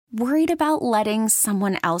Worried about letting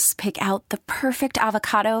someone else pick out the perfect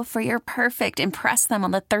avocado for your perfect impress them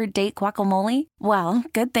on the third date guacamole? Well,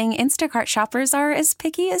 good thing Instacart shoppers are as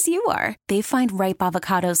picky as you are. They find ripe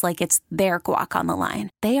avocados like it's their guac on the line.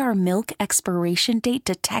 They are milk expiration date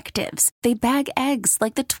detectives. They bag eggs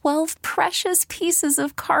like the 12 precious pieces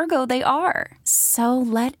of cargo they are. So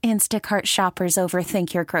let Instacart shoppers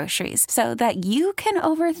overthink your groceries so that you can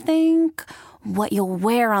overthink what you'll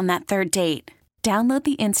wear on that third date. Download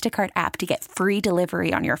the Instacart app to get free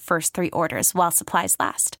delivery on your first 3 orders while supplies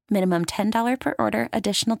last. Minimum $10 per order.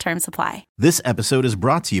 Additional terms apply. This episode is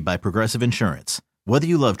brought to you by Progressive Insurance. Whether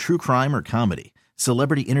you love true crime or comedy,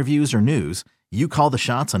 celebrity interviews or news, you call the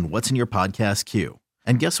shots on what's in your podcast queue.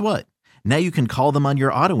 And guess what? Now you can call them on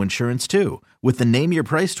your auto insurance too with the Name Your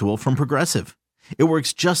Price tool from Progressive. It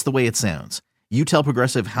works just the way it sounds. You tell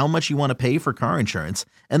Progressive how much you want to pay for car insurance,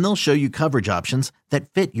 and they'll show you coverage options that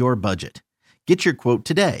fit your budget. Get your quote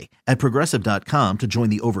today at Progressive.com to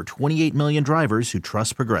join the over 28 million drivers who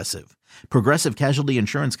trust Progressive. Progressive Casualty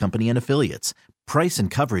Insurance Company and Affiliates. Price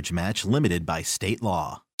and coverage match limited by state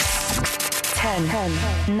law.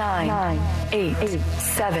 10, 9, 8,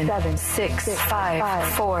 7, 6,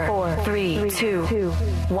 5, 4, 3, 2,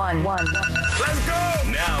 1. Let's go!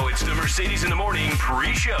 Now it's the Mercedes in the Morning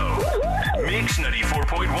pre-show. Mix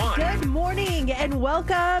 94.1. Good morning and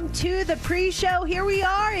welcome to the pre-show. Here we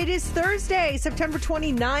are. It is Thursday, September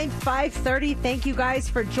 29th, 5:30. Thank you guys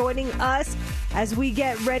for joining us as we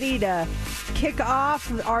get ready to kick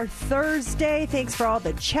off our Thursday. Thanks for all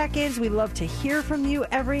the check-ins. We love to hear from you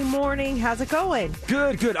every morning. How's it going?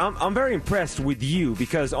 Good. I'm very impressed with you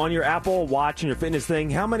because on your Apple Watch and your fitness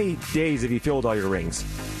thing, how many days have you filled all your rings?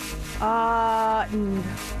 I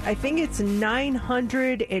think it's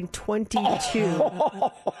 922.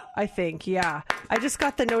 I think, yeah. I just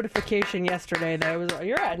got the notification yesterday that it was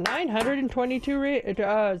you're at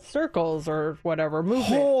 922 circles or whatever movement.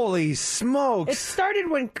 Holy smokes! It started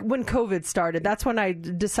when COVID started. That's when I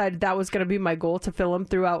decided that was going to be my goal, to fill them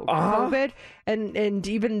throughout COVID. And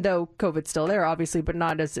even though COVID's still there, obviously, but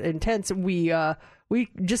not as intense, we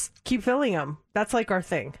just keep filling them. That's like our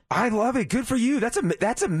thing. I love it. Good for you.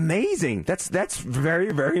 That's amazing. That's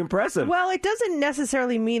very, very impressive. Well, it doesn't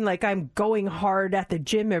necessarily mean like I'm going hard at the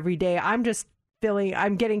gym every day. I'm just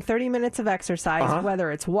I'm getting 30 minutes of exercise, whether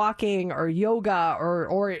it's walking or yoga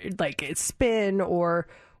or like spin or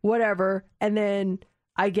whatever. And then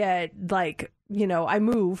I get I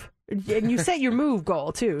move. And you set your move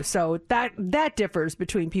goal too. So that differs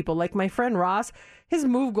between people. Like my friend Ross, his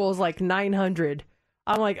move goal is like 900.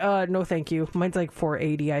 I'm like, no, thank you. Mine's like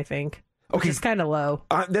 480, I think. Okay, it's kind of low.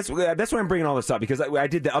 That's why I'm bringing all this up, because I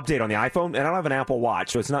did the update on the iPhone, and I don't have an Apple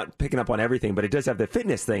Watch, so it's not picking up on everything, but it does have the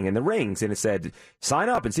fitness thing and the rings, and it said, sign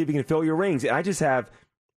up and see if you can fill your rings. And I just have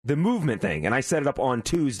the movement thing, and I set it up on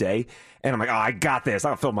Tuesday, and I'm like, I got this.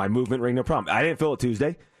 I'll fill my movement ring, no problem. I didn't fill it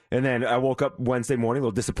Tuesday, and then I woke up Wednesday morning a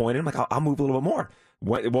little disappointed. I'm like, I'll move a little bit more.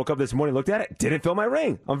 Woke up this morning, looked at it, didn't fill my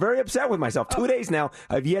ring. I'm very upset with myself. 2 days now,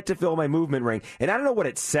 I've yet to fill my movement ring. And I don't know what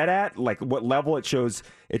it's set at, like what level it shows.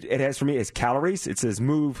 It has for me is calories. It says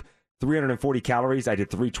move 340 calories. I did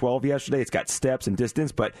 312 yesterday. It's got steps and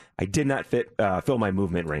distance, but I did not fill my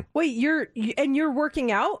movement ring. Wait, you're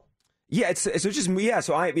working out? Yeah, so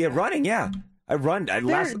running, yeah. I run.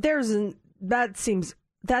 That seems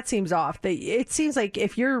off. It seems like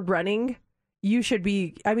if you're running, you should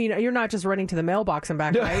be, you're not just running to the mailbox and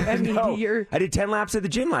back, right? I did 10 laps at the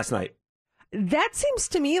gym last night. That seems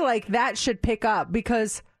to me like that should pick up,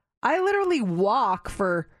 because I literally walk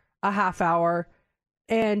for a half hour,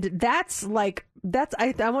 and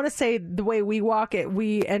I want to say the way we walk it,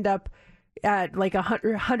 we end up at like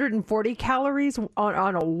 140 calories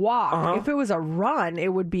on a walk. If it was a run,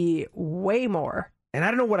 it would be way more. And I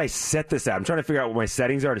don't know what I set this at. I'm trying to figure out what my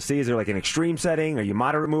settings are to see. Is there like an extreme setting? Are you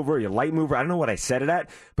moderate mover? Are you light mover? I don't know what I set it at,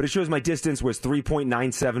 but it shows my distance was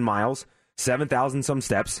 3.97 miles, 7,000 some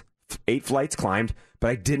steps, 8 flights climbed, but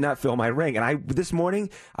I did not fill my ring. And this morning,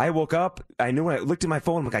 I woke up, I knew when I looked at my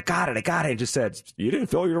phone, I'm like, I got it. And just said, you didn't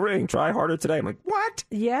fill your ring. Try harder today. I'm like, what?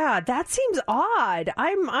 Yeah, that seems odd.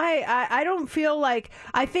 I don't feel like,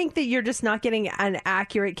 I think that you're just not getting an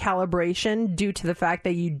accurate calibration due to the fact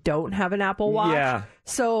that you don't have an Apple Watch. Yeah.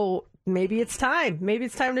 So maybe it's time. Maybe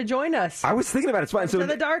it's time to join us. I was thinking about it. So to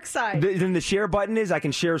the dark side. Then the share button is I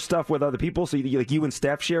can share stuff with other people. So you and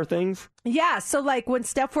Steph share things. Yeah. So like when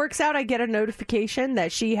Steph works out, I get a notification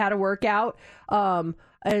that she had a workout.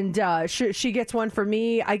 And she gets one for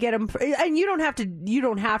me. I get them, and you don't have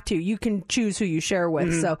to. You can choose who you share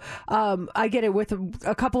with. So I get it with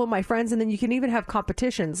a couple of my friends, and then you can even have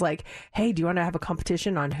competitions. Like, hey, do you want to have a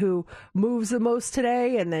competition on who moves the most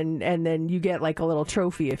today? And then you get like a little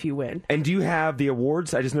trophy if you win. And do you have the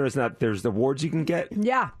awards? I just noticed that there's the awards you can get.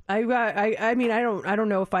 Yeah, I mean, I don't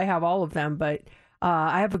know if I have all of them, but.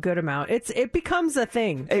 I have a good amount. It becomes a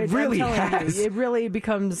thing. It really has. It really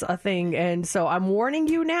becomes a thing, and so I'm warning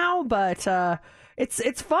you now. But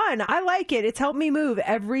it's fun. I like it. It's helped me move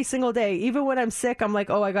every single day. Even when I'm sick, I'm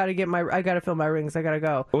like, oh, I gotta fill my rings. I gotta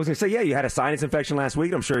go. I was gonna say, yeah, you had a sinus infection last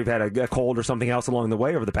week. I'm sure you've had a cold or something else along the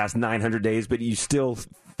way over the past 900 days, but you still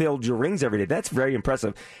filled your rings every day. That's very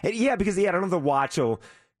impressive. And yeah, because I don't have the watch. So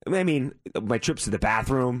I mean, my trips to the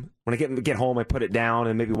bathroom, when I get home, I put it down,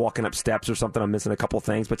 and maybe walking up steps or something, I'm missing a couple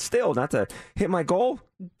things. But still, not to hit my goal.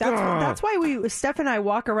 That's why Steph and I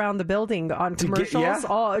walk around the building on commercials,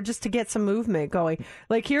 just to get some movement going.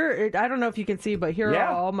 Like here, I don't know if you can see, but here are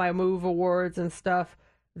all my move awards and stuff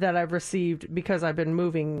that I've received because I've been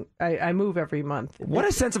moving. I move every month. What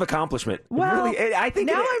a sense of accomplishment. Well, really, I think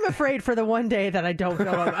now I'm afraid for the one day that I don't go.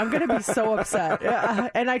 I'm going to be so upset.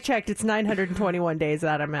 And I checked. It's 921 days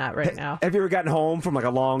that I'm at right now. Have you ever gotten home from like a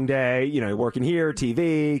long day, working here,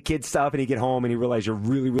 TV, kids stuff, and you get home and you realize you're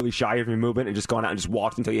really, really shy of your movement and just gone out and just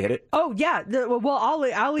walked until you hit it? Oh, yeah. Well,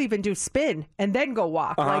 I'll even do spin and then go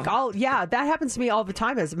walk. That happens to me all the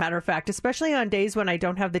time, as a matter of fact, especially on days when I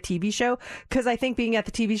don't have the TV show, because I think being at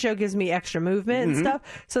the TV show gives me extra movement and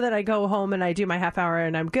stuff. So then I go home and I do my half hour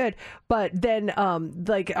and I'm good. But then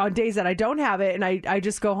like on days that I don't have it and I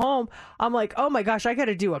just go home, I'm like, oh my gosh, I got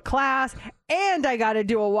to do a class and I got to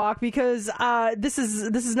do a walk because this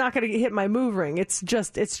is not going to hit my move ring. It's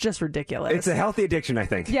just ridiculous. It's a healthy addiction, I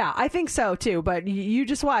think. Yeah, I think so too. But you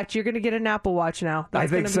just watch. You're going to get an Apple Watch now. I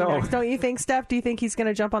think so. Next. Don't you think, Steph? Do you think he's going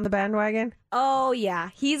to jump on the bandwagon? Oh yeah,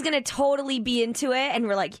 he's going to totally be into it, and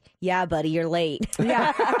we're like, yeah, buddy, you're late.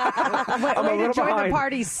 Yeah. Way to join the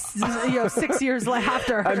party, 6 years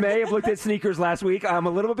after. I may have looked at sneakers last week. I'm a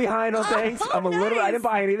little bit behind on things. I didn't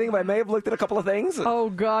buy anything, but I may have looked at a couple of things. Oh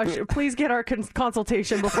gosh, please get our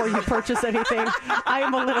consultation before you purchase anything. I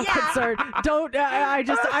am a little concerned. I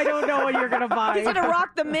don't know what you're gonna buy. He's gonna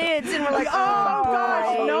rock the mids, and we're like, oh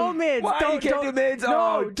gosh, no mids. Why you can't do mids?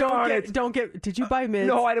 Don't get. Did you buy mids?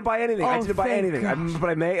 No, I didn't buy anything. I didn't buy anything. But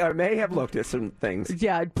I may have looked at some things.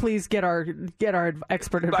 Yeah, please get our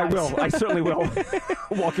expert advice. I will. I certainly will.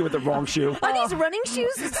 Walking with the wrong shoe. Are these running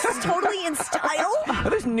shoes totally in style? Are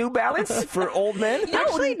these New Balance for old men?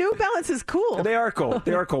 Actually, New Balance is cool. They are cool.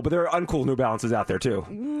 But there are uncool New Balances out there too.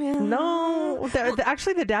 No,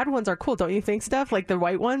 actually, the dad ones are cool. Don't you think, Steph? Like the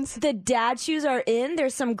white ones. The dad shoes are in.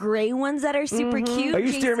 There's some gray ones that are super cute. Are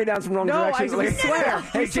you steering me down some wrong directions? I swear.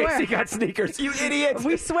 Hey, JC got sneakers. You idiot.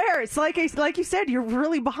 We swear. It's like you said. You're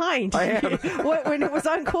really behind. I am. When it was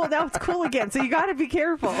uncool, now it's cool again. So you got to be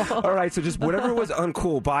careful. All right. So just whatever was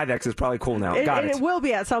uncool by Dex is probably cool now. Got it. It will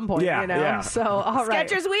be at some point. Yeah. So all right.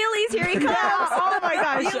 Skechers wheelies. Here he comes. Oh my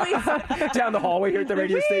gosh. Down the hallway here at the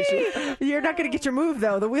radio station. You're not going to get your move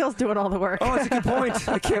though. The wheel's doing all the work. Oh, that's a good point.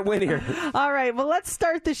 I can't win here. All right. Well, let's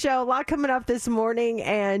start the show. A lot coming up this morning,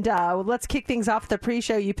 and let's kick things off the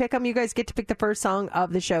pre-show. You pick them. You guys get to pick the first song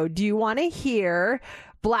of the show. Do you want to hear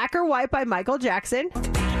Black or White by Michael Jackson?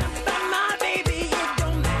 My baby, it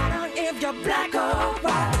don't matter if you're black or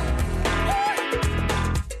white.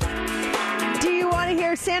 Do you want to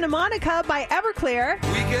hear Santa Monica by Everclear?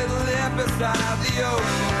 We could live beside the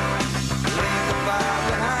ocean, leave the fire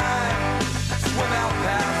behind, swim out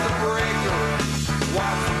past the breaker,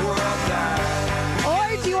 watch the world die.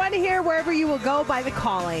 Or do you want to hear Wherever You Will Go by The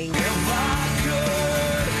Calling? If I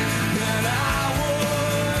could, then I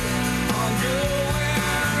would. I'll go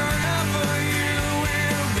wherever you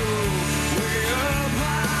will go, way up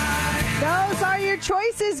high. Those are your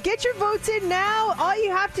choices. Get your votes in now. All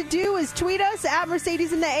you have to do is tweet us at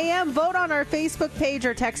Mercedes in the AM, vote on our Facebook page,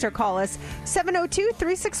 or text or call us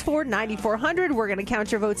 702-364-9400. We're going to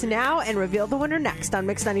count your votes now and reveal the winner next on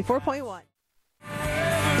Mix 94.1.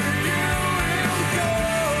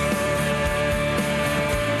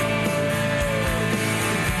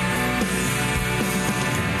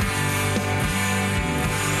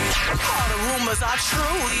 Are true,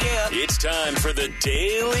 yeah. It's time for the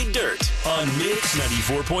Daily Dirt on Mix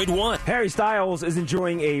 94.1. Harry Styles is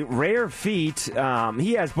enjoying a rare feat.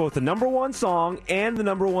 He has both the number one song and the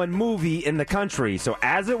number one movie in the country. So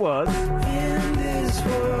as it was, In this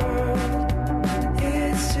world,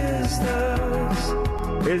 it's just us.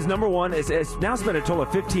 his number one is now spent a total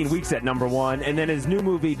of 15 weeks at number one. And then his new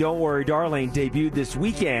movie, Don't Worry, Darling, debuted this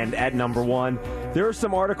weekend at number one. There are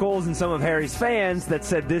some articles and some of Harry's fans that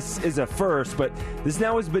said this is a first, but this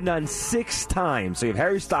now has been done 6 times. So you have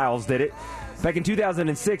Harry Styles did it. Back in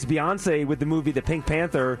 2006, Beyonce with the movie The Pink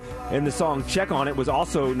Panther and the song Check On It was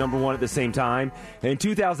also number 1 at the same time. In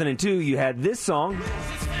 2002, you had this song,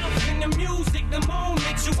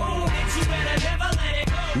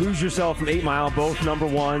 Lose Yourself from 8 Mile, both number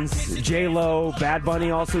 1s. J-Lo, Bad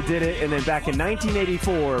Bunny also did it. And then back in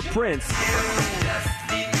 1984, Prince.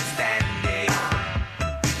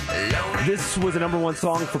 This was a number 1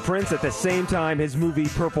 song for Prince. At the same time, his movie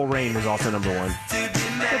Purple Rain was also number 1.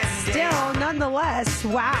 But still, nonetheless,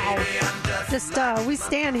 wow. Just, we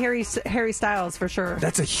stand Harry Styles for sure.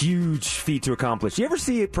 That's a huge feat to accomplish. You ever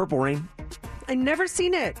see Purple Rain? I've never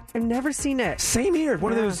seen it. Same here.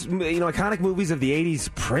 One of those iconic movies of the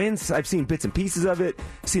 80s. Prince. I've seen bits and pieces of it.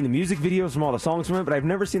 I've seen the music videos from all the songs from it, but I've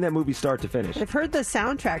never seen that movie start to finish. I've heard the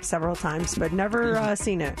soundtrack several times, but never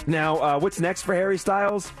seen it. Now, what's next for Harry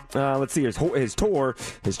Styles? Let's see. His tour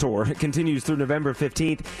continues through November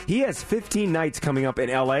 15th. He has 15 nights coming up in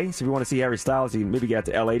L.A., so if you want to see Harry Styles, you can maybe get out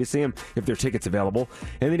to L.A. to see him if there are tickets available.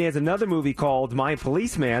 And then he has another movie called My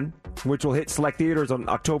Policeman, which will hit select theaters on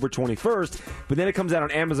October 21st. But then it comes out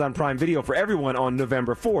on Amazon Prime Video for everyone on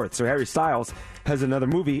November 4th. So Harry Styles has another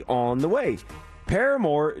movie on the way.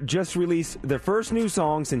 Paramore just released their first new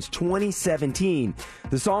song since 2017.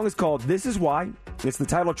 The song is called This Is Why. It's the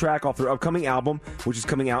title track off their upcoming album, which is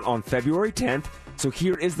coming out on February 10th. So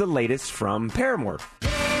here is the latest from Paramore.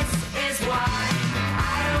 This is why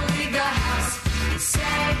I don't leave the house. You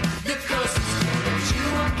say the coast is cold, but you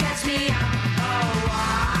won't catch me out. Oh,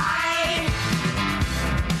 why?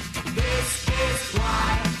 This is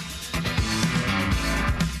why.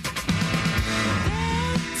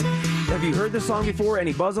 Have you heard this song before?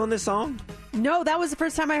 Any buzz on this song? No, that was the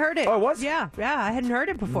first time I heard it. Oh, it was? Yeah, I hadn't heard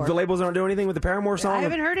it before. The labels aren't doing anything with the Paramore song? I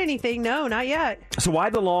haven't heard anything. No, not yet. So why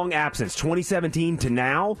the long absence? 2017 to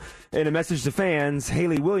now? In a message to fans,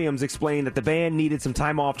 Hayley Williams explained that the band needed some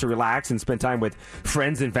time off to relax and spend time with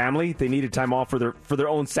friends and family. They needed time off for their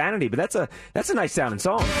own sanity. But that's a nice sounding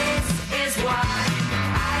song. This is why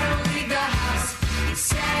I don't leave the house. You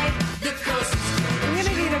say the coast is cold. I'm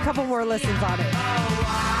gonna need a couple more listens on it.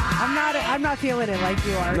 I'm not feeling it like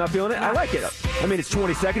you are. Not feeling it? I like it. I mean, it's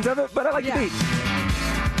 20 seconds of it, but I like the beat.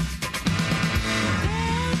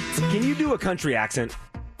 Can you do a country accent?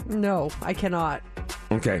 No, I cannot.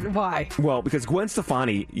 Okay. Why? Well, because Gwen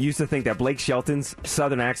Stefani used to think that Blake Shelton's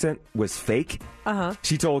southern accent was fake. Uh-huh.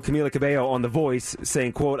 She told Camila Cabello on The Voice,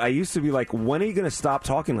 saying, quote, I used to be like, when are you going to stop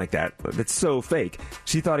talking like that? That's so fake.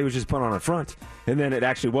 She thought he was just put on a front. And then it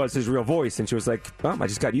actually was his real voice. And she was like, well, I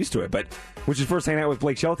just got used to it. But when she's first hanging out with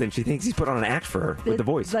Blake Shelton, she thinks he's put on an act for her with The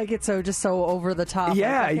Voice. Like it's just so over the top.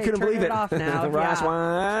 Yeah, like, okay, you couldn't believe it. Off now. The last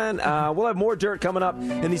one. We'll have more dirt coming up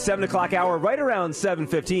in the 7 o'clock hour, right around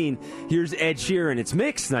 7:15. Here's Ed Sheeran. It's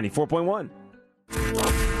Mix 94.1.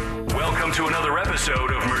 Welcome to another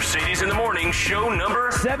episode of Mercedes in the Morning, show number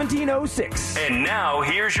 1706. And now,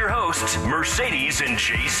 here's your hosts, Mercedes and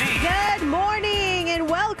JC. Good morning and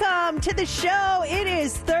welcome to the show. It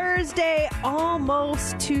is Thursday,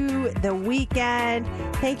 almost to the weekend.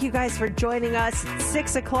 Thank you guys for joining us.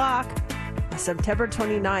 6 o'clock, September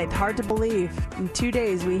 29th. Hard to believe. In 2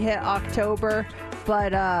 days, we hit October.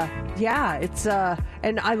 But, yeah, it's,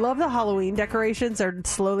 and I love the Halloween decorations. They're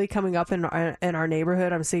slowly coming up in our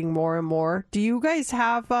neighborhood. I'm seeing more and more. Do you guys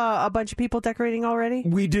have a bunch of people decorating already?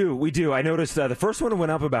 We do. I noticed the first one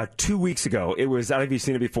went up about 2 weeks ago. It was, I don't know if you've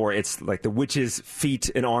seen it before. It's like the witch's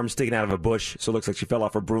feet and arms sticking out of a bush. So it looks like she fell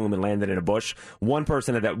off her broom and landed in a bush. One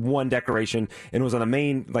person had that one decoration, and it was on the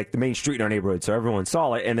main street in our neighborhood. So everyone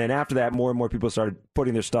saw it. And then after that, more and more people started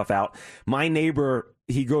putting their stuff out. My neighbor,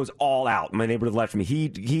 he goes all out. My neighbor to the left of me,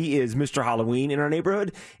 he is Mr. Halloween in our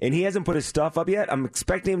neighborhood, and he hasn't put his stuff up yet. I'm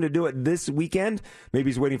expecting him to do it this weekend. Maybe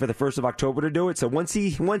he's waiting for the 1st of October to do it. So once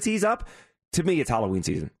he's up, to me, it's Halloween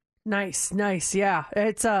season. Nice. Yeah,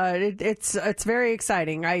 it's very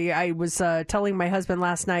exciting. I was telling my husband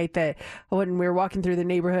last night that when we were walking through the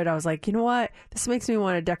neighborhood, I was like, you know what? This makes me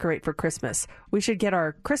want to decorate for Christmas. We should get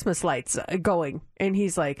our Christmas lights going. And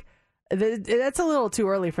he's like, that's a little too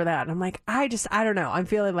early for that. And I'm like, I don't know. I'm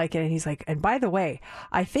feeling like it. And he's like, and by the way,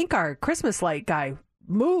 I think our Christmas light guy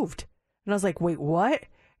moved. And I was like, wait, what?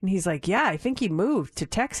 And he's like, yeah, I think he moved to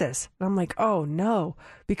Texas. And I'm like, oh no,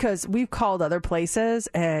 because we've called other places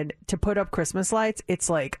and to put up Christmas lights, it's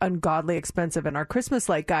like ungodly expensive. And our Christmas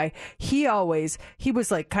light guy, he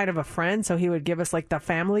was like kind of a friend. So he would give us like the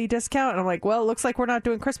family discount. And I'm like, well, it looks like we're not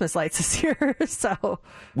doing Christmas lights this year. So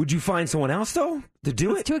would you find someone else though to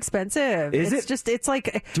do it's too expensive. Is it's it? Just, it's like,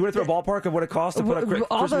 do you want to throw a ballpark of what it costs to put up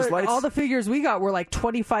Christmas lights? All the figures we got were like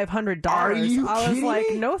 $2,500. Are you I was kidding like,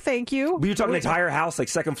 me? no, thank you. But you're talking entire house, like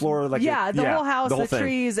second floor, like the whole house, the whole thing.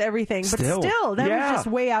 trees, everything. But still, that was just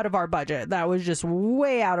way out of our budget. That was just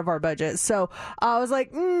way out of our budget. So I was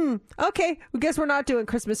like, okay, I guess we're not doing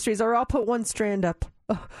Christmas trees, or I'll put one strand up.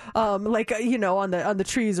 On the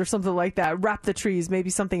trees or something like that. Wrap the trees, maybe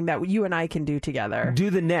something that you and I can do together. Do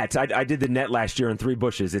the net. I did the net last year in 3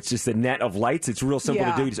 bushes. It's just a net of lights. It's real simple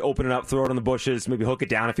to do. You just open it up, throw it on the bushes, maybe hook it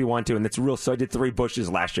down if you want to. And it's real. So I did 3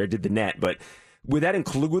 bushes last year. I did the net. But would that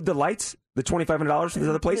include the lights? The $2,500 for these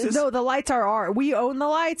other places? No, the lights are ours. We own the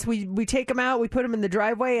lights. We take them out. We put them in the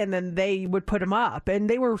driveway, and then they would put them up. And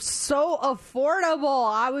they were so affordable.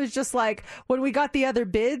 I was just like, when we got the other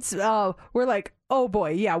bids, we're like, oh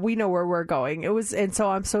boy, yeah, we know where we're going. And so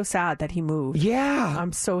I'm so sad that he moved. Yeah.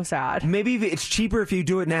 I'm so sad. Maybe it's cheaper if you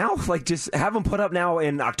do it now. Like, just have them put up now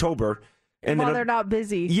in October. And while they're not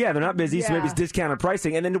busy. Yeah, they're not busy, so maybe it's discounted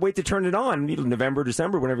pricing. And then to wait to turn it on, November,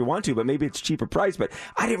 December, whenever you want to, but maybe it's cheaper price. But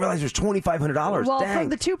I didn't realize it was $2,500. Well, Dang. from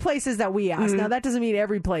the 2 places that we asked. Now, that doesn't mean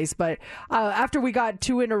every place, but after we got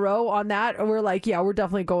 2 in a row on that, we're like, yeah, we're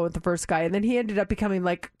definitely going with the first guy. And then he ended up becoming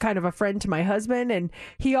like kind of a friend to my husband, and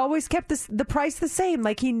he always kept the price the same.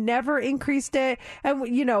 Like, he never increased it. And,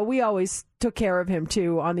 we always took care of him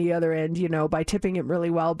too on the other end, by tipping him really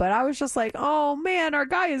well. But I was just like, oh man, our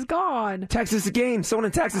guy is gone. Texas again. Someone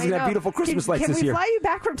in Texas is going to have beautiful Christmas lights this year. Can we fly you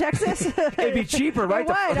back from Texas? It'd be cheaper, right?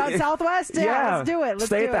 It would, on Southwest. Yeah, let's do it.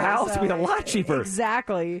 Stay at the house. It'd be a lot cheaper.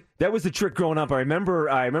 Exactly. That was the trick growing up. I remember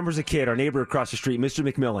as a kid, our neighbor across the street, Mr.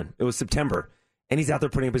 McMillan. It was September. And he's out there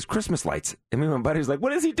putting up his Christmas lights. And my buddy was like,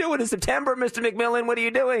 what is he doing in September, Mr. McMillan? What are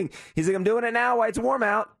you doing? He's like, I'm doing it now while it's warm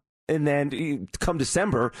out. And then come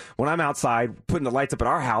December, when I'm outside putting the lights up at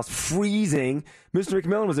our house, freezing, Mr.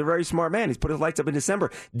 McMillan was a very smart man. He's put his lights up in December.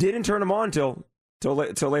 Didn't turn them on till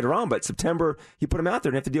later on, but September, he put them out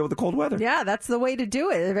there and have to deal with the cold weather. Yeah, that's the way to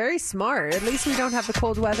do it. Very smart. At least we don't have the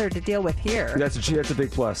cold weather to deal with here. That's a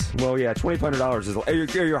big plus. Well, yeah, $2,500 is.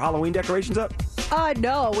 Are your Halloween decorations up?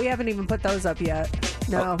 No, we haven't even put those up yet.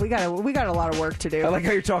 No, we got a lot of work to do. I like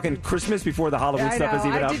how you're talking Christmas before the Halloween stuff is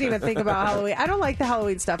even up. I didn't even think about Halloween. I don't like the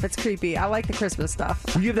Halloween stuff. It's creepy. I like the Christmas stuff.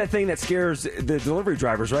 You have that thing that scares the delivery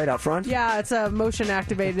drivers, right, out front? Yeah, it's motion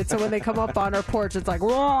activated. So when they come up on our porch, it's like,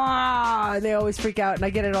 "Wah!" And they always freak out. And I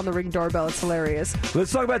get it on the Ring doorbell. It's hilarious.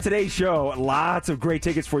 Let's talk about today's show. Lots of great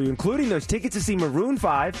tickets for you, including those tickets to see Maroon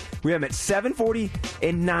 5. We have them at 7:40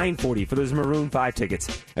 and 9:40 for those Maroon 5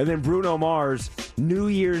 tickets. And then Bruno Mars, New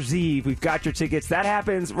Year's Eve. We've got your tickets. That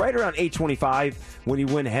happens right around 8:25 when you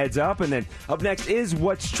win Heads Up. And then up next is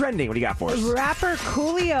What's Trending. What do you got for us? Rapper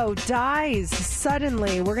Coolio dies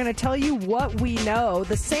suddenly. We're going to tell you what we know.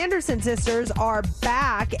 The Sanderson sisters are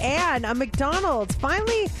back, and McDonald's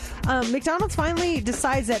finally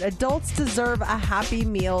decides that adults deserve a Happy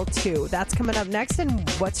Meal too. That's coming up next in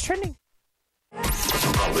What's Trending.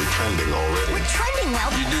 Probably trending already. We're trending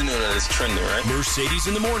well. You do know that it's trending, right? Mercedes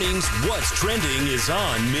in the mornings. What's Trending is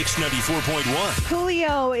on Mix 94.1.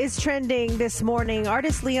 Coolio is trending this morning.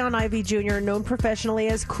 Artist Leon Ivey Jr., known professionally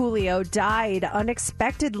as Coolio, died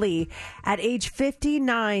unexpectedly at age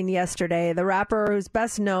 59 yesterday. The rapper, who's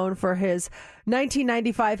best known for his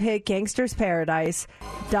 1995 hit Gangsta's Paradise,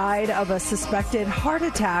 died of a suspected heart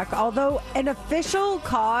attack, although an official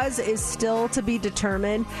cause is still to be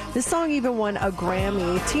determined. This song even won a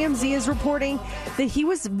Grammy. TMZ is reporting that he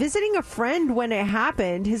was visiting a friend when it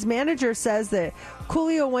happened. His manager says that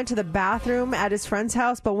Coolio went to the bathroom at his friend's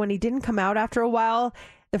house, but when he didn't come out after a while,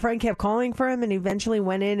 the friend kept calling for him and eventually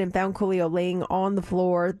went in and found Coolio laying on the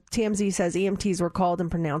floor. TMZ says EMTs were called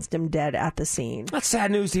and pronounced him dead at the scene. That's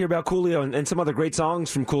sad news to hear about Coolio and some other great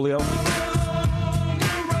songs from Coolio.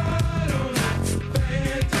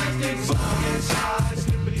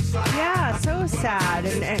 Yeah, so sad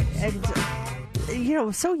and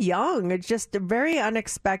so young. It's just very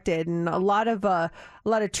unexpected, and a lot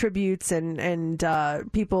of tributes and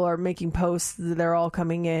people are making posts. They're all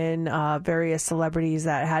coming in. Various celebrities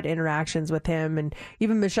that had interactions with him, and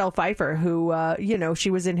even Michelle Pfeiffer, who she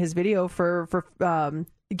was in his video for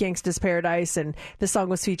Gangsta's Paradise, and the song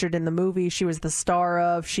was featured in the movie she was the star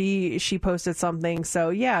of. She posted something. So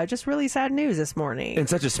yeah, just really sad news this morning. And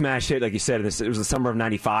such a smash hit, like you said. It was the summer of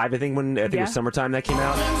 '95, I think. It was summertime that came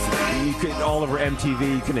out. You could all over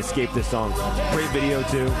MTV. You couldn't escape this song. Great video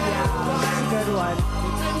too. Yeah, good one.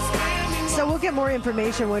 So we'll get more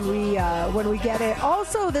information when we get it.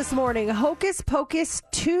 Also this morning, Hocus Pocus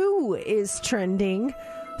 2 is trending.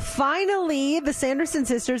 Finally, the Sanderson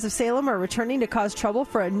sisters of Salem are returning to cause trouble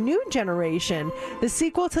for a new generation. The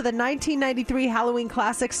sequel to the 1993 Halloween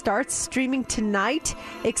classic starts streaming tonight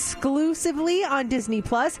exclusively on Disney+.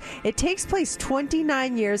 It takes place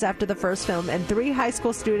 29 years after the first film, and 3 high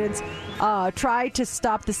school students try to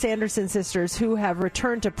stop the Sanderson sisters, who have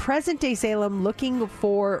returned to present-day Salem looking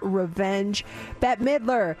for revenge. Bette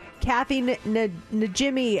Midler, Kathy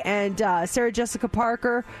Najimy, and Sarah Jessica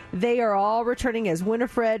Parker, they are all returning as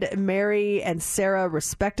Winifred, Mary, and Sarah,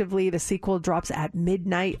 respectively. The sequel drops at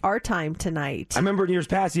midnight our time tonight. I remember in years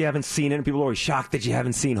past you haven't seen it, and people are always shocked that you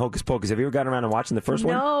haven't seen Hocus Pocus. Have you ever gotten around to watching the first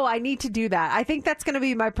one? No, I need to do that. I think that's going to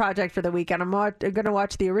be my project for the weekend. I'm going to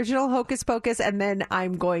watch the original Hocus Pocus, and then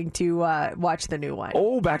I'm going to watch the new one.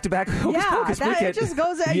 Oh, back to back Hocus Pocus. It just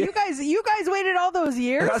goes. Yeah. You guys waited all those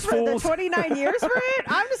years for the 29 years for it.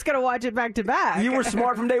 I'm just going to watch it back to back. You were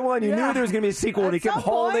smart from day one. You knew there was going to be a sequel, and you kept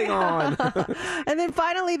holding on. And then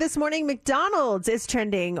finally this morning, McDonald's is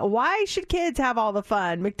trending. Why should kids have all the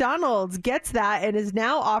fun? McDonald's gets that and is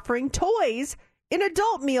now offering toys in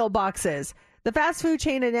adult meal boxes. The fast food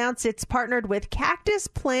chain announced it's partnered with Cactus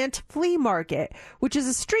Plant Flea Market, which is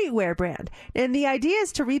a streetwear brand. And the idea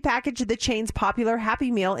is to repackage the chain's popular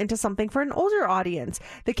Happy Meal into something for an older audience.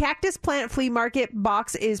 The Cactus Plant Flea Market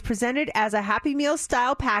box is presented as a Happy Meal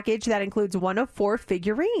style package that includes one of 4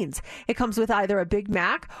 figurines. It comes with either a Big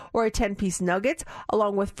Mac or a 10-piece nuggets,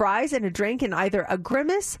 along with fries and a drink in either a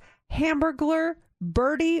Grimace, Hamburglar,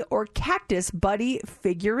 Birdie, or Cactus Buddy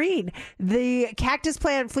figurine. The Cactus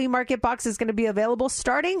Plant Flea Market box is going to be available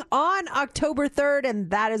starting on October 3rd,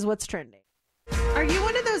 and that is what's trending. Are you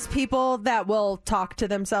one of those people that will talk to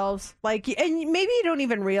themselves? And maybe you don't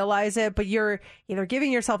even realize it, but you're either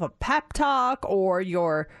giving yourself a pep talk, or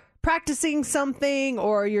you're practicing something,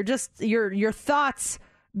 or you're just your thoughts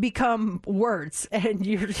become words, and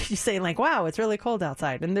you're saying like, wow, it's really cold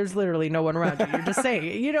outside, and there's literally no one around you. You're just saying,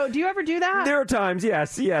 do you ever do that? There are times,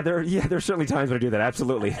 yes. There's certainly times when I do that,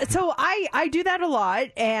 absolutely. So I do that a lot,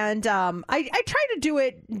 and I try to do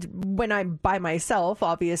it when I'm by myself,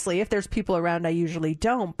 obviously. If there's people around, I usually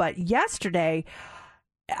don't. But yesterday,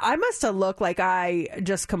 I must have looked like I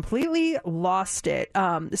just completely lost it.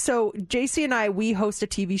 So JC and I, we host a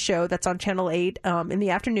TV show that's on Channel 8 in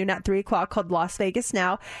the afternoon at 3 o'clock called Las Vegas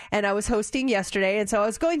Now. And I was hosting yesterday. And so I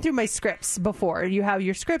was going through my scripts before. You have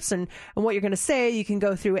your scripts and what you're going to say. You can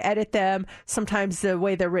go through, edit them. Sometimes the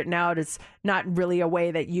way they're written out is not really a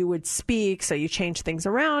way that you would speak. So you change things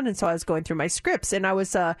around. And so I was going through my scripts, and I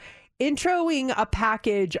was introing a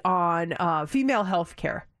package on female health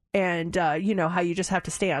care. And, how you just have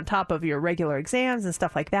to stay on top of your regular exams and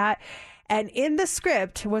stuff like that. And in the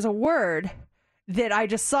script was a word that I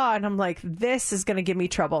just saw, and I'm like, this is going to give me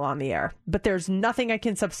trouble on the air. But there's nothing I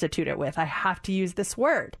can substitute it with. I have to use this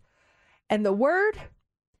word. And the word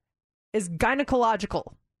is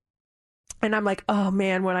gynecological. And I'm like, oh,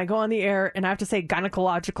 man, when I go on the air and I have to say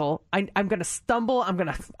gynecological, I'm going to stumble. I'm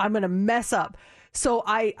going to mess up. So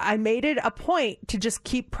I made it a point to just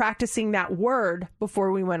keep practicing that word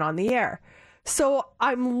before we went on the air. So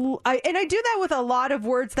I do that with a lot of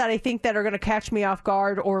words that I think that are going to catch me off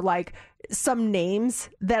guard, or like some names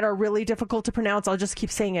that are really difficult to pronounce. I'll just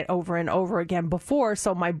keep saying it over and over again before,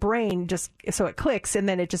 so my brain so it clicks, and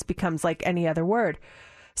then it just becomes like any other word.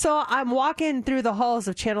 So I'm walking through the halls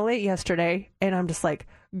of Channel 8 yesterday, and I'm just like,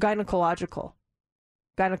 gynecological.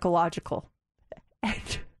 And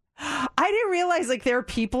I didn't realize like there are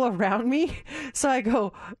people around me. So I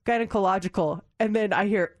go, gynecological. And then I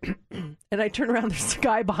hear, and I turn around, there's a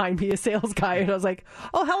guy behind me, a sales guy. And I was like,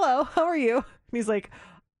 oh, hello, how are you? And he's like,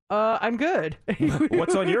 I'm good.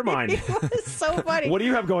 What's on your mind? It was so funny. What do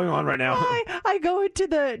you have going on right now? I go into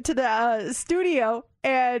the studio,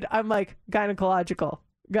 and I'm like, gynecological.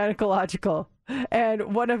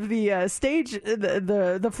 And one of the stage,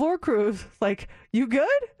 the floor crew, like, you good?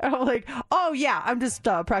 And I'm like, oh yeah, I'm just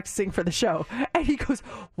practicing for the show. And he goes,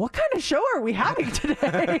 what kind of show are we having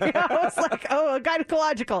today? I was like, oh,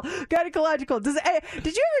 gynecological.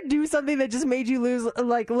 Did you ever do something that just made you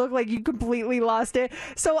look like you completely lost it?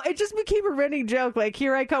 So it just became a running joke. Like,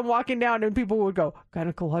 here I come walking down and people would go,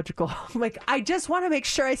 gynecological. I'm like, I just want to make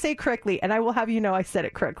sure I say correctly, and I will have you know I said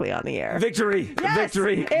it correctly on the air. Victory. Yes,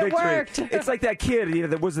 it worked. It's like that kid,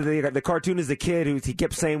 that was the cartoon is the kid who he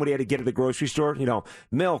kept saying what he had to get at the grocery store,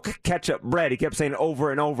 milk, ketchup, bread. He kept saying it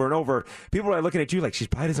over and over and over. People are looking at you like she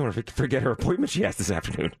probably doesn't want to forget her appointment she has this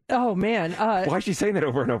afternoon. Oh man. Why is she saying that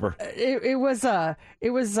over and over? It was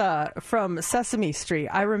from Sesame Street.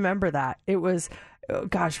 I remember that. It was,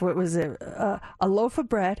 what was it? A loaf of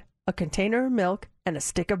bread, a container of milk, and a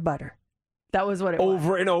stick of butter. That was what it was.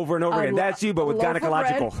 Over and over and over again. That's you, but with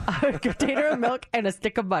gynecological. Bread, a container of milk, and a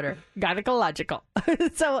stick of butter. Gynecological.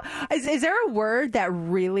 So is there a word that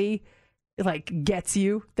really gets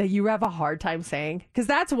you, that you have a hard time saying? Because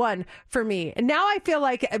that's one for me. And now I feel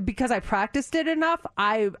like because I practiced it enough,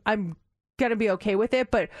 I'm going to be okay with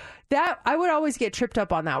it. But that I would always get tripped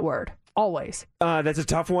up on that word. Always. That's a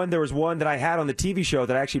tough one. There was one that I had on the TV show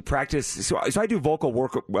that I actually practiced. So I do vocal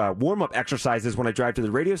warm-up exercises when I drive to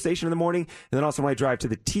the radio station in the morning, and then also when I drive to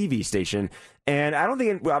the TV station. And I don't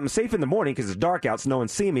think I'm safe in the morning because it's dark out, so no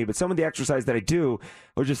one's seeing me. But some of the exercise that I do,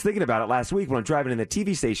 I was just thinking about it last week when I'm driving in the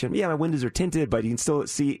TV station. Yeah, my windows are tinted, but you can still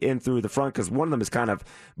see in through the front because one of them is kind of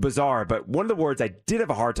bizarre. But one of the words I did have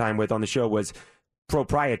a hard time with on the show was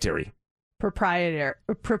proprietary. Proprietary.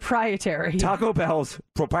 Taco Bell's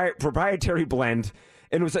proprietary blend.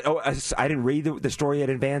 And it was, I didn't read the story in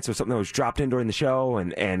advance. It was something that was dropped in during the show,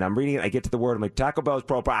 and I'm reading it. I get to the word. I'm like, Taco Bell's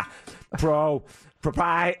proprietary,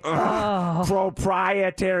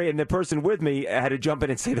 and the person with me had to jump in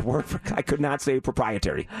and say the word. I could not say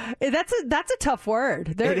proprietary. That's a tough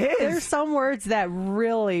word. It is. There's some words that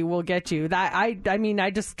really will get you. That I mean,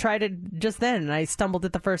 I just tried it just then, and I stumbled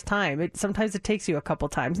it the first time. Sometimes it takes you a couple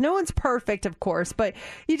times. No one's perfect, of course, but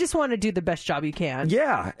you just want to do the best job you can.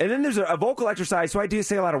 Yeah, and then there's a vocal exercise. So I do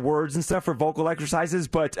say a lot of words and stuff for vocal exercises,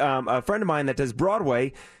 but a friend of mine that does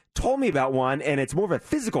Broadway told me about one, and it's more of a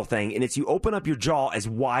physical thing, and it's you open up your jaw as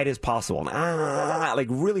wide as possible,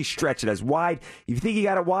 and really stretch it as wide. If you think you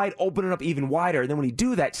got it wide, open it up even wider, and then when you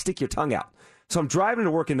do that, stick your tongue out. So I'm driving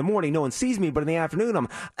to work in the morning, no one sees me, but in the afternoon, I'm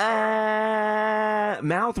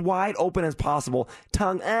mouth wide open as possible,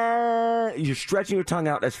 tongue, you're stretching your tongue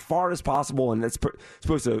out as far as possible, and that's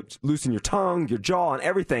supposed to loosen your tongue, your jaw, and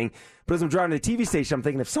everything. But as I'm driving to the TV station, I'm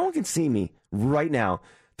thinking, if someone can see me right now,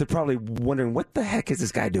 they're probably wondering, what the heck is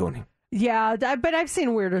this guy doing? Yeah, but I've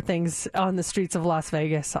seen weirder things on the streets of Las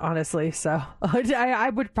Vegas, honestly. So I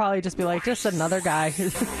would probably just be like, just another guy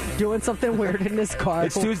who's doing something weird in his car.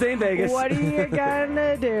 It's Tuesday in Vegas. What are you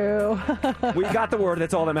gonna do? We got the word.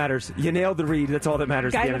 That's all that matters. You nailed the read. That's all that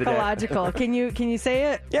matters at the end of the day. Gynecological. Can you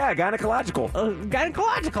say it? Yeah, gynecological.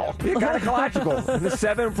 Gynecological. Yeah, gynecological. The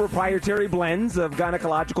 7 proprietary blends of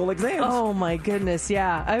gynecological exams. Oh my goodness,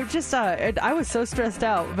 yeah. I just I was so stressed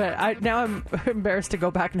out, but now I'm embarrassed to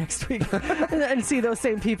go back next week and see those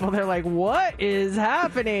same people. They're like, what is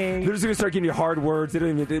happening? They're just going to start giving you hard words. They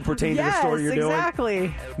don't even pertain to the story you're doing.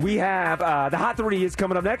 Exactly. We have the Hot 3 is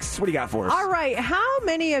coming up next. What do you got for us? All right. How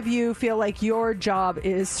many of you feel like your job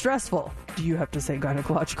is stressful? Do you have to say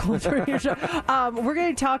gynecological during your show? We're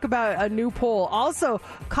going to talk about a new poll. Also,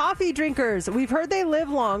 coffee drinkers. We've heard they live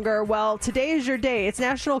longer. Well, today is your day. It's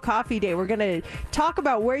National Coffee Day. We're going to talk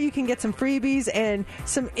about where you can get some freebies and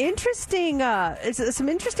some interesting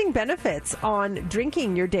benefits on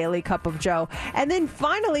drinking your daily cup of Joe. And then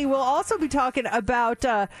finally, we'll also be talking about,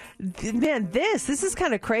 this is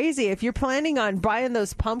kind of crazy. If you're planning on buying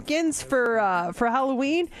those pumpkins for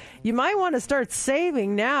Halloween, you might want to start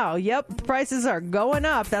saving now. Yep. Prices are going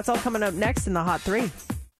up. That's all coming up next in the Hot 3.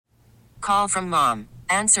 Call from mom.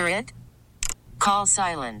 Answer it. Call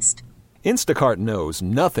silenced. Instacart knows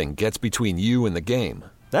nothing gets between you and the game.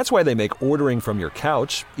 That's why they make ordering from your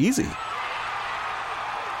couch easy.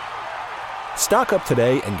 Stock up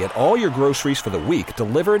today and get all your groceries for the week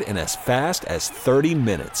delivered in as fast as 30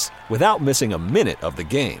 minutes without missing a minute of the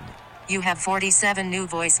game. You have 47 new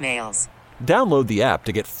voicemails. Download the app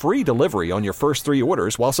to get free delivery on your first 3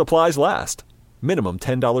 orders while supplies last. Minimum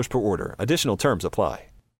 $10 per order. Additional terms apply.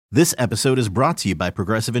 This episode is brought to you by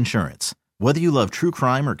Progressive Insurance. Whether you love true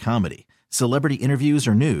crime or comedy, celebrity interviews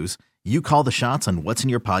or news, you call the shots on what's in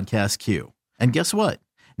your podcast queue. And guess what?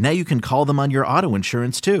 Now you can call them on your auto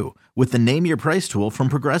insurance too with the Name Your Price tool from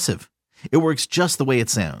Progressive. It works just the way it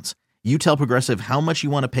sounds. You tell Progressive how much you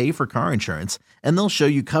want to pay for car insurance, and they'll show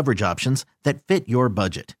you coverage options that fit your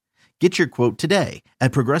budget. Get your quote today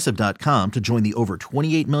at Progressive.com to join the over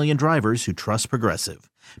 28 million drivers who trust Progressive.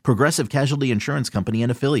 Progressive Casualty Insurance Company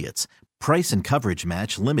and Affiliates. Price and coverage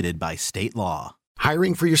match limited by state law.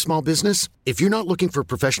 Hiring for your small business? If you're not looking for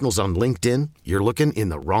professionals on LinkedIn, you're looking in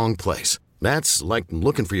the wrong place. That's like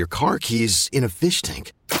looking for your car keys in a fish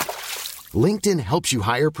tank. LinkedIn helps you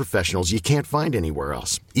hire professionals you can't find anywhere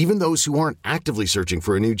else, even those who aren't actively searching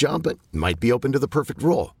for a new job but might be open to the perfect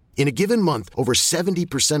role. In a given month, over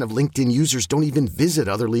 70% of LinkedIn users don't even visit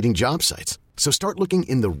other leading job sites. So start looking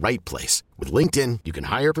in the right place. With LinkedIn, you can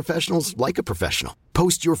hire professionals like a professional.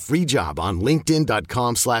 Post your free job on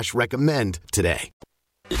linkedin.com/recommend today.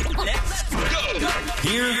 Let's go.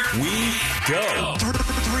 Here we go.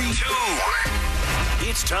 3, 2, 1.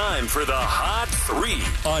 It's time for the Hot 3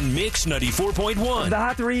 on Mix 94.1. The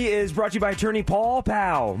Hot 3 is brought to you by attorney Paul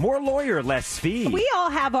Powell. More lawyer, less fee. We all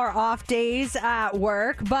have our off days at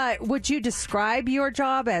work, but would you describe your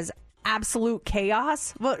job as absolute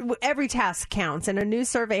chaos? Well, every task counts, and a new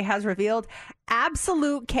survey has revealed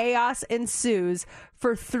absolute chaos ensues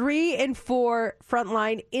for 3 in 4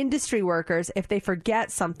 frontline industry workers if they forget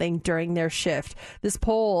something during their shift. This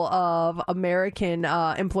poll of American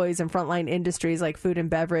employees in frontline industries like food and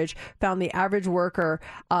beverage found the average worker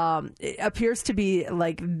appears to be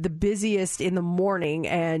like the busiest in the morning.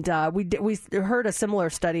 And we heard a similar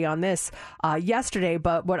study on this yesterday.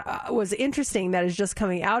 But what was interesting that is just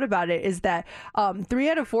coming out about it is that 3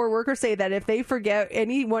 out of 4 workers say that if they forget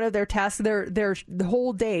any one of their tasks, the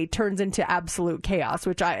whole day turns into absolute chaos,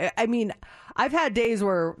 which I mean, I've had days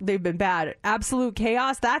where they've been bad. Absolute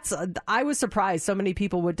chaos. I was surprised so many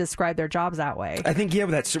people would describe their jobs that way. I think,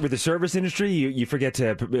 with the service industry, you forget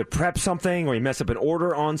to prep something or you mess up an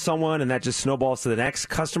order on someone and that just snowballs to the next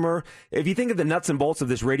customer. If you think of the nuts and bolts of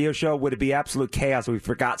this radio show, would it be absolute chaos if we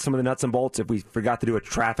forgot some of the nuts and bolts? If we forgot to do a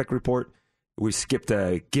traffic report, we skipped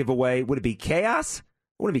a giveaway, would it be chaos?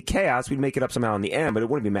 It wouldn't be chaos. We'd make it up somehow in the end, but it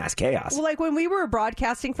wouldn't be mass chaos. Well, like when we were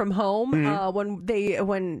broadcasting from home, when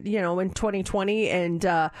in 2020, and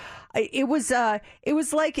it was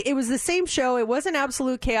the same show. It wasn't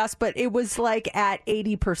absolute chaos, but it was like at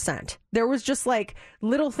 80%. There was just like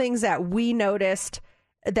little things that we noticed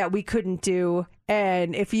that we couldn't do,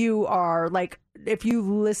 and if you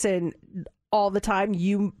listen all the time,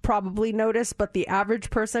 you probably notice, but the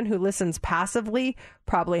average person who listens passively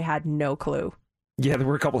probably had no clue. Yeah, there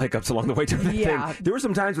were a couple hiccups along the way to the thing. There were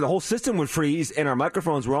some times where the whole system would freeze and our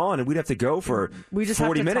microphones were on and we'd have to go for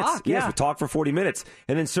 40 minutes. Talk, Yes, we'd talk for 40 minutes.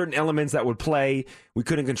 And then certain elements that would play, we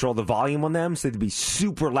couldn't control the volume on them, so they'd be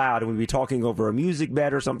super loud and we'd be talking over a music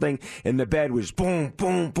bed or something, and the bed was boom,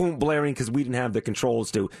 boom, boom, blaring because we didn't have the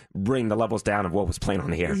controls to bring the levels down of what was playing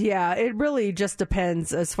on the air. Yeah, it really just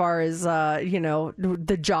depends as far as,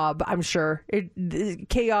 the job, I'm sure.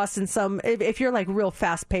 Chaos in some, if you're like real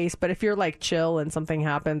fast paced, but if you're like chill and something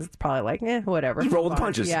happens, it's probably like, whatever. You roll with the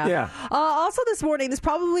punches. Yeah. Also this morning, this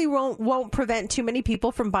probably won't prevent too many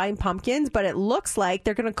people from buying pumpkins, but it looks like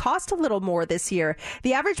they're going to cost a little more this year.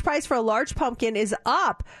 The average price for a large pumpkin is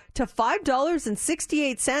up to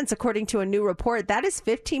 $5.68, according to a new report. That is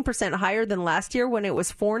 15% higher than last year when it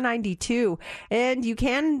was $4.92. And you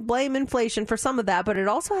can blame inflation for some of that, but it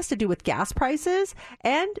also has to do with gas prices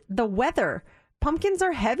and the weather. Pumpkins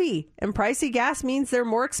are heavy, and pricey gas means they're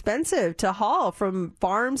more expensive to haul from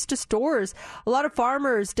farms to stores. A lot of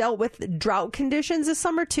farmers dealt with drought conditions this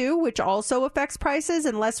summer too, which also affects prices,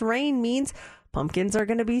 and less rain means pumpkins are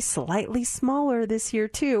going to be slightly smaller this year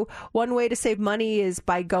too. One way to save money is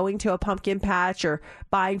by going to a pumpkin patch or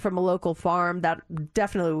buying from a local farm. That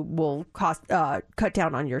definitely will cut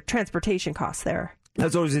down on your transportation costs there.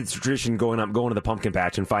 That's always a tradition, going to the pumpkin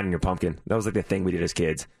patch and finding your pumpkin. That was like the thing we did as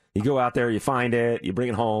kids. You go out there, you find it, you bring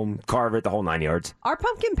it home, carve it, the whole 9 yards. Our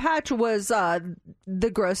pumpkin patch was the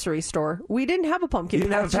grocery store. We didn't have a pumpkin patch.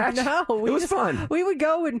 You didn't have a patch? No. It was fun. We would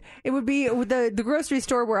go, and it would be the grocery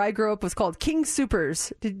store where I grew up was called King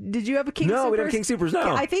Soopers. Did you have a King Soopers? No, we didn't have King Soopers,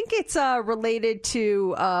 no. I think it's related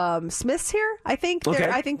to Smith's here. I think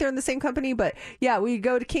they're in the same company, but yeah, we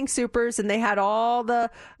go to King Soopers, and they had all the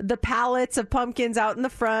pallets of pumpkins out in the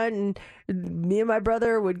front, and me and my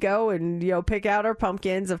brother would go and pick out our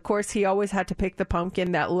pumpkins. Of course, he always had to pick the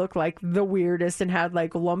pumpkin that looked like the weirdest and had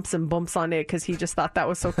like lumps and bumps on it because he just thought that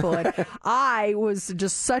was so cool. And I was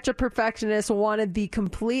just such a perfectionist, wanted the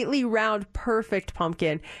completely round, perfect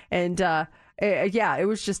pumpkin, and Yeah, it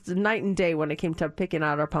was just night and day when it came to picking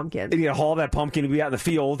out our pumpkins. And you haul that pumpkin and be out in the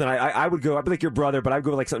field, and I'd be like your brother, but I'd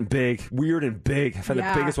go with like something big, weird and big. I found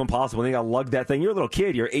the biggest one possible. And then you got to lug that thing. You're a little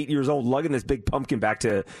kid. You're 8 years old, lugging this big pumpkin back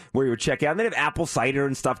to where you would check out. And they have apple cider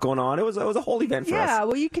and stuff going on. It was a whole event for us. Yeah,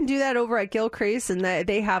 well, you can do that over at Gilcrease, and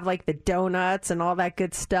they have like the donuts and all that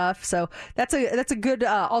good stuff. So that's a good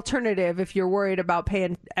alternative if you're worried about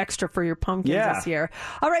paying extra for your pumpkins this year.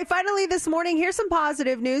 All right, finally this morning, here's some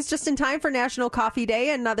positive news just in time for National Coffee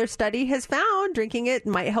Day. Another study has found drinking it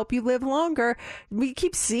might help you live longer. We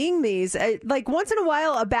keep seeing these. Like once in a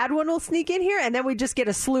while, a bad one will sneak in here, and then we just get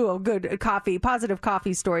a slew of good positive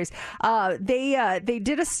coffee stories. They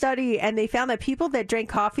did a study, and they found that people that drank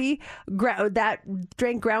ground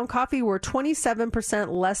coffee were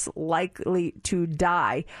 27% less likely to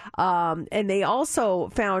die. And they also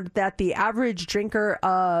found that the average drinker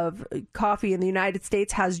of coffee in the United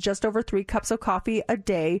States has just over 3 cups of coffee a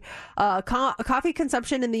day. Coffee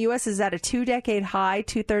consumption in the U.S. is at a 2-decade high.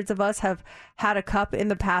 2/3 of us have had a cup in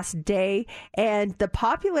the past day. And the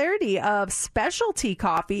popularity of specialty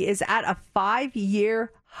coffee is at a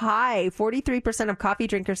 5-year high. 43% of coffee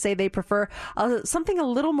drinkers say they prefer something a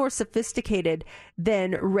little more sophisticated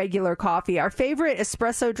than regular coffee. Our favorite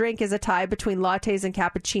espresso drink is a tie between lattes and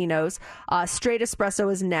cappuccinos. Straight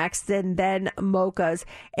espresso is next, and then mochas.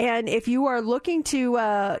 And if you are looking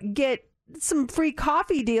to get some free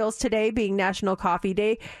coffee deals today, being National Coffee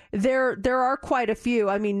Day, there are quite a few.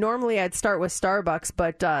 I mean, normally I'd start with Starbucks,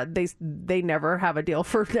 but they never have a deal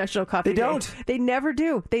for National Coffee Day. They don't. They never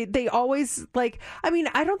do. They always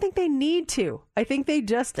I don't think they need to. I think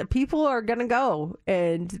people are gonna go,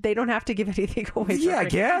 and they don't have to give anything away. Yeah, I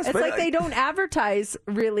guess. It's like they don't advertise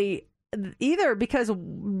really either, because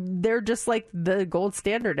they're just like the gold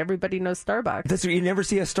standard. Everybody knows Starbucks. That's what, you never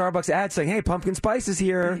see a Starbucks ad saying, "Hey, pumpkin spice is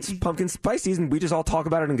here. It's pumpkin spice season." We just all talk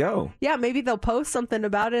about it and go. Yeah, maybe they'll post something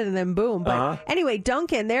about it and then boom. But anyway,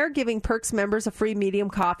 Dunkin', they're giving Perks members a free medium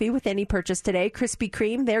coffee with any purchase today. Krispy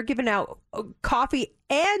Kreme, they're giving out coffee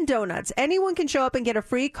and donuts. Anyone can show up and get a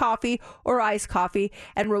free coffee or iced coffee,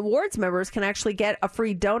 and Rewards members can actually get a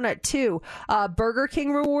free donut too. Burger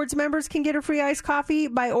King Rewards members can get a free iced coffee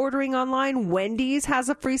by ordering online. Wendy's has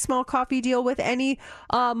a free small coffee deal with any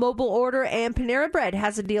mobile order, and Panera Bread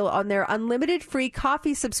has a deal on their unlimited free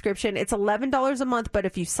coffee subscription. It's $11 a month, but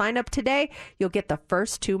if you sign up today, you'll get the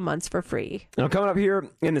first 2 months for free. Now, coming up here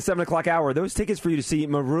in the 7 o'clock hour, those tickets for you to see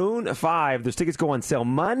Maroon 5. Those tickets go on sale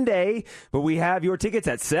Monday, but we have your tickets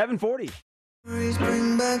at 7:40.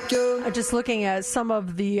 Just looking at some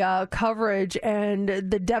of the coverage and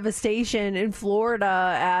the devastation in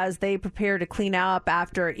Florida as they prepare to clean up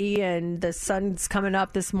after Ian. The sun's coming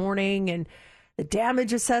up this morning, and the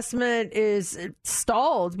damage assessment is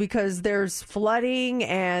stalled because there's flooding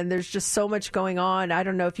and there's just so much going on. I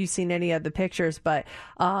don't know if you've seen any of the pictures, but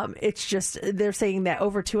it's just, they're saying that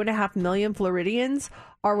over 2.5 million Floridians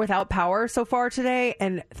are without power so far today,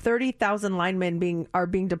 and 30,000 linemen are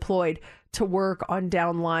being deployed to work on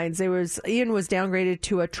down lines. Ian was downgraded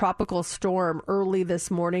to a tropical storm early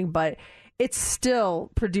this morning, but it's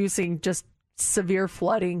still producing just severe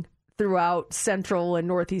flooding throughout central and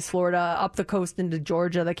northeast Florida, up the coast into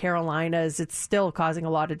Georgia, the Carolinas. It's still causing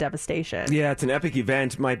a lot of devastation. Yeah, it's an epic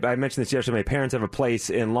event. I mentioned this yesterday. My parents have a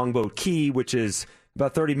place in Longboat Key, which is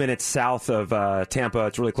about 30 minutes south of Tampa.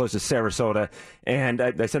 It's really close to Sarasota. And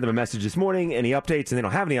I sent them a message this morning, any updates, and they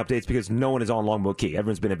don't have any updates because no one is on Longboat Key.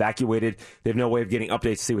 Everyone's been evacuated. They have no way of getting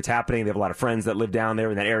updates to see what's happening. They have a lot of friends that live down there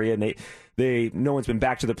in that area, and no one's been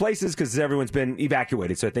back to their places because everyone's been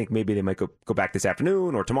evacuated. So I think maybe they might go back this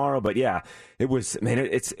afternoon or tomorrow. But yeah,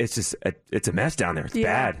 it's just it's a mess down there. It's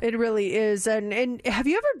bad. It really is. And have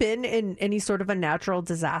you ever been in any sort of a natural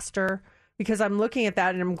disaster? Because I'm looking at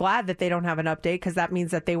that and I'm glad that they don't have an update, because that means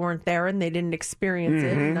that they weren't there and they didn't experience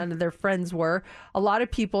it, and none of their friends were. A lot of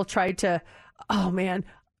people tried to,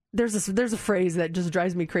 there's a phrase that just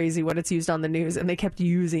drives me crazy when it's used on the news, and they kept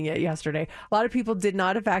using it yesterday. A lot of people did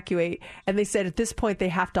not evacuate, and they said at this point they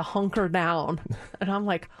have to hunker down. And I'm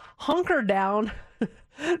like, hunker down?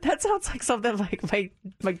 That sounds like something like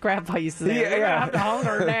my grandpa used to say. Yeah. Have to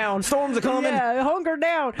hunker down. Storms are coming. Yeah, hunker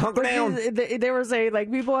down. Hunker down. They were saying,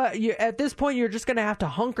 like, people, at this point, you're just going to have to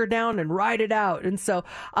hunker down and ride it out. And so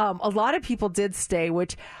a lot of people did stay,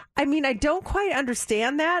 which, I mean, I don't quite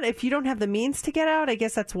understand that. If you don't have the means to get out, I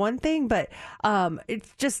guess that's one thing. But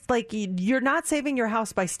it's just like you're not saving your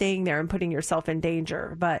house by staying there and putting yourself in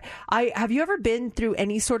danger. But have you ever been through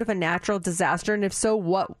any sort of a natural disaster? And if so,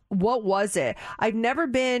 what was it? I've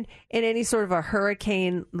never been in any sort of a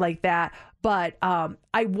hurricane like that, But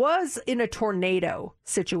I was in a tornado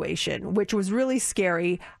situation, which was really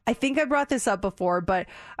scary. I think I brought this up before, but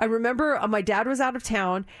I remember my dad was out of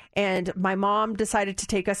town and my mom decided to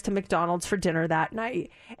take us to McDonald's for dinner that night.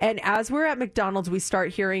 And as we're at McDonald's, we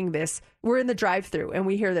start hearing this. We're in the drive-thru and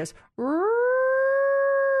we hear this.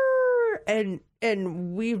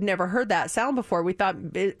 And we've never heard that sound before. We thought,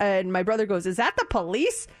 and my brother goes, "Is that the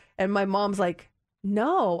police?" And my mom's like,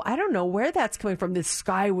 "No, I don't know where that's coming from." The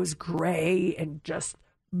sky was gray and just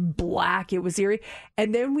black. It was eerie.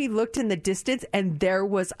 And then we looked in the distance and there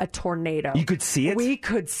was a tornado. You could see it? We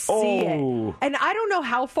could see it. And I don't know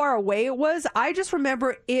how far away it was. I just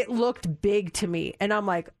remember it looked big to me. And I'm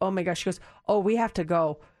like, oh my gosh. She goes, "Oh, we have to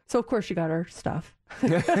go." So, of course, she got her stuff from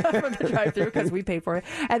the drive-thru because we paid for it.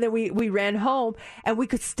 And then we ran home, and we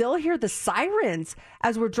could still hear the sirens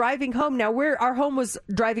as we're driving home. Now, our home was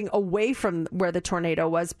driving away from where the tornado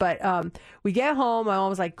was, but we get home. My mom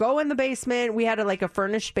was like, "Go in the basement." We had a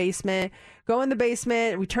furnished basement. Go in the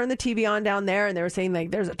basement. We turned the TV on down there, and they were saying,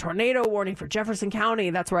 like, there's a tornado warning for Jefferson County.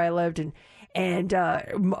 That's where I lived. And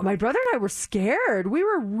my brother and I were scared. We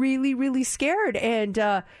were really, really scared. And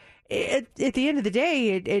at the end of the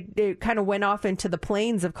day, it kind of went off into the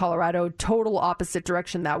plains of Colorado, total opposite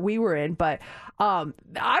direction that we were in. But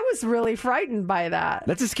I was really frightened by that.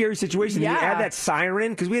 That's a scary situation. Yeah. You add that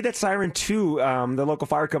siren, because we had that siren too, the local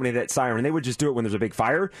fire company, that siren. They would just do it when there's a big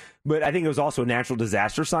fire. But I think it was also a natural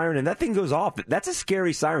disaster siren, and that thing goes off. That's a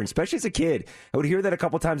scary siren, especially as a kid. I would hear that a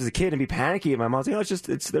couple times as a kid and be panicky. And my mom's like,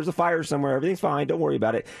 there's a fire somewhere. Everything's fine. Don't worry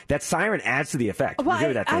about it. That siren adds to the effect. Well, you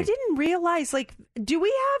hear that thing. I didn't realize, do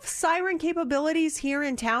we have siren capabilities here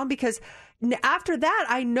in town? Because after that,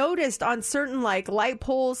 I noticed on certain light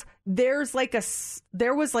poles, there was a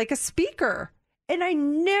speaker, and I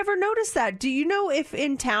never noticed that. Do you know if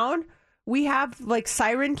in town we have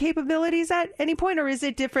siren capabilities at any point, or is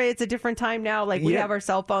it different? It's a different time now. We have our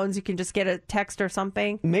cell phones. You can just get a text or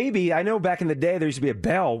something. Maybe. I know back in the day there used to be a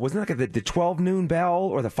bell. Wasn't that the 12 noon bell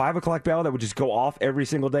or the 5 o'clock bell that would just go off every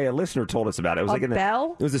single day? A listener told us about it. It was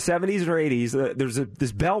bell? It was the 70s or 80s.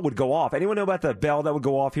 This bell would go off. Anyone know about the bell that would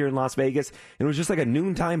go off here in Las Vegas? And it was just like a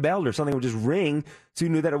noontime bell or something. It would just ring so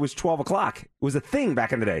you knew that it was 12 o'clock. It was a thing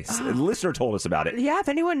back in the day. A listener told us about it. Yeah, if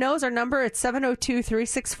anyone knows, our number, it's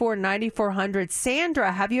 702-364-9400.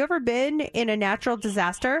 Sandra, have you ever been in a natural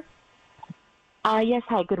disaster? Yes,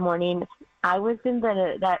 hi, good morning. I was in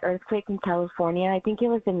that earthquake in California. I think it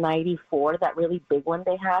was in 94, that really big one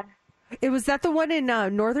they had. Was that the one in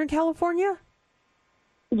Northern California?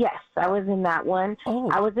 Yes, I was in that one. Oh.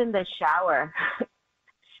 I was in the shower.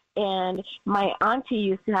 And my auntie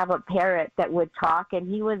used to have a parrot that would talk, and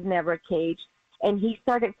he was never caged. And he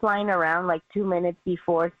started flying around 2 minutes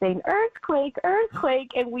before saying, "Earthquake, earthquake,"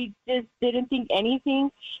 and we just didn't think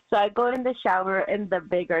anything. So I go in the shower, and the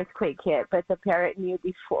big earthquake hit, but the parrot knew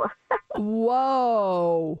before.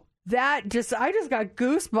 Whoa. I just got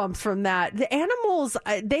goosebumps from that. The animals,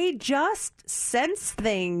 they just sense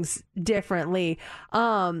things differently.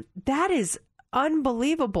 That is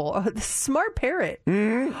unbelievable. The smart parrot.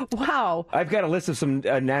 Mm-hmm. Wow. I've got a list of some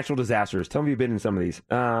natural disasters. Tell me you've been in some of these.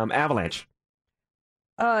 Avalanche.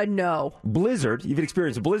 No. Blizzard. You've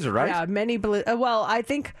experienced a blizzard, right? Yeah, many well, I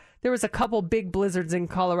think there was a couple big blizzards in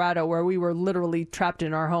Colorado where we were literally trapped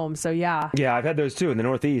in our home. So, yeah. Yeah, I've had those too in the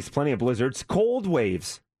Northeast. Plenty of blizzards. Cold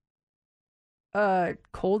waves.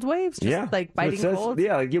 Cold waves? Just biting cold?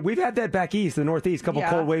 Yeah, we've had that back east, the Northeast. A couple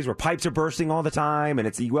cold waves where pipes are bursting all the time,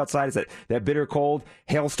 and you go outside, it's that bitter cold.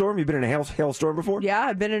 Hailstorm. You've been in a hailstorm before? Yeah,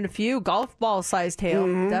 I've been in a few. Golf ball sized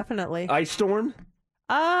hail, definitely. Ice storm?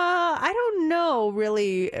 I don't know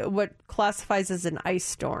really what classifies as an ice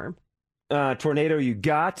storm. Tornado you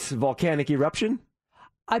got. Volcanic eruption?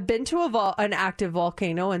 I've been to an active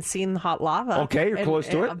volcano and seen hot lava. Okay, you're close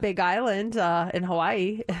to it. A big island in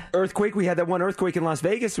Hawaii. Earthquake. We had that one earthquake in Las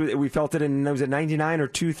Vegas. We felt it in, was it 99 or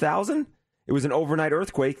 2000? It was an overnight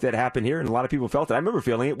earthquake that happened here, and a lot of people felt it. I remember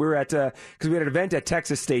feeling it. We were at, because we had an event at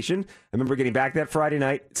Texas Station. I remember getting back that Friday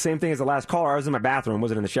night. Same thing as the last caller. I was in my bathroom.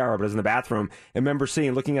 Wasn't in the shower, but I was in the bathroom. I remember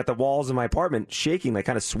looking at the walls of my apartment, shaking,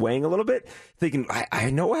 kind of swaying a little bit, thinking, I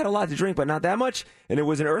know I had a lot to drink, but not that much. And it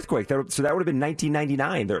was an earthquake. So that would have been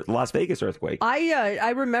 1999, the Las Vegas earthquake. I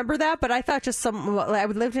remember that, but I thought I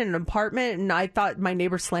lived in an apartment, and I thought my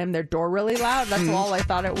neighbor slammed their door really loud. That's all I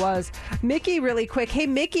thought it was. Mickey, really quick. Hey,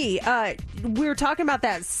 Mickey, we were talking about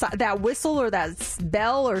that whistle or that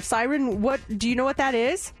bell or siren. What do you know what that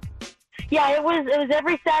is? Yeah, it was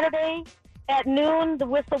every Saturday at noon. The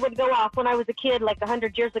whistle would go off when I was a kid,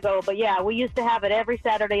 100 years ago. But yeah, we used to have it every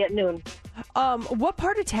Saturday at noon. What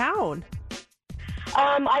part of town?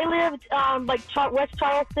 I lived West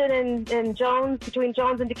Charleston and Jones, between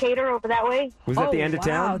Jones and Decatur, over that way. Was that the end of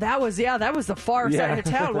town? That was the far side of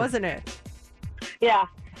town, wasn't it? Yeah,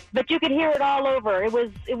 but you could hear it all over. It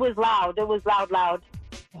was loud. It was loud.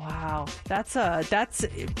 Wow, that's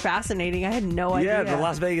fascinating. I had no idea. Yeah, the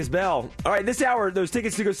Las Vegas Bell. All right, this hour, those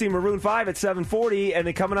tickets to go see Maroon 5 at 7:40, and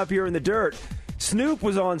then coming up here in the dirt, Snoop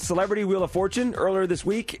was on Celebrity Wheel of Fortune earlier this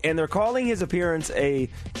week, and they're calling his appearance a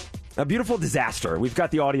beautiful disaster. We've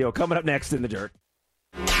got the audio coming up next in the dirt.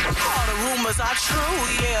 All the rumors are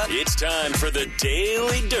true, yeah. It's time for the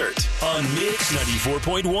Daily Dirt on Mix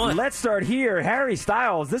 94.1. Let's start here. Harry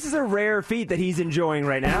Styles, this is a rare feat that he's enjoying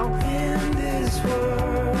right now. In this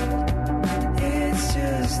world, it's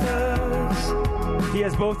just us. He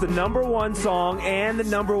has both the number one song and the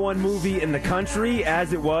number one movie in the country,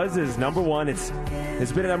 as it was his number one. It's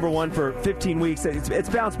been at number one for 15 weeks. It's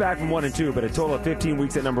bounced back from 1 and 2, but a total of 15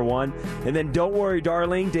 weeks at number one. And then Don't Worry,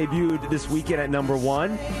 Darling debuted this weekend at number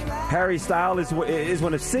one. Harry Styles is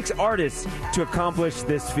one of 6 artists to accomplish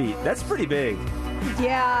this feat. That's pretty big.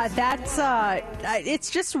 Yeah, that's it's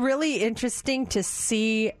just really interesting to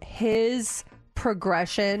see his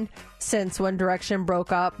progression since One Direction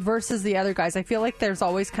broke up versus the other guys. I feel like there's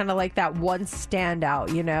always kind of like that one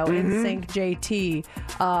standout, you know, NSYNC, JT,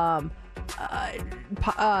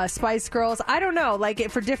 Spice Girls. I don't know, like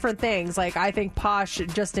for different things. Like I think Posh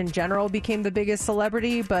just in general became the biggest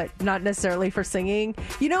celebrity, but not necessarily for singing.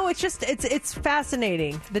 You know, it's just it's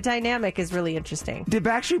fascinating. The dynamic is really interesting. Did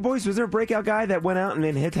Backstreet Boys, was there a breakout guy that went out and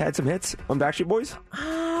then had some hits on Backstreet Boys?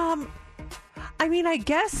 I mean, I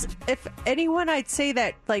guess if anyone, I'd say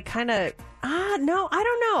that like kind of, no, I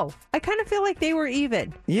don't know. I kind of feel like they were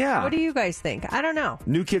even. Yeah. What do you guys think? I don't know.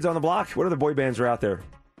 New Kids on the Block. What other boy bands are out there?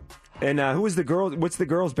 And who was the girl? What's the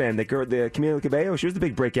girls band? The Camila Cabello. She was the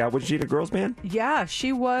big breakout. Wasn't she in a girls band? Yeah,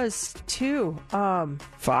 she was too.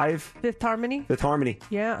 5. Fifth Harmony. Fifth Harmony.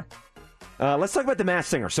 Yeah. Let's talk about The Masked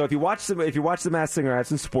Singer. So if you watch The Masked Singer, I have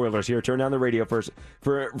some spoilers here. Turn down the radio for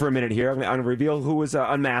a minute here. I'm going to reveal who was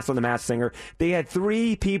unmasked on The Masked Singer. They had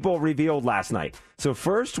 3 people revealed last night. So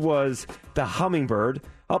first was the Hummingbird.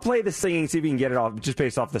 I'll play the singing, see if you can get it off just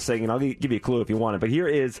based off the singing. I'll give you a clue if you want it. But here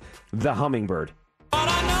is the Hummingbird.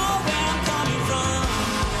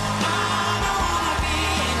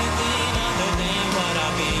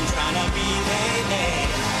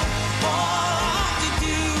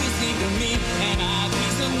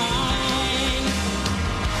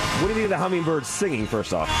 What do you think of the Hummingbird singing,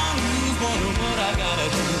 first off?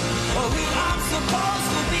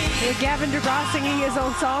 Is Gavin DeGrasse singing his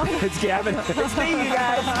own song? It's Gavin. It's me, you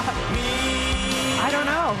guys. I don't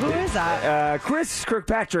know. Who is that? Chris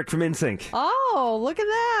Kirkpatrick from NSYNC. Oh, look at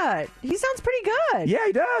that. He sounds pretty good. Yeah,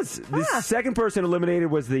 he does. The second person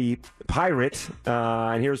eliminated was the Pirate.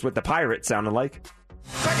 And here's what the Pirate sounded like.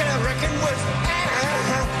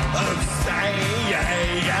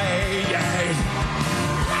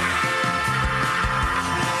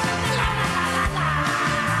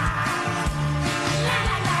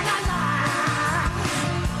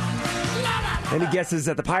 Any guesses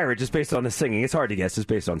at the Pirate just based on the singing? It's hard to guess just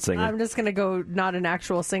based on singing. I'm just going to go not an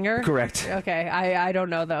actual singer. Correct. Okay, I don't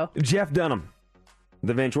know, though. Jeff Dunham.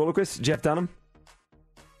 The ventriloquist, Jeff Dunham.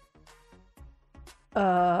 You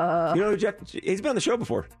know Jeff? He's been on the show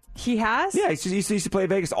before. He has? Yeah, he used to play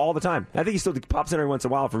Vegas all the time. I think he still pops in every once in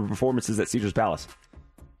a while for performances at Caesar's Palace.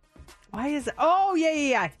 Why is it? Oh,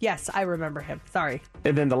 yeah. Yes, I remember him. Sorry.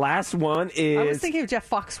 And then the last one is... I was thinking of Jeff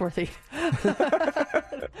Foxworthy.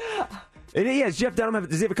 And yes, Jeff Dunham,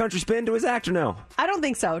 does he have a country spin to his act or no? I don't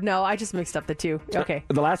think so. No, I just mixed up the two. Okay.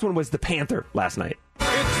 The last one was the Panther last night. It's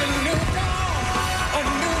a new dawn, a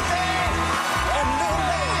new day, a new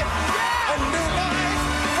life, a new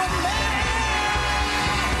life for me.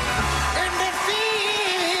 And the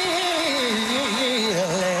feeling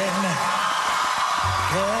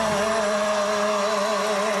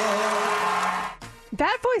good.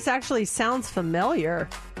 That voice actually sounds familiar.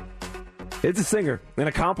 It's a singer, an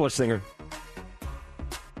accomplished singer.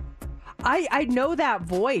 I know that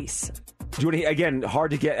voice. Do you want to, again,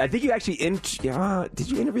 hard to get. I think you actually did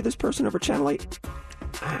you interview this person over Channel 8?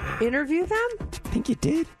 Interview them? I think you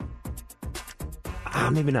did.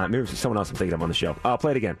 Maybe not. Maybe it's someone else I'm thinking of on the show. I'll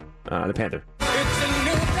play it again. The Panther. It's a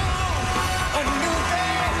new dawn, a new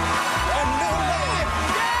day, a new life,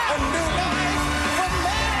 a new life for me.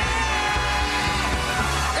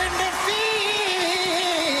 And the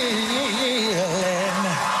feeling good.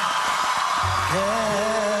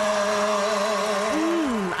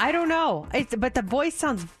 I don't know. But the voice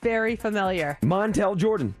sounds very familiar. Montel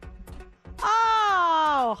Jordan.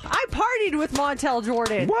 Oh, I partied with Montel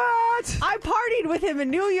Jordan. What? I partied with him in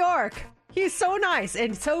New York. He's so nice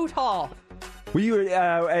and so tall. Were you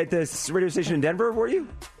at this radio station in Denver, were you?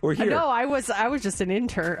 Or here? No, I was just an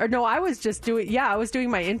intern. Or no, I was doing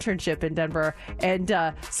my internship in Denver, and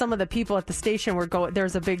some of the people at the station were going.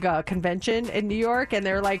 There's a big convention in New York, and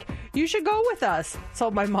they're like, "You should go with us." So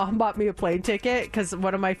my mom bought me a plane ticket because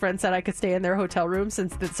one of my friends said I could stay in their hotel room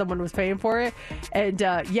since that someone was paying for it. And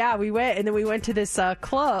we went, and then we went to this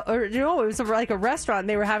club, or it was like a restaurant. And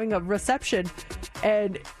they were having a reception,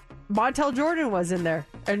 and Montel Jordan was in there,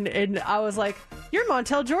 and I was like, "You're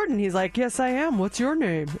Montel Jordan." He's like, "Yes, I am. What's your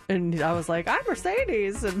name?" And I was like, "I'm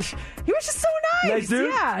Mercedes." And he was just so nice. Nice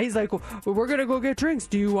dude. Yeah. He's like, well, "We're gonna go get drinks.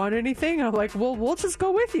 Do you want anything?" And I'm like, "Well, we'll just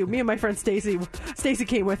go with you." Me and my friend Stacy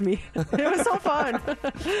came with me. It was so fun.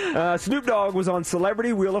 Snoop Dogg was on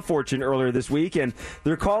Celebrity Wheel of Fortune earlier this week, and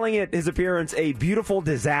they're calling his appearance a beautiful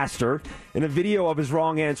disaster. And a video of his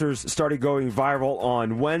wrong answers started going viral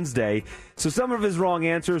on Wednesday. So some of his wrong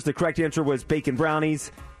answers, the correct answer was bacon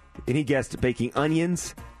brownies, and he guessed baking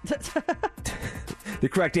onions. The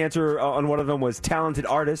correct answer on one of them was talented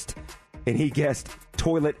artist, and he guessed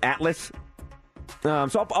toilet atlas. So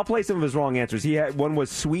I'll play some of his wrong answers. One was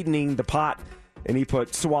sweetening the pot, and he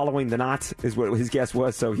put swallowing the knots is what his guess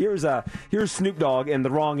was. So here's Snoop Dogg and the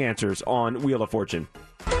wrong answers on Wheel of Fortune.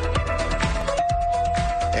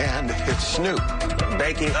 And it's Snoop.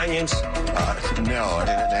 Baking onions. No, I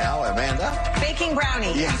did it now. Amanda? Baking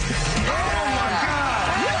brownies. Yeah. Oh, my God.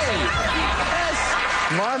 Yes.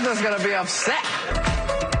 Martha's going to be upset.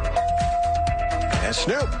 And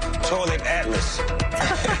Snoop. Toilet atlas.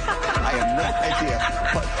 I have no idea.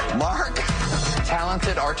 But Mark?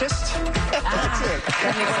 Talented artist. That's it.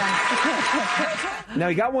 That makes sense. Now,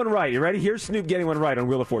 you got one right. You ready? Here's Snoop getting one right on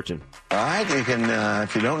Wheel of Fortune. All right, you can,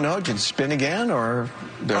 if you don't know it, you can spin again, or...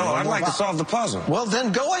 I'd like to solve the puzzle. Well,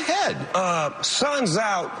 then go ahead. Sun's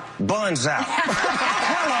out, buns out. I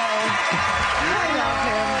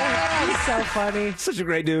love him. He's so funny. Such a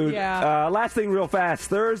great dude. Yeah. Last thing real fast.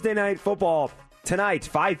 Thursday Night Football tonight,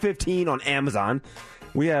 5:15 on Amazon.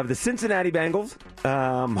 We have the Cincinnati Bengals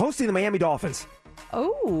hosting the Miami Dolphins.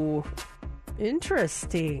 Oh,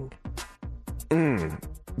 interesting.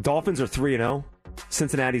 Dolphins are 3-0.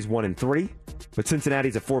 Cincinnati's 1-3. But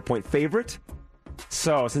Cincinnati's a 4-point favorite.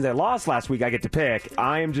 So since I lost last week, I get to pick.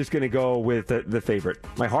 I am just going to go with the favorite.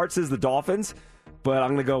 My heart says the Dolphins, but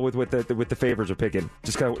I'm going to go with what the favorites are picking.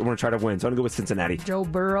 Just kind of want to try to win. So I'm going to go with Cincinnati. Joe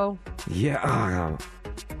Burrow. Yeah.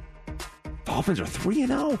 Dolphins are 3-0.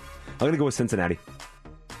 I'm going to go with Cincinnati.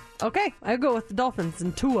 Okay, I go with the Dolphins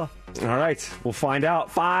and Tua. All right, we'll find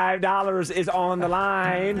out. $5 is on the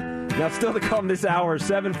line. Now, still to come this hour,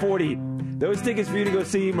 7:40. Those tickets for you to go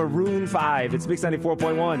see Maroon 5. It's Mix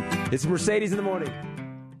 94.1. It's Mercedes in the Morning.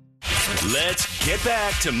 Let's get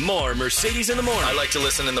back to more Mercedes in the Morning. I like to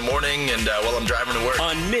listen in the morning and while I'm driving to work.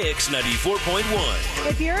 On Mix 94.1.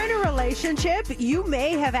 If you're in a relationship, you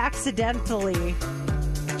may have accidentally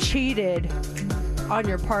cheated on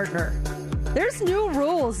your partner. There's new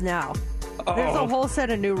rules now. There's a whole set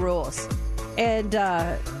of new rules. And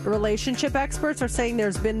relationship experts are saying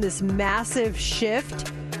there's been this massive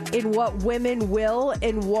shift in what women will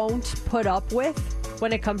and won't put up with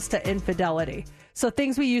when it comes to infidelity. So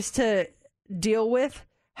things we used to deal with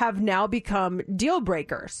have now become deal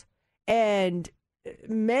breakers. And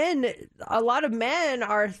a lot of men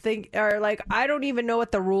are like, I don't even know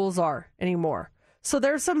what the rules are anymore. So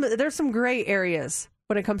there's some gray areas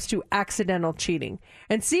when it comes to accidental cheating,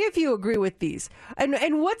 and see if you agree with these.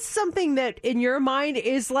 And what's something that in your mind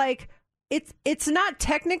is like, it's not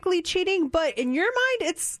technically cheating, but in your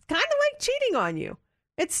mind, it's kind of like cheating on you.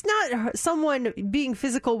 It's not someone being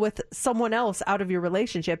physical with someone else out of your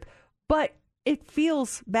relationship, but it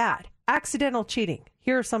feels bad. Accidental cheating.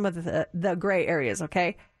 Here are some of the gray areas,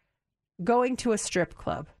 okay? Going to a strip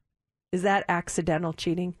club. Is that accidental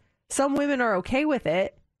cheating? Some women are okay with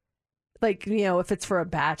it. Like, if it's for a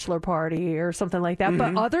bachelor party or something like that.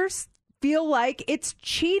 Mm-hmm. But others feel like it's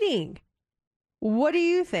cheating. What do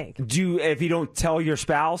you think? If you don't tell your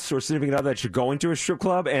spouse or significant other that you're going to a strip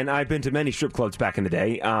club, and I've been to many strip clubs back in the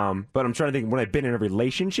day, but I'm trying to think when I've been in a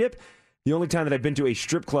relationship, the only time that I've been to a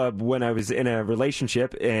strip club when I was in a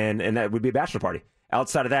relationship, and that would be a bachelor party.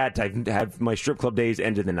 Outside of that, I have my strip club days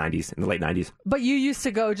ended in the late 90s. But you used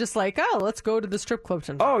to go just like, let's go to the strip club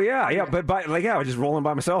tonight. Oh, yeah. But I was just rolling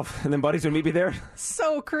by myself, and then buddies would meet me there.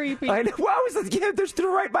 So creepy. I know. Well, I was like, they're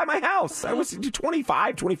right by my house. I was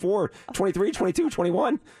 25, 24, 23, 22,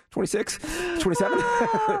 21, 26, 27.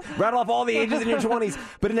 Rattle off all the ages in your 20s.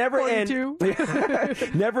 But never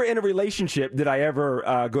never in a relationship did I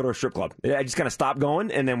ever go to a strip club. I just kind of stopped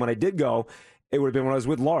going, and then when I did go, it would have been when I was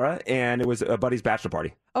with Laura, and it was a buddy's bachelor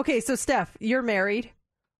party. Okay, so Steph, you're married.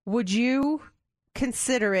 would you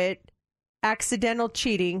consider it accidental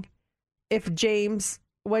cheating if James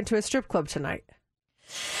went to a strip club tonight?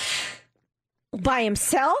 By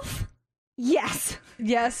himself? Yes.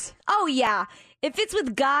 Yes? Oh, yeah. If it's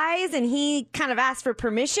with guys and he kind of asked for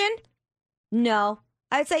permission, no.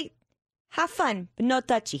 I'd say, have fun, but no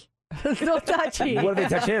touchy. No touchy. What if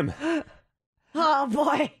they touch him? Oh,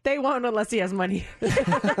 boy. They won't unless he has money.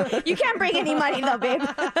 You can't bring any money, though, babe.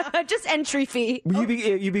 Just entry fee.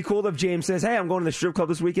 You'd be cool if James says, "Hey, I'm going to the strip club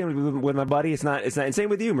this weekend with my buddy." It's not. And same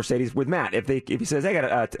with you, Mercedes, with Matt. If he says, "Hey,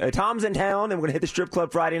 I got Tom's in town and we're going to hit the strip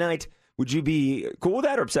club Friday night," would you be cool with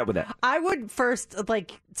that or upset with that? I would first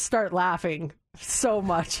start laughing so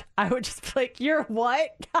much. I would just be like, "You're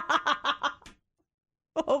what?"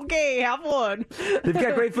 Okay, have one. They've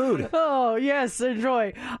got great food. Oh, yes,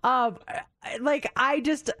 enjoy. I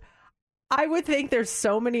would think there's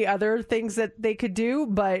so many other things that they could do,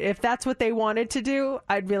 but if that's what they wanted to do,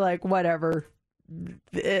 I'd be like, whatever.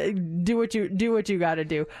 Do what you got to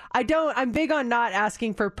do. I'm big on not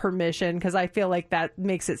asking for permission because I feel like that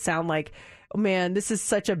makes it sound like, oh, man, this is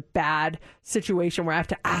such a bad situation where I have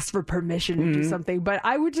to ask for permission to do something. But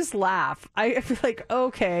I would just laugh. I feel like,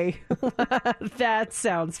 okay, that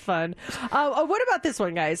sounds fun. What about this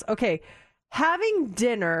one, guys? Okay, having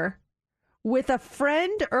dinner with a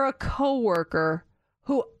friend or a coworker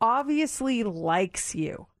who obviously likes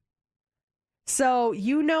you. So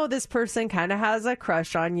this person kind of has a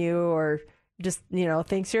crush on you or just,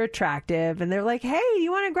 thinks you're attractive. And they're like, hey,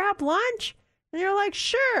 you want to grab lunch? And you're like,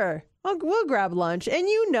 sure, we'll grab lunch. And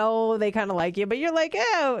they kind of like you, but you're like,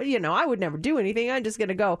 oh, I would never do anything. I'm just going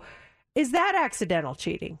to go. Is that accidental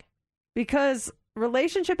cheating? Because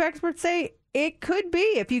relationship experts say it could be.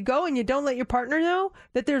 If you go and you don't let your partner know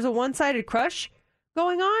that there's a one-sided crush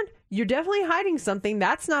going on, you're definitely hiding something.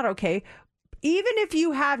 That's not okay. Even if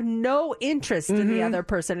you have no interest in the other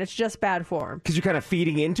person, it's just bad form. Because you're kind of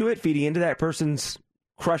feeding into that person's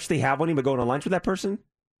crush they have on you, but going to lunch with that person?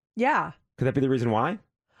 Yeah. Could that be the reason why?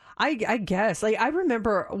 I guess. I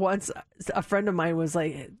remember once a friend of mine was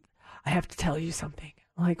like, I have to tell you something.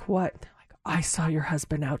 I'm like, what? Like, I saw your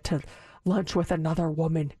husband out to lunch with another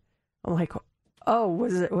woman. I'm like, oh,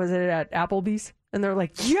 was it at Applebee's? And they're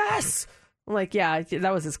like, yes. I'm like, yeah,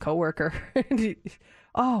 that was his coworker.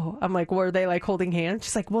 Oh, I'm like, were they holding hands?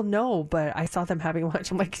 She's like, well, no, but I saw them having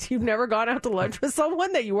lunch. I'm like, you've never gone out to lunch with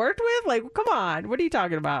someone that you worked with? Like, come on, what are you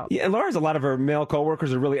talking about? Yeah, and Laura's a lot of her male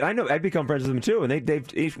coworkers are really. I know I've become friends with them too, and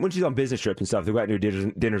they've when she's on business trips and stuff, they go out and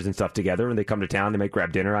do dinners and stuff together, and they come to town, they might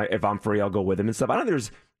grab dinner. If I'm free, I'll go with them and stuff. I don't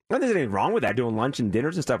think there's anything wrong with that, doing lunch and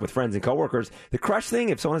dinners and stuff with friends and coworkers. The crush thing,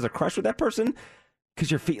 if someone has a crush with that person. Because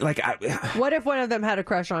your feet, what if one of them had a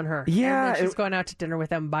crush on her? Yeah, and then she's going out to dinner with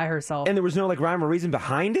them by herself, and there was no rhyme or reason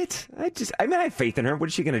behind it. I have faith in her. What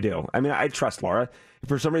is she going to do? I mean, I trust Laura. If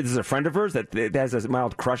for some reason there's a friend of hers that has a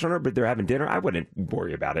mild crush on her, but they're having dinner, I wouldn't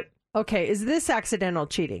worry about it. Okay, is this accidental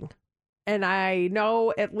cheating? And I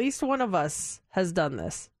know at least one of us has done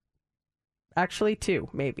this. Actually, two,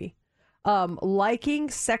 maybe. Liking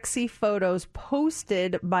sexy photos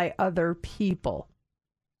posted by other people.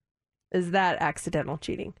 Is that accidental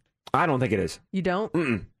cheating? I don't think it is. You don't?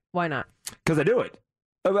 Mm-mm. Why not? Because I do it.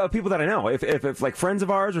 About people that I know. If like friends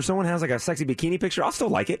of ours or someone has like a sexy bikini picture, I'll still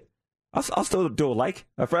like it. I'll still do a like.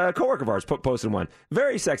 A coworker of ours posted one.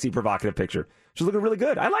 Very sexy, provocative picture. She's looking really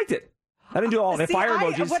good. I liked it. I didn't do all the fire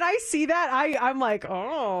emojis. When I see that, I'm like,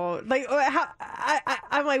 oh, like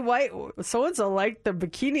I'm like, why? So and so like the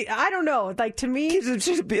bikini. I don't know. Like to me,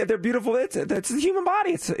 they're beautiful. It's the human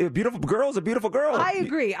body. It's a beautiful girl's a beautiful girl. I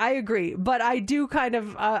agree. But I do kind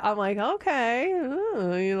of. I'm like, okay,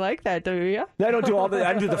 you like that, do you? I don't do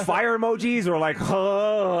I don't do the fire emojis or like,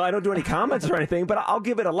 I don't do any comments or anything. But I'll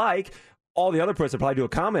give it a like. All the other posts will probably do a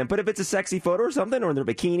comment, but if it's a sexy photo or something, or in their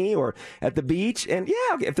bikini, or at the beach, and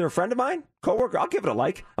yeah, if they're a friend of mine, coworker, I'll give it a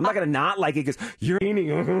like. I'm not going to not like it because you're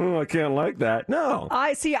eating. I can't like that. No,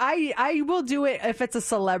 I will do it if it's a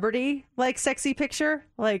celebrity like sexy picture,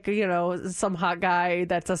 like some hot guy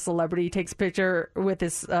that's a celebrity takes a picture with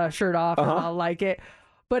his shirt off, and I'll like it.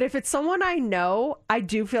 But if it's someone I know, I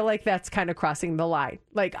do feel like that's kind of crossing the line.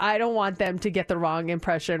 Like I don't want them to get the wrong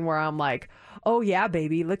impression where I'm like, oh, yeah,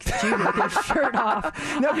 baby, look at you with your shirt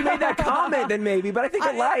off. No, if you made that comment, then maybe, but I think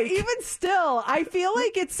even still, I feel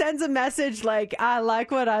like it sends a message like, I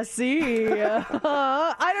like what I see.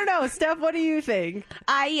 I don't know. Steph, what do you think?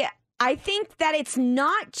 I think that it's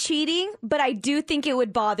not cheating, but I do think it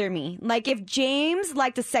would bother me. Like if James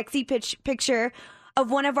liked a sexy picture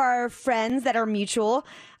of one of our friends that are mutual,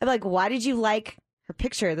 I'd be like, why did you like her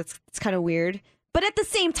picture? That's kind of weird. But at the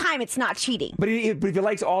same time, it's not cheating. But if he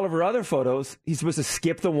likes all of her other photos, he's supposed to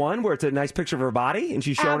skip the one where it's a nice picture of her body and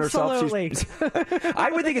she's showing Absolutely. herself.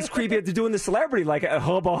 I would think it's creepy to doing the celebrity, like a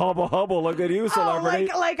hubba, hubba, hubba, look at you, celebrity.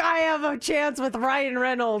 Oh, like I have a chance with Ryan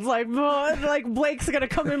Reynolds. Like Blake's going to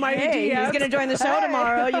come in my Hey, DMs. he's going to join the show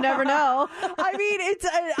tomorrow. You never know. I mean,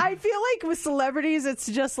 I feel like with celebrities, it's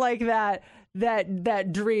just like that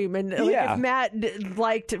dream. And like, if Matt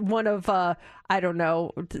liked one of I don't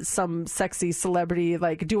know, some sexy celebrity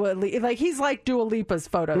like he's like Dua Lipa's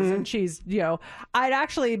photos, and she's, I'd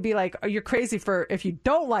actually be like, oh, you're crazy if you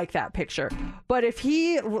don't like that picture. But if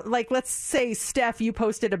he, like, let's say Steph, you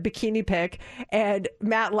posted a bikini pic and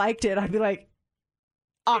Matt liked it, I'd be like,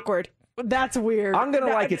 awkward. That's weird. I'm going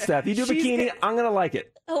to like it, Steph. You do bikini, I'm going to like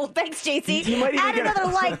it. Oh, thanks, JC. You might even add another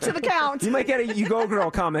like to the count. You might get a "You Go Girl"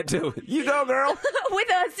 comment too. You go, girl. With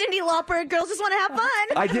Cyndi Lauper, girls just want to have fun.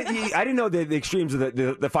 I didn't know the extremes of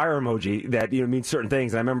the fire emoji that means certain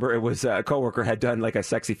things. And I remember it was a coworker had done like a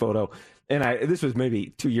sexy photo, and this was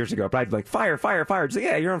maybe 2 years ago. But I'd be like, fire, fire, fire. Just like,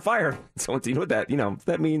 yeah, you're on fire. Someone, what that?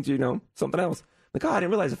 That means something else. Like, oh, I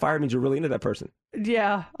didn't realize the fire means you're really into that person.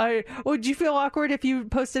 Yeah. Would you feel awkward if you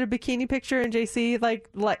posted a bikini picture and JC like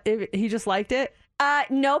if he just liked it?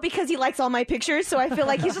 No, because he likes all my pictures, so I feel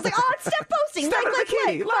like he's just like, oh, it's Steph posting.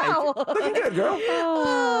 Like. Wow. Looking good, girl.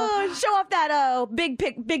 Oh, show off that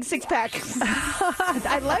big six pack.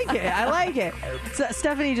 I like it. So,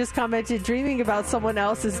 Stephanie just commented, dreaming about someone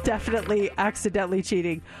else is definitely accidentally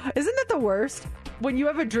cheating. Isn't that the worst? When you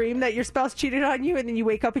have a dream that your spouse cheated on you and then you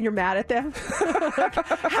wake up and you're mad at them? Like,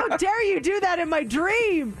 how dare you do that in my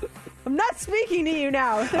dream? I'm not speaking to you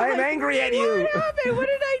now. I'm angry at you. What happened? What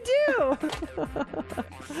did I do?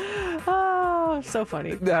 Oh, so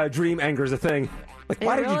funny. Dream anger is a thing. Like,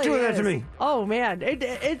 why did you do that to me? Oh man,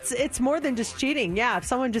 it's more than just cheating. Yeah, if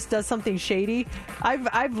someone just does something shady,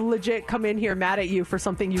 I've legit come in here mad at you for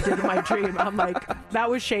something you did in my dream. I'm like, that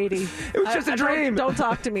was shady. It was just a dream. Don't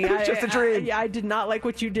talk to me. It was just a dream. I did not like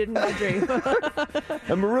what you did in my dream.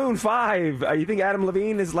 A Maroon 5. You think Adam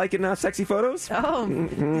Levine is liking sexy photos? Oh,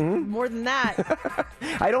 more than that.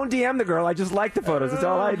 I don't DM the girl. I just like the photos. That's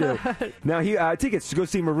all I do. Now, tickets to go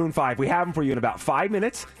see Maroon 5. We have them for you in about 5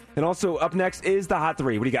 minutes. And also up next is the Hot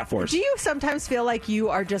 3. What do you got for us? Do you sometimes feel like you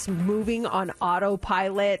are just moving on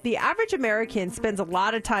autopilot? The average American spends a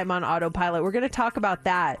lot of time on autopilot. We're going to talk about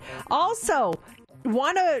that. Also,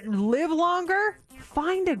 want to live longer?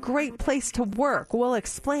 Find a great place to work. We'll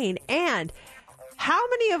explain. And how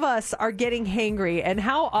many of us are getting hangry and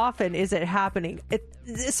how often is it happening?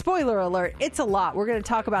 Spoiler alert, it's a lot. We're going to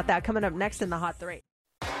talk about that coming up next in the Hot 3.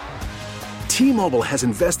 T-Mobile has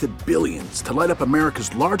invested billions to light up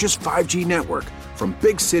America's largest 5G network, from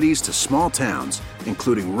big cities to small towns,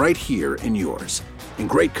 including right here in yours. And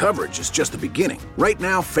great coverage is just the beginning. Right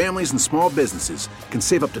now, families and small businesses can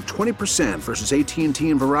save up to 20% versus AT&T and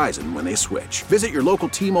Verizon when they switch. Visit your local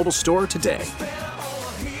T-Mobile store today.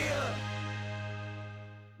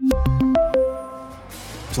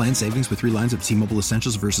 Plan savings with 3 lines of T-Mobile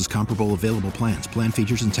Essentials versus comparable available plans. Plan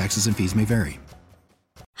features and taxes and fees may vary.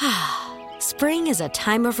 Spring is a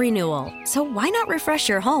time of renewal, so why not refresh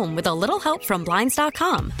your home with a little help from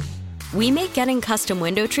Blinds.com? We make getting custom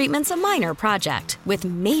window treatments a minor project with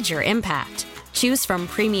major impact. Choose from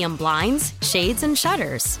premium blinds, shades, and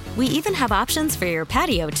shutters. We even have options for your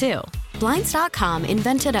patio, too. Blinds.com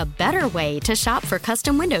invented a better way to shop for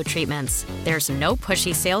custom window treatments. There's no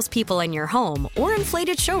pushy salespeople in your home or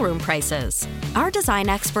inflated showroom prices. Our design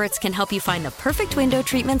experts can help you find the perfect window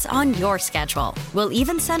treatments on your schedule. We'll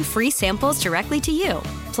even send free samples directly to you.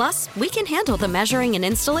 Plus, we can handle the measuring and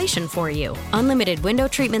installation for you. Unlimited window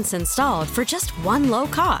treatments installed for just one low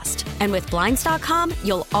cost. And with Blinds.com,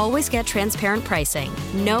 you'll always get transparent pricing.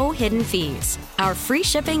 No hidden fees. Our free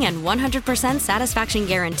shipping and 100% satisfaction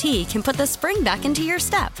guarantee can put the spring back into your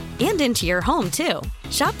step and into your home, too.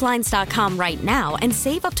 Shop Blinds.com right now and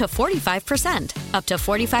save up to 45%. Up to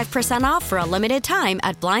 45% off for a limited time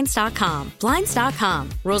at Blinds.com. Blinds.com.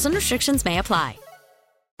 Rules and restrictions may apply.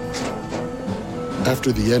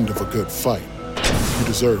 After the end of a good fight, you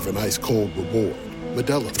deserve an ice-cold reward.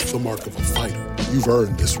 Modelo is the mark of a fighter. You've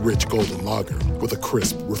earned this rich golden lager with a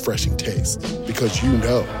crisp, refreshing taste. Because you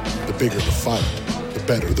know, the bigger the fight, the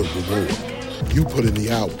better the reward. You put in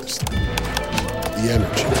the hours, the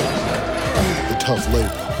energy, the tough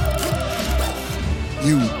labor.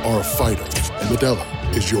 You are a fighter, and Modelo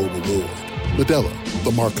is your reward. Modelo,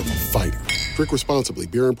 the mark of a fighter. Drink responsibly.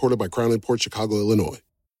 Beer imported by Crown Imports, Chicago, Illinois.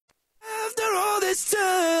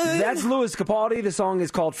 That's Louis Capaldi. The song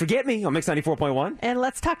is called Forget Me on Mix 94.1. And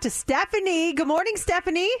let's talk to Stephanie. Good morning,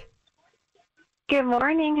 Stephanie. Good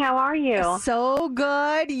morning. How are you? So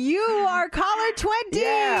good. You are caller 20.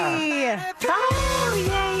 Yeah.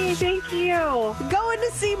 Oh, yay. Thank you. Going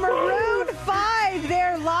to see Maroon 5.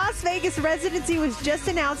 Their Las Vegas residency was just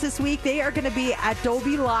announced this week. They are going to be at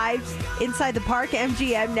Dolby Live inside the Park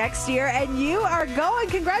MGM next year, and you are going.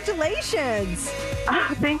 Congratulations.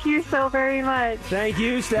 Oh, thank you so very much. Thank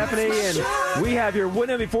you, Stephanie. And we have your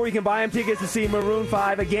winner before you can buy them tickets to see Maroon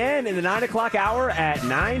 5 again in the 9 o'clock hour at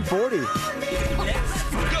 9:40.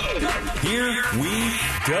 Here we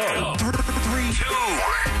go. 3, 2,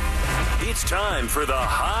 1. It's time for the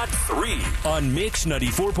Hot 3 on Mix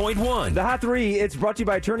 94.1. The Hot 3, it's brought to you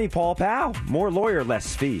by attorney Paul Powell. More lawyer,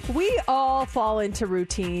 less fee. We all fall into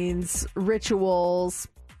routines, rituals,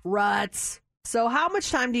 ruts. So how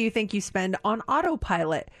much time do you think you spend on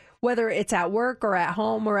autopilot? Whether it's at work or at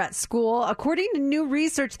home or at school. According to new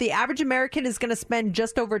research, the average American is going to spend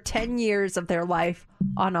just over 10 years of their life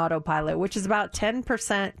on autopilot, which is about 10 to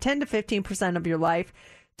 15% of your life.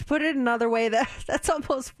 To put it another way, that's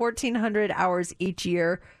almost 1,400 hours each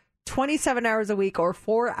year, 27 hours a week, or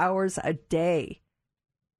 4 hours a day.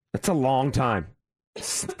 That's a long time.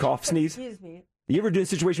 Cough, sneeze. Excuse me. You ever do a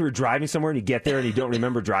situation where you're driving somewhere and you get there and you don't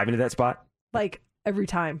remember driving to that spot? Like every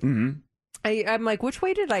time. Mm-hmm. I'm like, which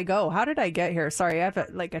way did I go? How did I get here? Sorry, I have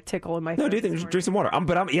a tickle in my throat. No, drink some water.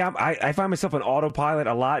 I find myself on autopilot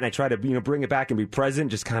a lot, and I try to bring it back and be present,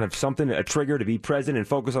 just kind of a trigger to be present and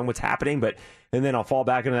focus on what's happening. And then I'll fall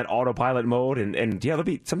back into that autopilot mode, and there'll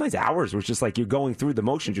be sometimes hours where it's just like you're going through the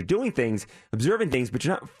motions, you're doing things, observing things, but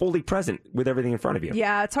you're not fully present with everything in front of you.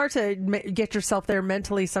 Yeah, it's hard to get yourself there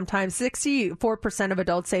mentally sometimes. 64% of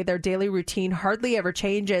adults say their daily routine hardly ever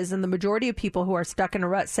changes, and the majority of people who are stuck in a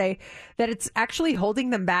rut say that it's actually holding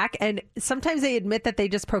them back, and sometimes they admit that they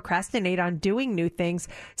just procrastinate on doing new things.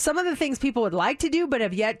 Some of the things people would like to do but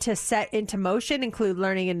have yet to set into motion include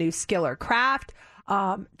learning a new skill or craft,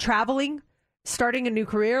 traveling, starting a new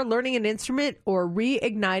career, learning an instrument, or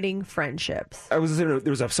reigniting friendships. There was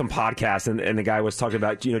some podcast, and the guy was talking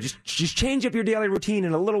about, just change up your daily routine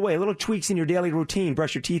in a little way, little tweaks in your daily routine.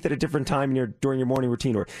 Brush your teeth at a different time during your morning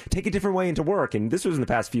routine, or take a different way into work. And this was in the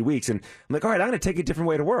past few weeks. And I'm like, all right, I'm going to take a different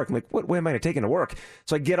way to work. I'm like, what way am I going to take into work?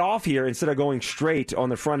 So I get off here instead of going straight on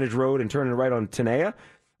the frontage road and turning right on Tenaya.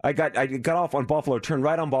 I got off on Buffalo, turned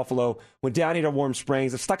right on Buffalo, went down here to Warm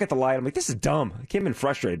Springs. I'm stuck at the light. I'm like, this is dumb. I came in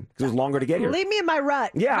frustrated because it was longer to get here. Leave me in my rut.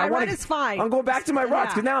 Yeah, my rut is fine. I'm going back to my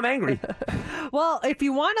ruts because now I'm angry. Well, if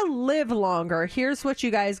you want to live longer, here's what you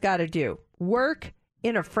guys got to do. Work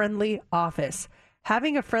in a friendly office.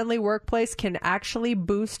 Having a friendly workplace can actually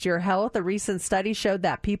boost your health. A recent study showed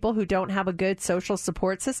that people who don't have a good social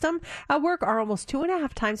support system at work are almost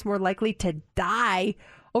 2.5 times more likely to die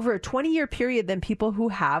over a 20-year period than people who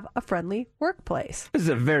have a friendly workplace. This is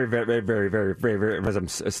a very, very, very, very, very, very, very, as I'm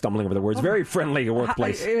stumbling over the words, very friendly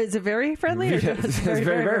workplace. Is it very friendly? Or it's very,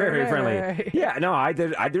 very, very friendly. Yeah, no,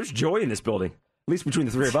 there's joy in this building, at least between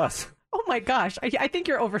the three of us. Oh my gosh, I think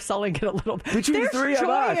you're overselling it a little bit. Between There's the three joy of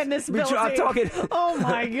us, in this building. I'm talking. Oh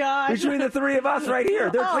my gosh, between the three of us right here.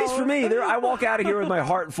 At least for me, I walk out of here with my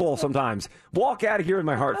heart full. Sometimes walk out of here with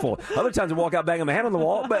my heart full. Other times I walk out banging my head on the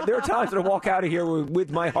wall. But there are times that I walk out of here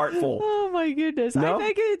with my heart full. Oh my goodness, no?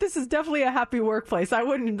 I think this is definitely a happy workplace. I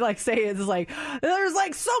wouldn't say it's like there's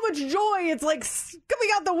like so much joy. It's like coming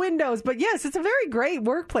out the windows. But yes, it's a very great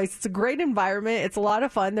workplace. It's a great environment. It's a lot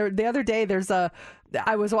of fun. The other day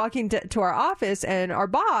I was walking to our office, and our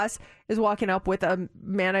boss is walking up with a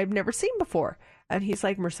man I've never seen before. And he's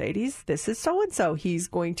like, Mercedes, this is so-and-so. He's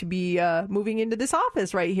going to be moving into this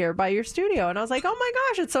office right here by your studio. And I was like, oh my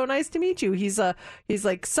gosh, it's so nice to meet you. He's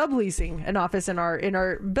like subleasing an office in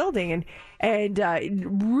our building.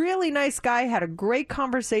 And really nice guy, had a great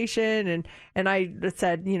conversation. And I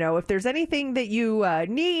said, if there's anything that you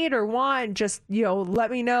need or want, just,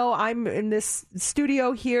 let me know. I'm in this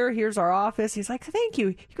studio here. Here's our office. He's like, thank you.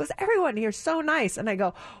 He goes, everyone here's so nice. And I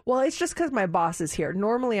go, well, it's just because my boss is here.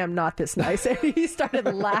 Normally I'm not this nice. And he started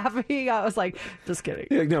laughing. I was like, just kidding.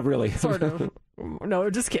 Yeah, no, really. Sort of. No,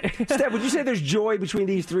 just kidding. Steph, would you say there's joy between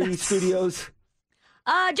these three studios?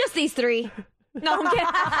 Just these three. No,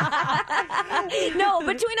 I'm kidding. No,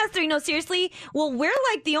 between us three, no, seriously. Well, we're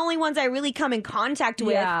like the only ones I really come in contact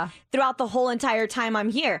with throughout the whole entire time I'm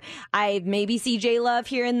here. I maybe see J-Love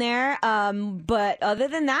here and there, but other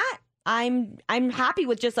than that, I'm happy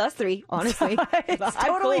with just us three, honestly. It's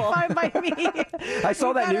totally fine by me. I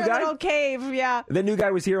saw that new guy. Little cave, yeah. The new guy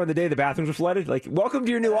was here on the day the bathrooms were flooded. Like, welcome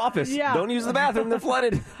to your new office. Yeah. Don't use the bathroom; they're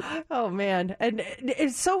flooded. Oh man, and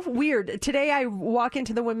it's so weird. Today I walk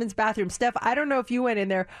into the women's bathroom. Steph, I don't know if you went in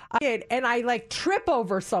there. I did, and I like trip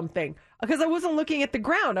over something because I wasn't looking at the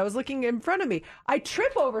ground. I was looking in front of me. I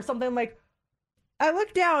trip over something. I'm like, I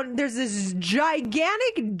look down, there's this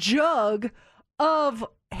gigantic jug of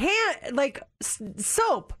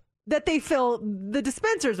soap that they fill the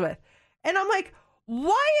dispensers with. And I'm like,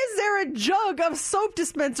 why is there a jug of soap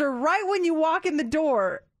dispenser right when you walk in the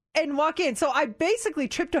door and walk in? So I basically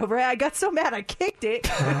tripped over it. I got so mad I kicked it.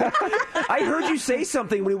 I heard you say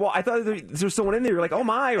something when you walked. I thought there was someone in there. You're like, oh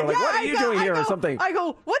my, or like, what are you doing here, or something. I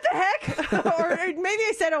go, what the heck? Or maybe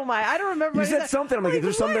I said, oh my. I don't remember. You said something. I'm like,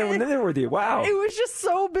 there's something in there with you. Wow. It was just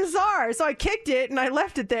so bizarre. So I kicked it and I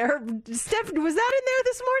left it there. Steph, was that in there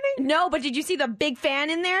this morning? No, but did you see the big fan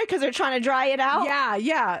in there because they're trying to dry it out?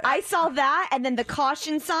 Yeah. I saw that, and then the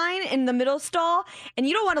caution sign in the middle stall. And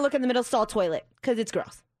you don't want to look in the middle stall toilet because it's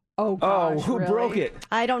gross. Oh, gosh, who really? broke it?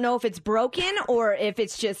 I don't know if it's broken or if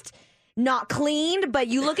it's just not cleaned, but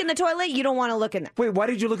you look in the toilet, you don't want to look in there. Wait, why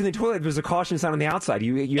did you look in the toilet? There's a caution sign on the outside.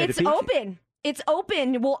 You had It's to peek? open. It's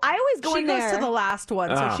open. Well, I always go in there. She goes to the last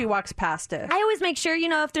one, so she walks past it. I always make sure,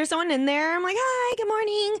 if there's someone in there, I'm like, hi, good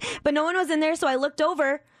morning. But no one was in there, so I looked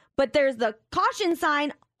over. But there's the caution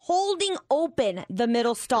sign holding open the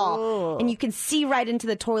middle stall. And you can see right into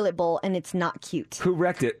the toilet bowl, and it's not cute. Who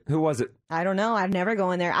wrecked it? Who was it? I don't know. I'd never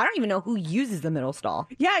go in there. I don't even know who uses the middle stall.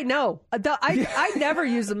 Yeah, I know. I never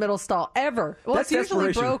use the middle stall, ever. Well, That's it's usually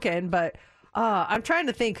desperation. broken, but I'm trying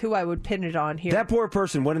to think who I would pin it on here. That poor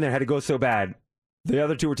person went in there, had to go so bad. The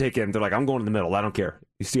other two were taken. They're like, I'm going in the middle. I don't care.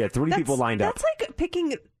 You see, you had three people lined up. That's like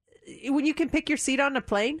picking, when you can pick your seat on a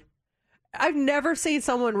plane. I've never seen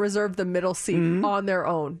someone reserve the middle seat on their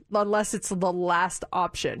own, unless it's the last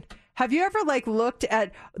option. Have you ever looked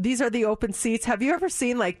at, these are the open seats? Have you ever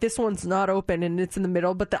seen this one's not open and it's in the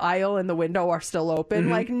middle, but the aisle and the window are still open?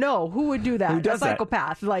 No, who would do that? Who does a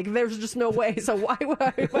psychopath. There's just no way. So why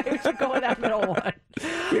would you go in that middle one? You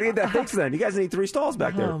gotta get that fixed then. You guys need 3 stalls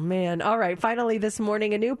back there. Oh, man. All right. Finally, this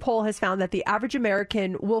morning, a new poll has found that the average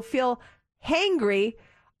American will feel hangry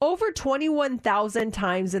over 21,000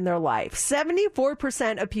 times in their life.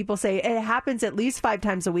 74% of people say it happens at least 5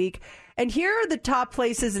 times a week. And here are the top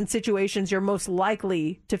places and situations you're most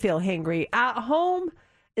likely to feel hangry. At home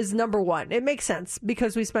is number 1. It makes sense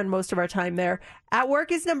because we spend most of our time there. At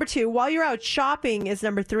work is number 2. While you're out shopping is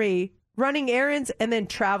number 3. Running errands, and then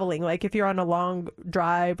traveling, like if you're on a long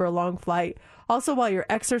drive or a long flight. Also, while you're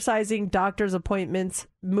exercising, doctor's appointments,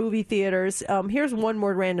 movie theaters. Here's one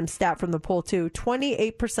more random stat from the poll, too.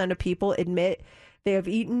 28% of people admit they have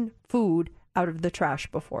eaten food out of the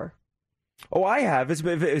trash before. Oh, I have.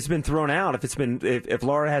 It's been thrown out. If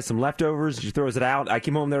Laura has some leftovers, she throws it out. I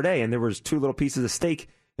came home the other day, and there was 2 little pieces of steak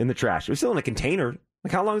in the trash. It was still in a container.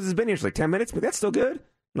 Like, how long has this been here? It's 10 minutes, but that's still good.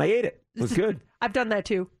 And I ate it. It was good. I've done that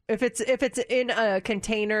too. If it's in a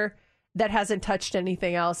container that hasn't touched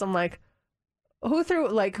anything else, I'm like, who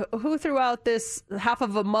threw out this half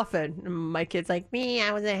of a muffin? And my kid's like, me,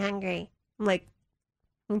 I wasn't hungry. I'm like,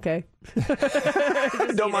 okay.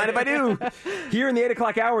 Don't mind if I do. Here in the 8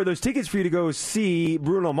 o'clock hour, those tickets for you to go see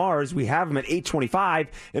Bruno Mars, we have them at 8:25.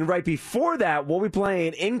 And right before that, we'll be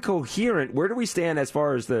playing Incoherent. Where do we stand as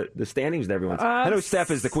far as the standings and everyone's? I know Steph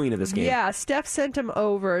is the queen of this game. Yeah, Steph sent him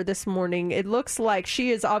over this morning. It looks like she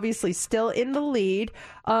is obviously still in the lead.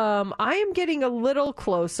 I am getting a little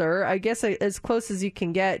closer. I guess as close as you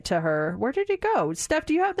can get to her. Where did it go? Steph,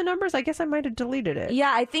 do you have the numbers? I guess I might have deleted it.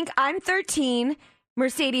 Yeah, I think I'm 13.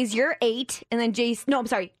 Mercedes, you're 8, and then Jace. No, I'm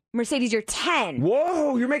sorry. Mercedes, you're 10.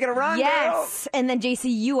 Whoa, you're making a run, yes, girl. And then JC,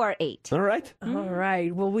 you are 8. All right. All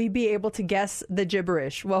right. Will we be able to guess the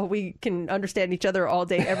gibberish? Well, we can understand each other all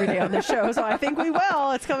day, every day on the show, so I think we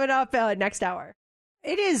will. It's coming up next hour.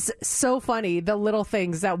 It is so funny, the little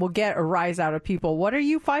things that will get a rise out of people. What are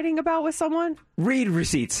you fighting about with someone? Read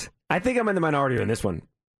receipts. I think I'm in the minority on this one.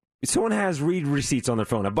 Someone has read receipts on their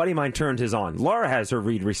phone. A buddy of mine turned his on. Laura has her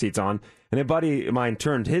read receipts on. And a buddy of mine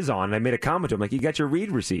turned his on. And I made a comment to him, like, you got your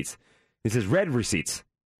read receipts. He says, read receipts.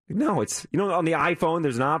 No, it's, on the iPhone,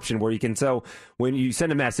 there's an option where you can, so when you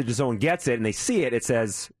send a message and someone gets it and they see it, it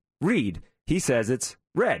says read. He says it's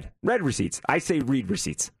read receipts. I say read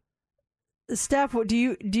receipts. Steph, do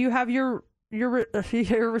you have your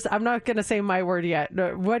I'm not going to say my word yet.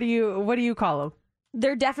 What do you call them?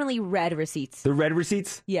 They're definitely read receipts. The read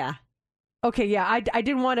receipts? Yeah. Okay, yeah, I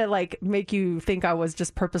didn't want to make you think I was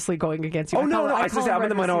just purposely going against you. Oh, no, I'm in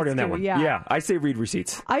the minority on that one. Yeah. Yeah, I say read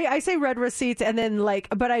receipts. I say read receipts, and then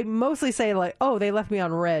but I mostly say oh, they left me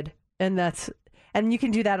on red, and you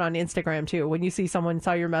can do that on Instagram too. When you see someone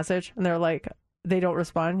saw your message and they're like, they don't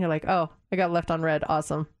respond, you're like, oh, I got left on red,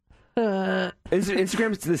 awesome.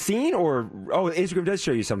 Instagram's the scene, or Instagram does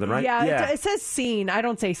show you something, right? Yeah. It says scene. I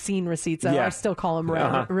don't say scene receipts. I still call them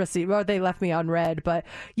red receipts. Well, they left me on red, but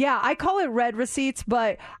yeah, I call it red receipts.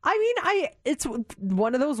 But I mean, it's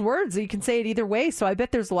one of those words you can say it either way. So I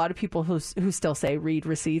bet there's a lot of people who still say read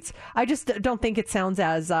receipts. I just don't think it sounds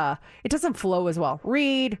as it doesn't flow as well.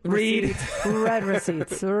 Read receipts, red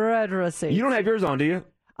receipts, red receipts. You don't have yours on, do you?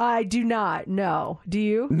 I do not. No. Do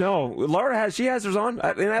you? No. Laura has hers on,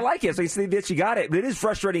 and I like it. So you see that she got it. But it is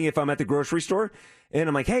frustrating if I'm at the grocery store and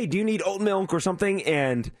I'm like, hey, do you need oat milk or something?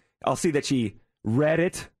 And I'll see that she read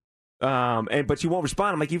it, but she won't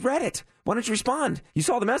respond. I'm like, you've read it. Why don't you respond? You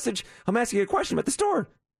saw the message. I'm asking you a question at the store.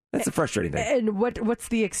 That's the frustrating thing. And what's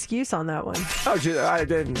the excuse on that one? Oh, I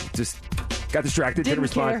just got distracted. Didn't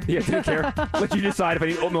respond. Care. Yeah, didn't care. Let you decide if I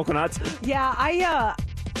need oat milk or not. Yeah,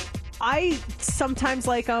 I sometimes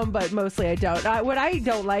like them, but mostly I don't. What I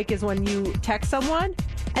don't like is when you text someone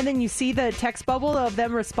and then you see the text bubble of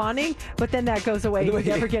them responding, but then that goes away. You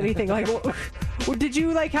never get anything. Like, did you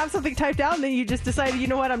have something typed out and then you just decided, you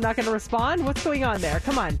know what, I'm not going to respond? What's going on there?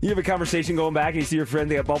 Come on. You have a conversation going back and you see your friend,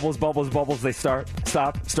 they got bubbles. They start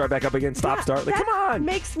back up again, start. Like, come on.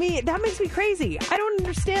 That makes me crazy. I don't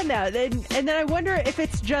understand that. And then I wonder if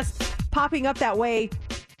it's just popping up that way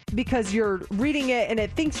because you're reading it and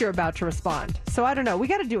it thinks you're about to respond. So I don't know. We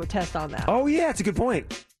got to do a test on that. Oh, yeah. It's a good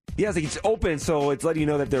point. Yeah, it's open, so it's letting you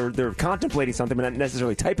know that they're contemplating something, but not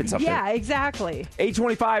necessarily typing something. Yeah, exactly.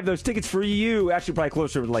 8:25, those tickets for you. Actually, probably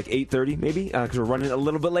closer to 8:30, maybe, because we're running a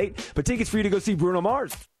little bit late. But tickets for you to go see Bruno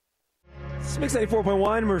Mars. It's Mix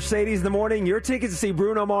 94.1, Mercedes in the morning. Your tickets to see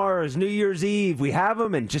Bruno Mars, New Year's Eve. We have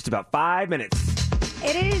them in just about 5 minutes.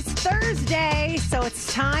 It is Thursday, so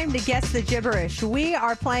it's time to guess the gibberish. We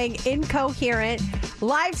are playing Incoherent,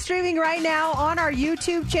 live streaming right now on our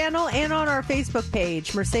YouTube channel and on our Facebook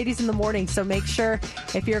page, Mercedes in the Morning. So make sure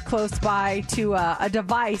if you're close by to a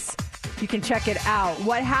device, you can check it out.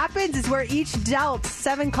 What happens is we're each dealt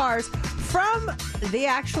 7 cards from the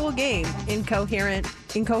actual game, Incoherent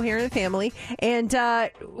Family, and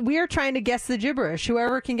we are trying to guess the gibberish.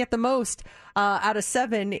 Whoever can get the most out of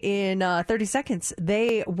 7 in 30 seconds,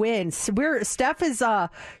 they win. Steph is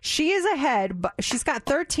she is ahead, but she's got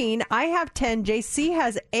 13. I have 10. JC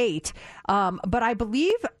has 8. But I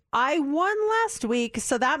believe I won last week,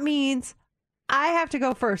 so that means I have to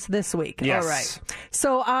go first this week. Yes. All right.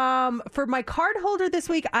 So for my card holder this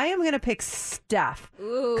week, I am going to pick Steph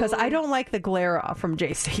because I don't like the glare off from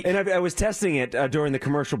JC. And I was testing it during the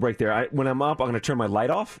commercial break there. When I'm up, I'm going to turn my light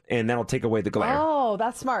off, and that'll take away the glare. Oh,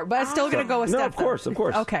 that's smart. But I'm still going to go with Steph. No, of course.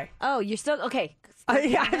 Okay. Oh, you're still... Okay.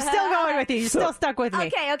 Yeah, I'm still going with you. You're still stuck with me.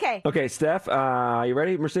 Okay. Okay, Steph, you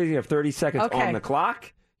ready? Mercedes, you have 30 seconds on the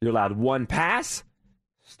clock. You're allowed 1 pass.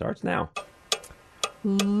 Starts now.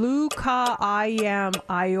 Luca, I am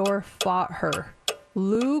Ior fought her.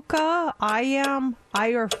 Luca, I am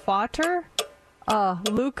Ior fought her.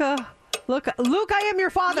 Luca, I am your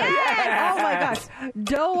father. Yes! Oh my gosh.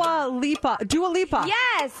 Dua Lipa.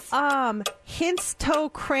 Yes.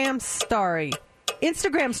 Hinsto Cram Story.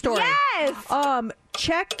 Instagram story. Yes.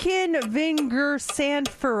 Chicken Vinger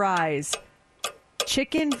Sandfries.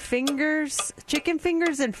 Chicken fingers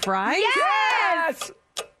and fries? Yes.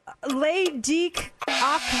 Lady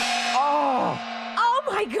Oh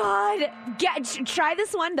my God. Try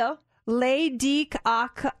this one though. Lady Gaga.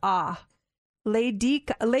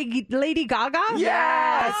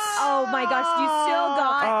 Yes. Oh my gosh, you still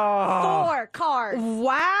got 4 cards.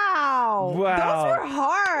 Wow. Those were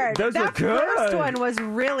hard. Those were good. That first one was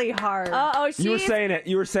really hard. You were saying it.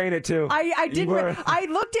 You were saying it too. I didn't. I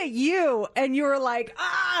looked at you and you were like,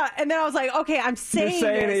 and then I was like, okay, I'm saying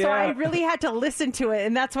it. So I really had to listen to it,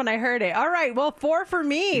 and that's when I heard it. All right, well, 4 for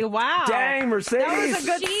me. Wow. Dang, Mercedes. That was a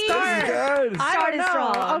good start. This is good. I don't know.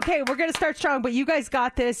 Strong. Okay, we're going to start strong, but you guys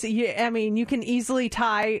got this. You can easily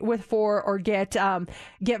tie with 4 or get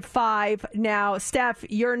 5. Now, Steph,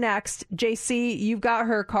 you're next. JC, you've got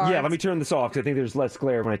her card. Yeah, let me turn this off because I think there's less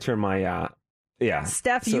glare when I turn my.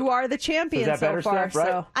 Steph, you are the champion so so far. Steph, right?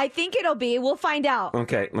 So I think it'll be. We'll find out.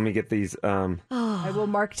 Okay, let me get these. I will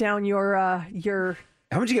mark down your.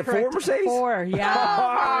 How much you get? 4, Mercedes? 4. Yeah.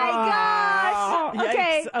 Oh my gosh.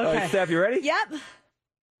 Okay. All right, Steph, you ready? Yep.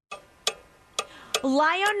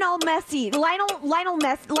 Lionel Messi. Lionel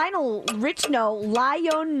Messi.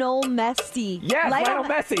 Yes, Lionel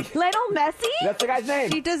Messi. Lionel Messi? That's the guy's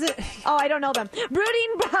name. She doesn't. Oh, I don't know them.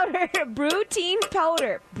 Broutine powder.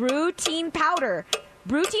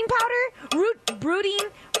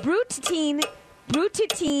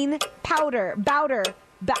 Powder.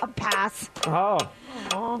 Pass.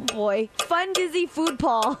 Oh boy. Fun Dizzy Food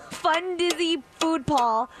Paul.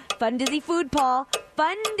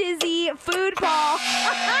 Fun Dizzy Food Ball.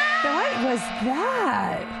 What was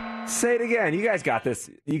that? Say it again. You guys got this.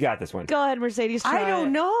 You got this one. Go ahead, Mercedes. Try I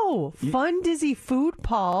don't know. Fun Dizzy Food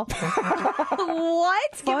Paul.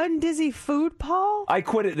 What? Fun Dizzy Food Paul? I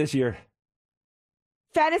quit it this year.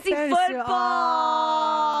 Fantasy football.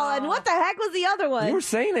 Oh. And what the heck was the other one? You were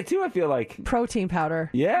saying it too, I feel like. Protein powder.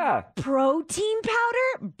 Yeah. Protein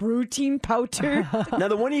powder? Protein powder. Now,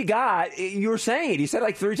 the one you got, you were saying it. You said it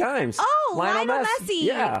like 3 times. Oh, Lionel Messi.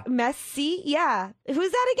 Yeah. Messi, yeah.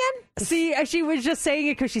 Who's that again? See, she was just saying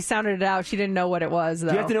it because she sounded it out. She didn't know what it was, though.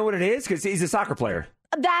 Do you have to know what it is? Because he's a soccer player.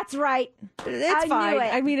 That's right. It's fine. Knew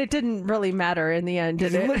it. I mean, it didn't really matter in the end,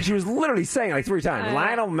 did it? She was literally saying it like 3 times.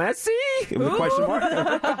 Lionel Messi? With a question mark.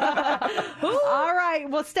 All right.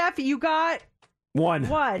 Well, Steph, you got 1.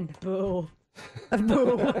 Boo.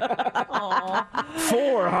 Boo. 4,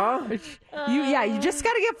 huh? You just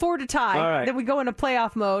got to get 4 to tie. All right. Then we go into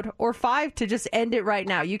playoff mode, or 5 to just end it right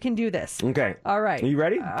now. You can do this. Okay. All right. Are you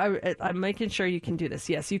ready? I'm making sure you can do this.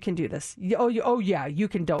 Yes, you can do this. Oh yeah, you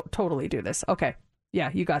can totally do this. Okay. Yeah,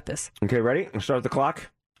 you got this. Okay, ready? I'll start the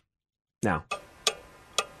clock. Now.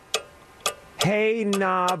 Hey,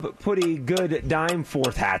 knob, putty, good, dime,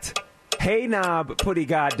 4th hat. Hey, knob, putty,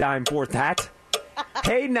 god, dime, 4th hat.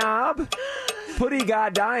 Hey, knob, putty,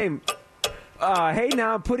 god, dime. Hey,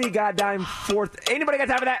 knob, putty, god, dime, 4th. Ain't nobody got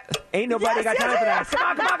time for that. Ain't nobody got time for that.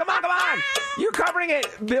 Come on. You're covering it.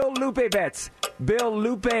 Bill Lupe bets. Bill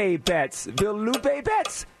Lupe bets. Bill Lupe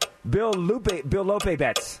bets. Bill Lupe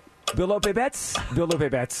bets. Bill Lupe bets. Bill Lupe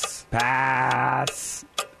bets. Pass.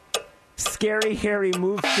 Scary Harry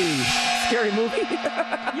movie. Scary movie?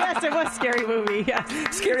 Yes, it was Scary Movie. Yeah.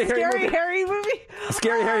 Scary Harry movie?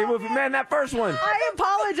 Scary Harry movie. Man, that first one. I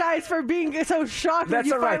apologize for being so shocked when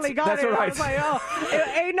you finally got it. I was like,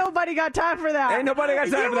 ain't nobody got time for that. Ain't nobody got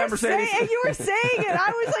time for that, Mercedes. And you were saying it.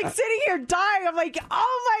 I was like sitting here dying. I'm like,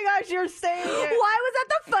 oh my gosh, you're saying it. Why was that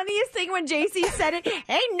the funniest thing when JC said it?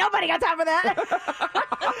 Ain't nobody got time for that.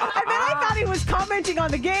 And then I thought he was commenting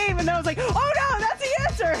on the game, and then I was like, oh no, that's the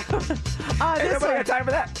answer. Ain't nobody got time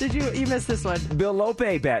for that. Did you missed this one? Bill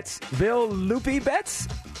Lupe bets. Bill Lupe bets?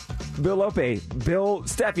 Bill Lupe. Bill,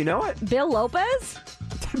 Steph, you know it? Bill Lopez?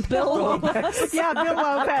 Bill Lopez? Yeah, Bill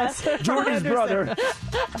Lopez. Jordan's brother.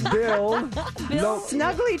 Bill.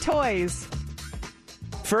 Snuggly Toys.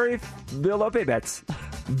 Furry Bill Lope bets.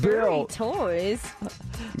 Bill Toys.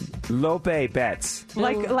 Lope bets.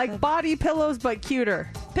 Like body pillows, but cuter.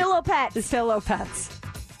 Pillow pets. It's pillow pets.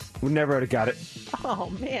 We never would have got it.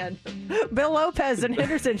 Oh, man. Bill Lopez and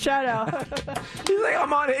Henderson, shout out. He's like,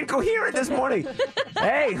 I'm on Incoherent this morning.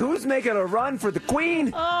 Hey, who's making a run for the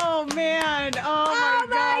Queen? Oh, man. Oh,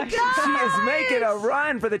 my gosh. She is making a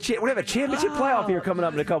run for the we have a championship playoff here coming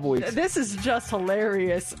up in a couple weeks. This is just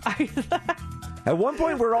hilarious. At one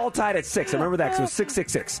point, we were all tied at 6. I remember that because it was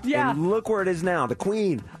 6-6-6. Yeah. And look where it is now, the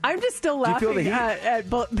Queen. I'm just still laughing at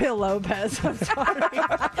Bill Lopez. I'm sorry.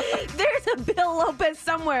 There's a Bill Lopez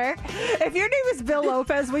somewhere. If your name is Bill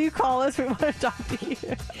Lopez, will you call us? We want to talk to you.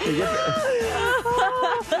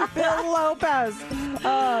 Bill Lopez.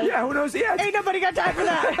 Yeah, who knows? Yeah, ain't nobody got time for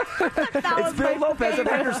that. It's Bill Lopez of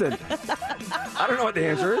Henderson. I don't know what the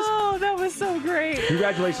answer is. Oh, that was so great.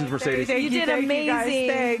 Congratulations, Mercedes. You did amazing.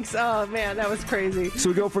 Thanks. Oh, man, that was crazy. So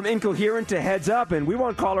we go from Incoherent to Heads Up, and we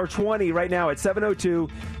want caller 20 right now at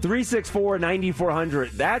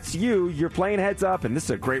 702-364-9400. That's you. You're playing Heads Up, and this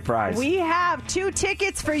is a great prize. We have 2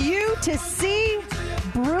 tickets for you to see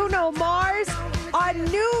Bruno Mars on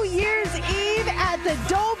New Year's Eve at the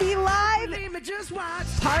Dolby Live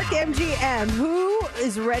Park MGM. Who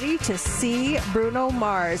is ready to see Bruno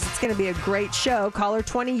Mars? It's going to be a great show. Caller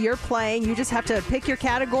 20, you're playing. You just have to pick your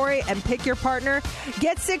category and pick your partner.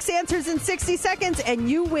 Get 6 answers in 60 seconds, and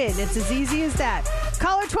you win. It's as easy as that.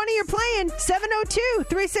 Caller 20, you're playing.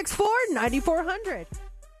 702-364-9400.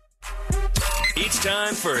 It's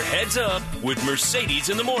time for Heads Up with Mercedes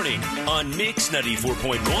in the Morning on Mix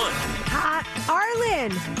 94.1. Hi,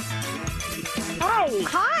 Arlen.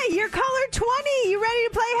 Hi, you're caller 20. You ready to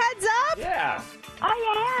play Heads Up? Yeah.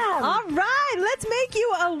 I am. All right, let's make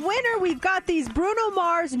you a winner. We've got these Bruno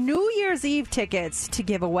Mars New Year's Eve tickets to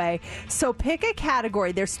give away. So pick a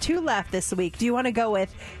category. There's 2 left this week. Do you want to go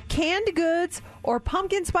with canned goods or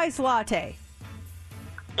pumpkin spice latte?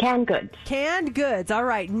 Canned goods. Canned goods. All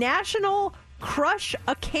right. National Crush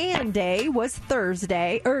a Can Day was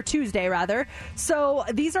Tuesday rather. So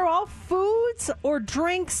these are all foods or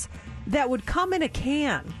drinks that would come in a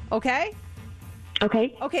can. Okay?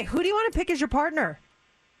 Okay. Okay, who do you want to pick as your partner?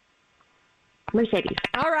 Mercedes.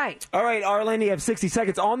 All right. All right, Arlen, you have 60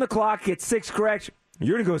 seconds on the clock. Get 6 correct.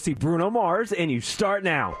 You're going to go see Bruno Mars, and you start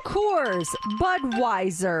now. Coors,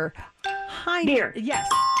 Budweiser, Beer. Yes.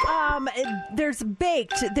 There's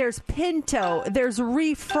baked. There's pinto. There's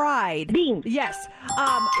refried. Beans. Yes.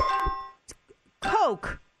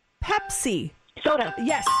 Coke, Pepsi, Soda.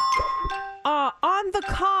 Yes. On the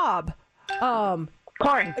cob. Corn.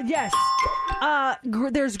 Yes.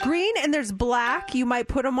 There's green and there's black. You might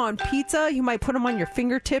put them on pizza. You might put them on your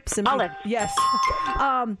fingertips. And Olive. Yes.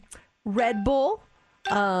 Red Bull.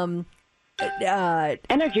 Energy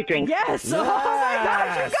drink. Yes. Oh my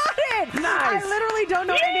gosh, you got it. Nice. I literally don't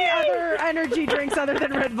know any other energy drinks other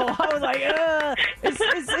than Red Bull. I was like,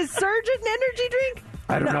 is Surge an energy drink?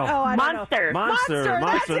 I don't know. Oh, I don't Monster. know. Monster.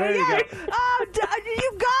 That's There it, you yes. go. Oh,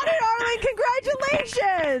 you got it, Arlen.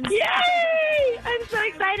 Congratulations. Yay! I'm so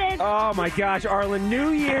excited. Oh, my gosh, Arlen, New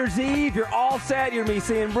Year's Eve. You're all set. You're going to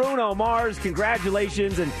be seeing Bruno Mars.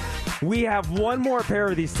 Congratulations. And we have one more pair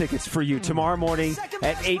of these tickets for you tomorrow morning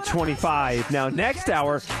at 8:25. Now, next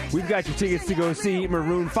hour, we've got your tickets to go see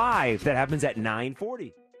Maroon 5. That happens at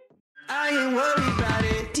 9:40. I ain't worried about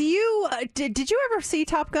it. Do you did you ever see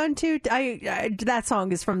Top Gun 2? That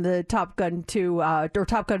song is from the Top Gun 2 or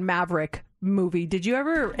Top Gun Maverick movie. Did you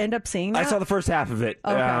ever end up seeing that? I saw the first half of it.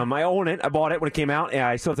 Okay. I own it. I bought it when it came out, and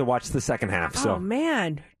I still have to watch the second half. So. Oh,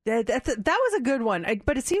 man. That was a good one.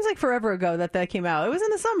 But it seems like forever ago that came out. It was in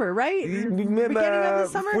the summer, right? Beginning of the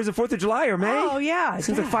summer? Was it 4th of July or May? Oh, yeah. It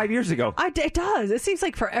seems like 5 years ago. It does. It seems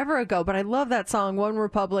like forever ago, but I love that song, One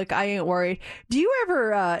Republic, I Ain't Worried. Do you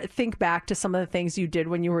ever think back to some of the things you did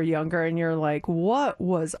when you were younger and you're like, what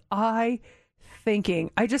was I thinking?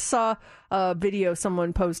 I just saw a video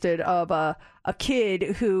someone posted of a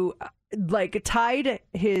kid who tied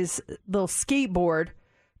his little skateboard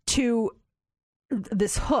to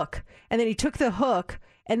this hook, and then he took the hook,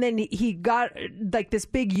 and then he got this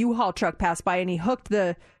big U-Haul truck passed by, and he hooked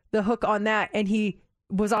the hook on that, and he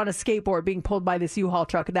was on a skateboard being pulled by this U-Haul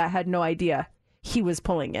truck that had no idea he was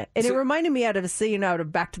pulling it. And it reminded me out of a scene out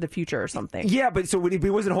of Back to the Future or something. Yeah, but so he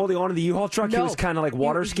wasn't holding on to the U-Haul truck. No. He was kind of like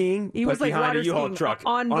water skiing. He was like behind water a U-Haul skiing truck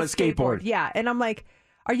on a the skateboard. Yeah, and I'm like,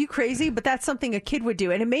 are you crazy? But that's something a kid would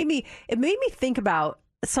do, and it made me think about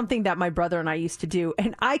something that my brother and I used to do,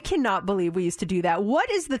 and I cannot believe we used to do that.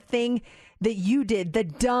 What is the thing that you did, the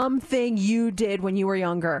dumb thing you did when you were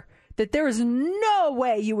younger, that there is no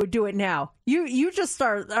way you would do it now? You just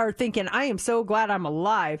are thinking, I am so glad I'm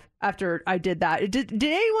alive after I did that. Did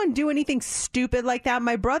anyone do anything stupid like that?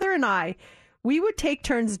 My brother and I, we would take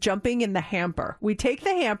turns jumping in the hamper. We'd take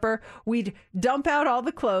the hamper, we'd dump out all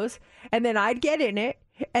the clothes, and then I'd get in it,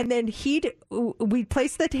 and then we'd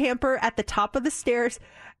place the hamper at the top of the stairs,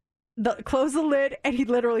 close the lid, and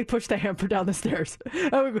he'd literally push the hamper down the stairs.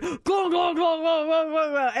 I would go, glong, glong, glong, glong, glong,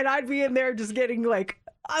 glong, glong, and I'd be in there just getting like,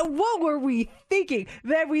 what were we thinking?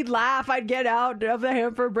 Then we'd laugh. I'd get out of the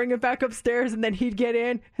hamper, bring it back upstairs, and then he'd get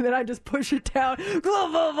in, and then I'd just push it down. It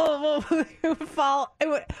would fall.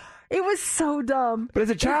 It was so dumb. But as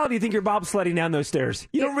a child, you think you're bobsledding down those stairs.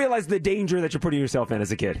 You don't realize the danger that you're putting yourself in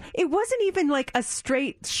as a kid. It wasn't even like a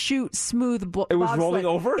straight, smooth It was rolling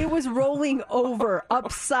over? It was rolling over,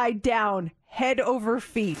 upside down, head over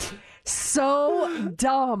feet. So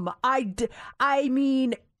dumb. I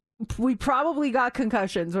mean, we probably got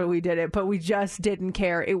concussions when we did it, but we just didn't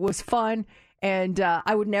care. It was fun. And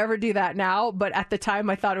I would never do that now, but at the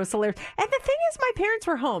time I thought it was hilarious. And the thing is, my parents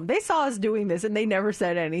were home. They saw us doing this, and they never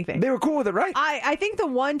said anything. They were cool with it, right? I think the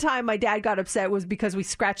one time my dad got upset was because we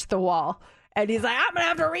scratched the wall. And he's like, I'm going to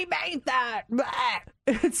have to repaint that.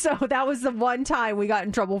 So that was the one time we got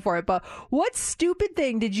in trouble for it. But what stupid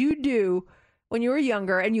thing did you do when you were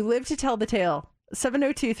younger and you lived to tell the tale?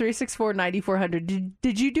 702-364-9400.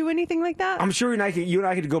 Did you do anything like that? I'm sure you and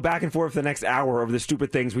I could go back and forth for the next hour over the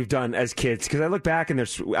stupid things we've done as kids. Because I look back and I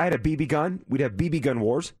had a BB gun. We'd have BB gun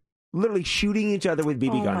wars. Literally shooting each other with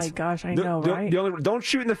BB guns. Oh my gosh, I know, right? Don't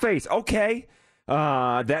shoot in the face. Okay.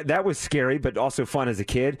 That was scary, but also fun as a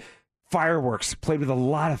kid. Fireworks. Played with a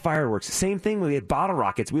lot of fireworks. Same thing. We had bottle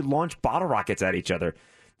rockets. We'd launch bottle rockets at each other.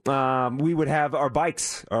 We would have our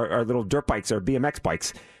bikes, our little dirt bikes, our BMX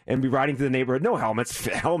bikes, and be riding through the neighborhood. No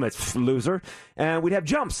helmets, loser. And we'd have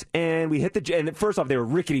jumps, and we hit and first off, they were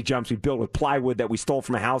rickety jumps we built with plywood that we stole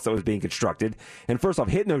from a house that was being constructed. And first off,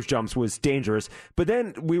 hitting those jumps was dangerous. But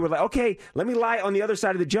then we were like, okay, let me lie on the other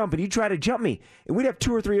side of the jump, and you try to jump me. And we'd have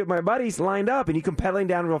 2 or 3 of my buddies lined up, and you come pedaling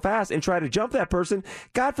down real fast and try to jump that person.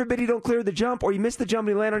 God forbid you don't clear the jump, or you miss the jump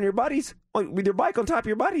and you land on your buddies, with your bike on top of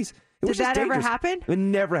your buddies. Did that ever happen? It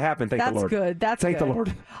never happened, thank the Lord. That's good. Thank the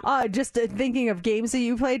Lord. Just thinking of games that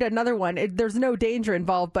you played, another one. There's no danger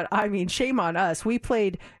involved, but I mean, shame on us. We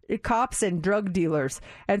played cops and drug dealers.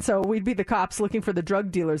 And so we'd be the cops looking for the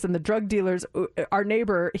drug dealers, and the drug dealers, our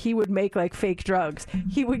neighbor, he would make like fake drugs.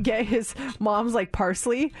 He would get his mom's like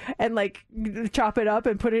parsley and like chop it up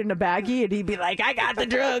and put it in a baggie, and he'd be like, I got the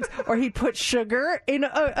drugs. Or he'd put sugar in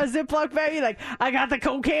a Ziploc baggie, like, I got the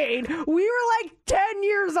cocaine. We were like 10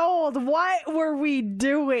 years old. What were we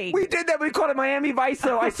doing? We did that. We called it Miami Vice,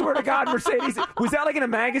 though. I swear to God, Mercedes. Was that like in a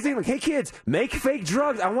magazine? Like, hey, kids, make fake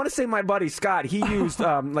drugs. I want to say my buddy Scott, he used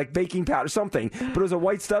like baking powder or something, but it was a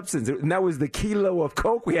white substance, and that was the kilo of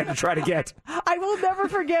coke we had to try to get. I will never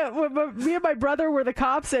forget when me and my brother were the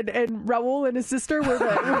cops, and Raul and his sister were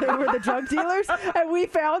the drug dealers, and we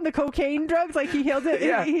found the cocaine drugs. Like, he held it,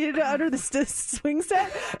 he hid it under the swing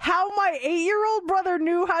set. How my 8-year-old brother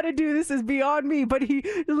knew how to do this is beyond me, but he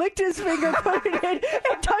licked his finger, put it in,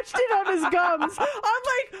 and touched it on his gums.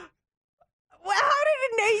 I'm like, how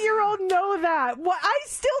did an 8-year-old know that? I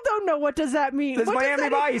still don't know. What does that mean? It's Miami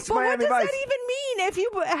Vice. But Miami what does Vice. that even mean?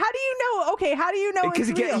 How do you know? Okay, how do you know it's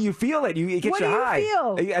real? You feel it. It gets what you do high.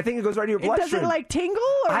 You feel? I think it goes right to your bloodstream. Does it like tingle?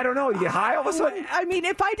 Or? I don't know. You get high all of a sudden? I mean,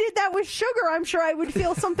 if I did that with sugar, I'm sure I would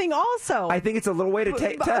feel something also. I think it's a little way to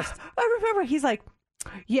test. I remember he's like,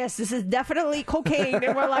 yes, this is definitely cocaine.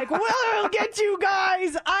 And we're like, well, it'll get you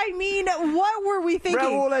guys. I mean, what were we thinking?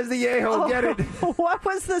 Raul as the a-hole, get it. What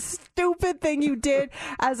was the stupid thing you did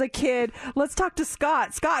as a kid? Let's talk to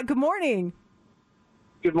Scott. Scott, good morning.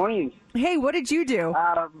 Good morning. Hey, what did you do?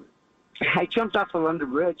 I jumped off the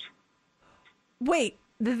London Bridge. Wait,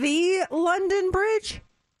 the London Bridge?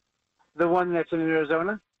 The one that's in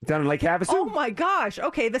Arizona? Down in Lake Havasu? Oh my gosh.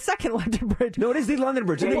 Okay, the second London Bridge. No, it is the London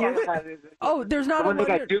Bridge. Oh, there's not the one a London.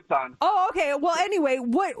 They got duped on. Oh, okay. Well, anyway,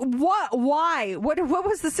 why? What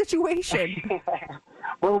was the situation?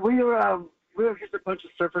 Well, we were just a bunch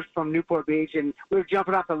of surfers from Newport Beach, and we were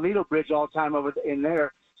jumping off the Lido Bridge all the time over in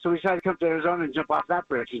there. So we decided to come to Arizona and jump off that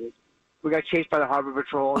bridge. And we got chased by the Harbor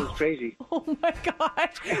Patrol. It was crazy. Oh, my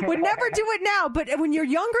gosh. Would never do it now. But when you're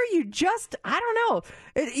younger, you just, I don't know.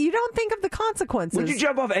 You don't think of the consequences. Would you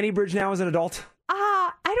jump off any bridge now as an adult?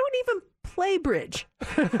 I don't even play bridge.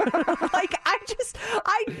 Like, I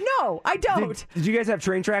don't. Did you guys have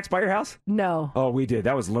train tracks by your house? No. Oh, we did.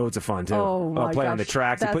 That was loads of fun, too. Oh, my play gosh. on the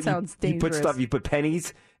tracks. That sounds dangerous. You put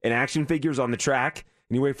pennies and action figures on the track,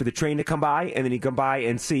 and you wait for the train to come by, and then you come by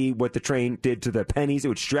and see what the train did to the pennies. It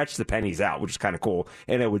would stretch the pennies out, which is kind of cool,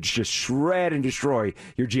 and it would just shred and destroy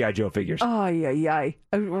your G.I. Joe figures. Oh, yeah.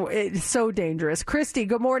 It's so dangerous. Christy,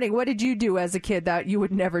 good morning. What did you do as a kid that you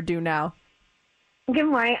would never do now? Good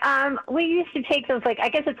morning. We used to take those, I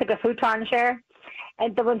guess it's like a futon chair,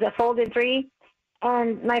 and the ones that fold in three.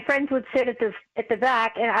 And my friends would sit at the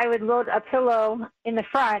back, and I would load a pillow in the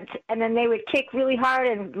front, and then they would kick really hard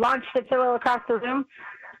and launch the pillow across the room.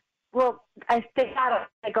 Well, they had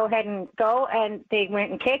to go ahead and go, and they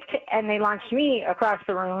went and kicked, and they launched me across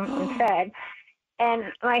the room instead. And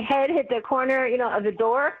my head hit the corner, of the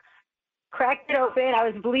door, cracked it open. I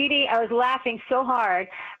was bleeding. I was laughing so hard.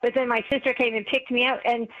 But then my sister came and picked me up,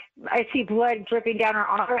 and I see blood dripping down her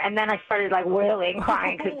arm, and then I started wailing,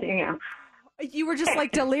 crying because, You were just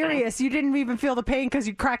delirious. You didn't even feel the pain because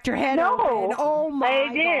you cracked your head open. Oh my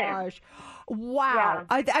gosh. Wow.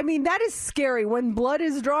 Yeah. I mean, that is scary. When blood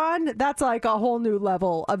is drawn, that's like a whole new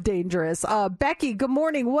level of dangerous. Becky, good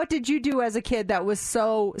morning. What did you do as a kid that was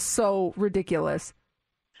so ridiculous?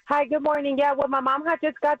 Hi, good morning. Yeah, well, my mom had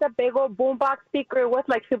just got the big old boombox speaker. It was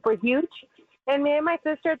super huge. And me and my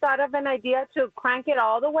sister thought of an idea to crank it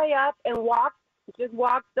all the way up and walk the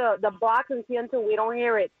block until we don't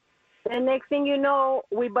hear it. And next thing you know,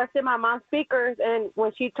 we busted my mom's speakers, and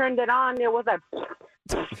when she turned it on, it was like,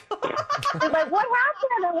 it's like, what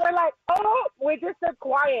happened? And we're like, oh, we just stood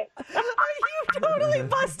quiet. You totally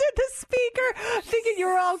busted the speaker, thinking you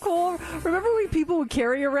were all cool. Remember when people would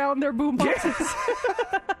carry around their boom boxes?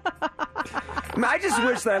 I just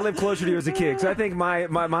wish that I lived closer to you as a kid, because I think my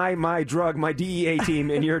DEA team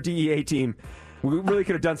and your DEA team, we really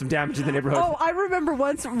could have done some damage in the neighborhood. Oh, I remember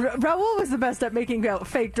once Raul was the best at making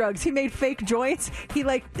fake drugs. He made fake joints.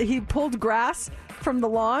 He pulled grass from the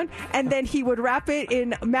lawn, and then he would wrap it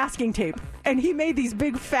in masking tape. And he made these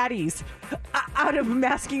big fatties out of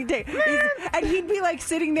masking tape. And he'd be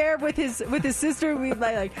sitting there with his sister. We'd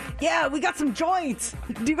like, yeah, we got some joints.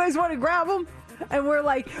 Do you guys want to grab them? And we're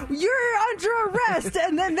like, you're under arrest.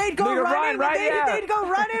 And then they'd go running. They'd go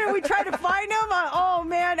running, and we'd try to find them. Oh,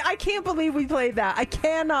 man, I can't believe we played that. I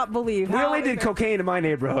cannot believe. We only did cocaine in my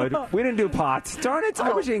neighborhood. We didn't do pots. Darn it.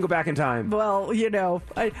 I wish you didn't go back in time. Well,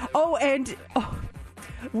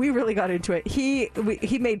 We really got into it. He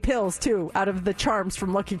made pills too out of the charms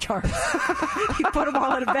from Lucky Charms. He put them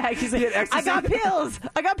all in a bag. He said, "I got pills.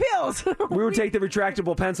 I got pills." We would take the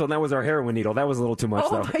retractable pencil, and that was our heroin needle. That was a little too much,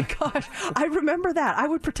 though. Oh my gosh, I remember that. I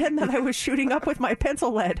would pretend that I was shooting up with my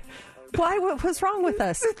pencil lead. Why? What was wrong with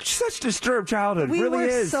us? It's such disturbed childhood. We really were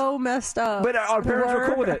is. so messed up. But our parents were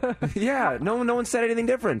cool with it. Yeah, no one said anything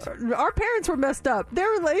different. Our parents were messed up. They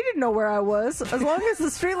didn't know where I was. As long as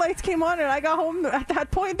the street lights came on and I got home at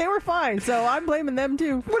that point, they were fine. So I'm blaming them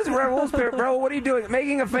too. What is Raul's parent? Raul, what are you doing?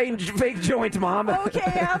 Making a fake joint, Mom.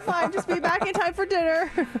 Okay, I'm fine. Just be back in time for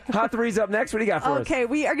dinner. Hot Three's up next. What do you got for us? Okay,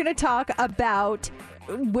 we are going to talk about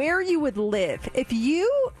where you would live if you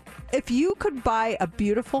could buy a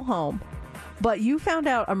beautiful home, but you found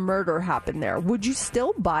out a murder happened there. Would you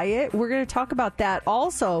still buy it? We're going to talk about that.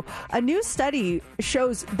 Also, a new study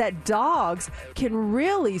shows that dogs can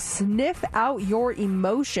really sniff out your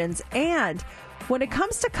emotions. And when it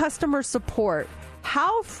comes to customer support,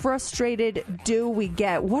 how frustrated do we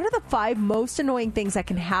get? What are the 5 most annoying things that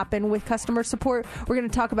can happen with customer support? We're going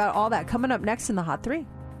to talk about all that coming up next in the Hot 3.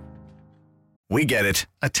 We get it.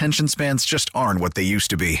 Attention spans just aren't what they used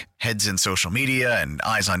to be. Heads in social media and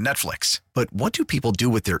eyes on Netflix. But what do people do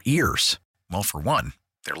with their ears? Well, for one,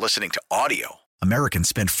 they're listening to audio. Americans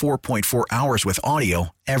spend 4.4 hours with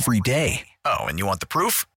audio every day. Oh, and you want the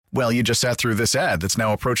proof? Well, you just sat through this ad that's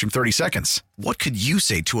now approaching 30 seconds. What could you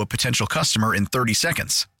say to a potential customer in 30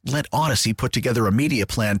 seconds? Let Odyssey put together a media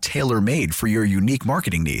plan tailor-made for your unique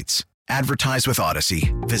marketing needs. Advertise with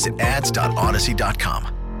Odyssey. Visit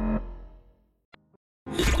ads.odyssey.com.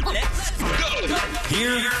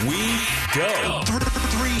 Here we go.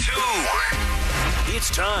 3, 2.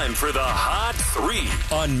 It's time for the Hot 3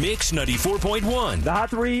 on Mix 94.1. The Hot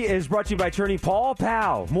 3 is brought to you by attorney Paul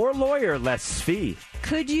Powell. More lawyer, less fee.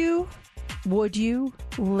 Would you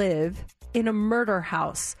live in a murder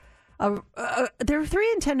house? There are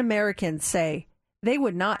 3 in 10 Americans say they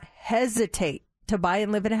would not hesitate to buy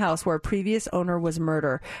and live in a house where a previous owner was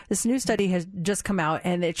murdered. This new study has just come out,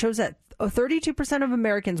 and it shows that 32% of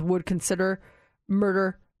Americans would consider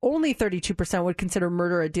murder. Only 32% would consider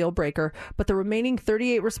murder a deal breaker, but the remaining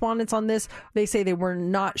 38 respondents on this, they say they were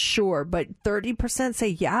not sure, but 30% say,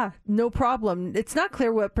 yeah, no problem. It's not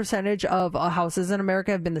clear what percentage of houses in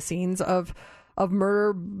America have been the scenes of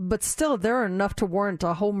murder, but still, there are enough to warrant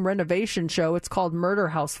a home renovation show. It's called Murder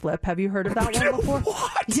House Flip. Have you heard of that one before?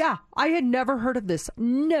 What? Yeah, I had never heard of this.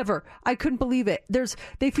 Never. I couldn't believe it.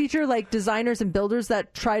 They feature like designers and builders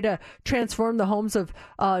that try to transform the homes of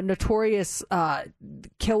notorious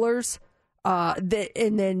killers, and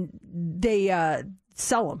then they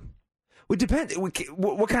sell them. It depends.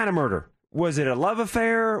 What kind of murder? Was it a love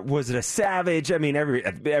affair? Was it a savage? I mean, every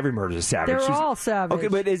murder is a savage. They're all savage. Okay,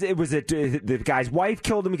 but was it the guy's wife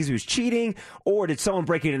killed him because he was cheating, or did someone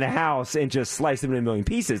break into the house and just slice him in a million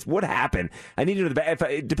pieces? What happened? I need to know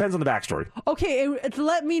it depends on the backstory. Okay,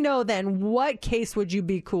 let me know then. What case would you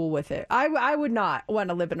be cool with it? I would not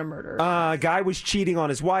want to live in a murder. Guy was cheating on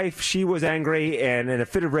his wife. She was angry and in a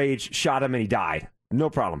fit of rage shot him and he died. No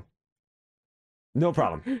problem. No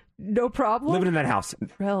problem. No problem? Living in that house.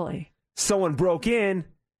 Really? Someone broke in,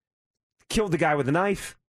 killed the guy with a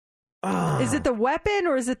knife. Is it the weapon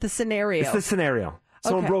or is it the scenario? It's the scenario.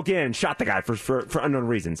 Someone broke in and shot the guy for unknown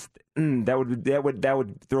reasons. That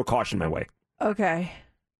would throw caution my way. Okay.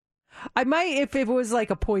 I might if it was like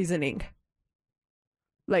a poisoning.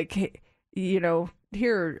 Like, here,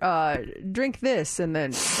 drink this, and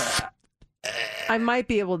then I might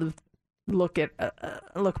be able to look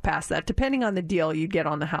past that, depending on the deal you get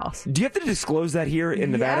on the house. Do you have to disclose that here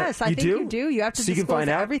in Nevada? Yes, I think you do. You have to disclose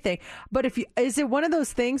everything. But is it one of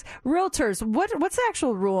those things? Realtors, what's the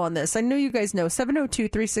actual rule on this? I know you guys know.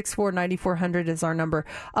 702-364-9400 is our number.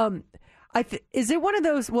 Is it one of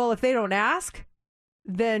those? Well, if they don't ask,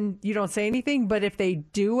 then you don't say anything. But if they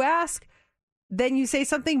do ask, then you say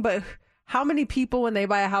something. But how many people when they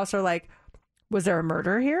buy a house are like, "Was there a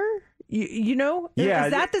murder here?" Yeah.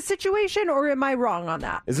 Is that the situation, or am I wrong on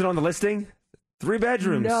that? Is it on the listing? 3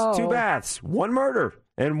 bedrooms, No. 2 baths, 1 murder,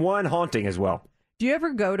 and 1 haunting as well. Do you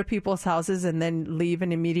ever go to people's houses and then leave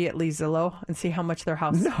and immediately Zillow and see how much their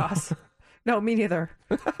house costs? No, me neither.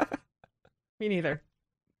 Me neither.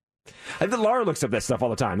 I think Laura looks up that stuff all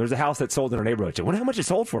the time. There's a house that sold in our neighborhood. I wonder how much it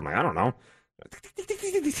sold for. I'm like, I don't know.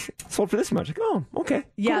 Sold for this much. Like, oh, okay.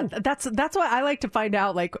 Yeah, cool. that's why I like to find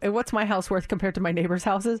out, like, what's my house worth compared to my neighbors'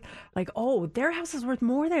 houses? Like, oh, their house is worth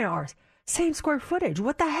more than ours. Same square footage.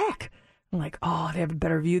 What the heck? I'm like, oh, they have a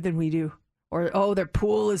better view than we do. Or, oh, their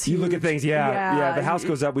pool is huge. You look at things, yeah. The house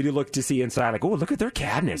goes up. We do look to see inside. Like, oh, look at their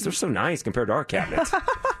cabinets. They're so nice compared to our cabinets.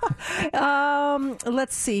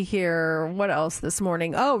 Let's see here. What else this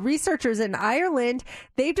morning? Oh, researchers in Ireland,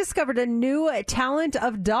 they've discovered a new talent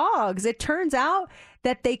of dogs. It turns out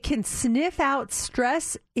that they can sniff out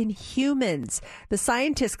stress in humans. The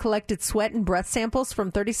scientists collected sweat and breath samples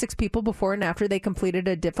from 36 people before and after they completed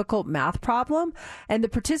a difficult math problem. And the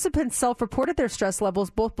participants self-reported their stress levels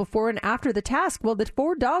both before and after the task. Well, the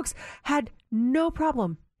 4 dogs had no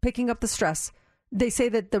problem picking up the stress. They say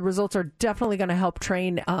that the results are definitely going to help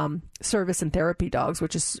train service and therapy dogs,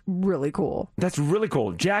 which is really cool. That's really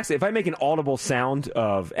cool. Jax, if I make an audible sound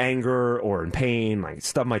of anger or in pain, like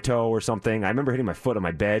stub my toe or something, I remember hitting my foot on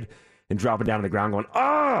my bed and dropping down on the ground going,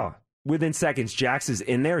 ah! Within seconds, Jax is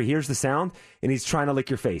in there. He hears the sound, and he's trying to lick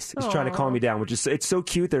your face. He's trying to calm you down, which is it's so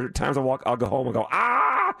cute. There are times I'll go home and go,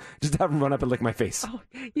 ah! Just have him run up and lick my face. Oh,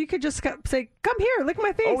 you could just say, come here, lick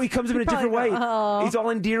my face. Oh, he comes in a different way. He's all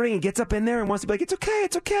endearing and gets up in there and wants to be like, it's okay.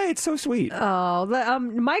 It's so sweet. Oh,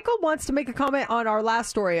 Michael wants to make a comment on our last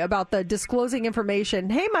story about the disclosing information.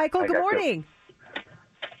 Hey, Michael, good morning.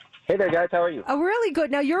 Hey there, guys. How are you? Oh, really good.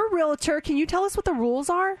 Now, you're a realtor. Can you tell us what the rules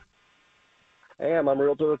are? I am. I'm a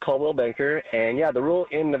realtor with Caldwell Banker, and yeah, the rule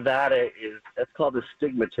in Nevada is that's called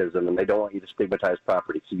astigmatism, and they don't want you to stigmatize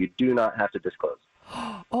property, so you do not have to disclose.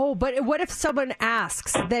 Oh, but what if someone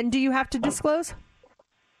asks? Then do you have to disclose?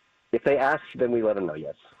 If they ask, then we let them know.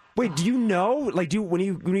 Yes. Wait, do you know? Like, when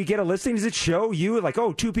you get a listing, does it show you like,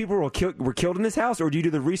 oh, 2 people were killed in this house, or do you do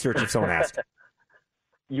the research if someone asks?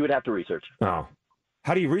 You would have to research. Oh,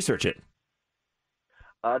 how do you research it?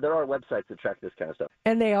 There are websites that track this kind of stuff,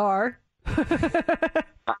 and they are.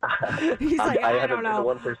 He's like, I don't know. Been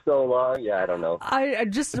one for so long. Yeah, I don't know. I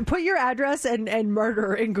just put your address and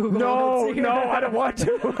murder in Google. No, I don't want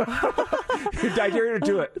to. I dare you to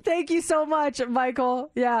do it. Thank you so much,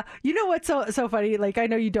 Michael. Yeah, you know what's so funny? Like, I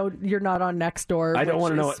know you're not on Nextdoor. I don't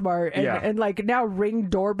want to know. Smart, and like now Ring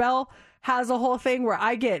Doorbell has a whole thing where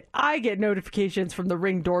I get notifications from the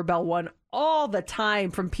Ring Doorbell one all the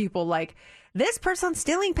time from people like, this person's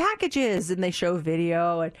stealing packages, and they show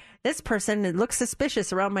video, and this person, it looks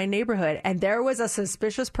suspicious around my neighborhood, and there was a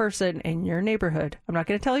suspicious person in your neighborhood. I'm not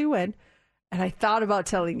going to tell you when, and I thought about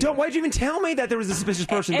telling you. Why'd you even tell me that there was a suspicious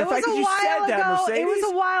person? It was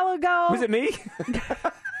a while ago. Was it me?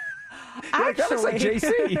 Actually, that looks like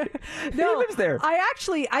JC. No, he lives there.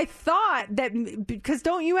 I thought that, because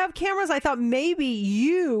don't you have cameras? I thought maybe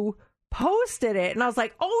you posted it, and I was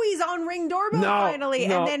like, oh, he's on Ring Doorbell finally.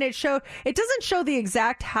 And then it doesn't show the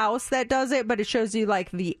exact house that does it, but it shows you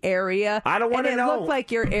like the area. I don't want to know. It looked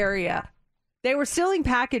like your area. They were stealing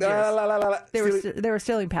packages. They were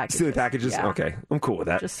stealing packages. Stealing packages? Yeah. Okay. I'm cool with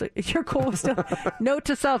that. You're cool with stealing. Note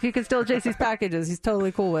to self, you can steal JC's packages. He's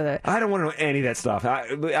totally cool with it. I don't want to know any of that stuff.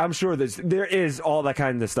 I'm sure there is all that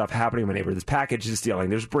kind of stuff happening in my neighborhood. There's packages stealing.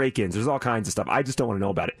 There's break-ins. There's all kinds of stuff. I just don't want to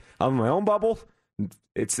know about it. I'm in my own bubble.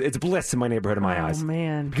 It's bliss in my neighborhood in my eyes. Oh,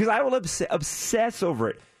 man. Because I will obsess over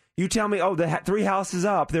it. You tell me, oh, the 3 houses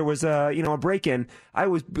up, there was a break-in. I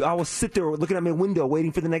will sit there looking at my window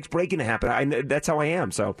waiting for the next break-in to happen. That's how I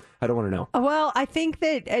am, so I don't want to know. Well, I think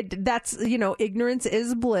that that's, ignorance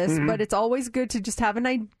is bliss, but it's always good to just have an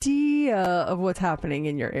idea of what's happening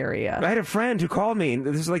in your area. I had a friend who called me, and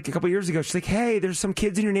this was like a couple years ago. She's like, hey, there's some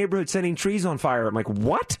kids in your neighborhood setting trees on fire. I'm like,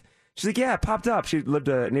 what? She's like, yeah, it popped up. She lived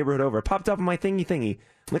a neighborhood over. It popped up on my thingy.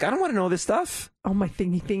 I'm like, I don't want to know this stuff. Oh, my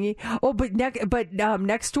thingy. Oh, but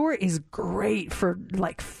Nextdoor is great for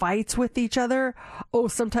like fights with each other. Oh,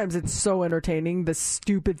 sometimes it's so entertaining. The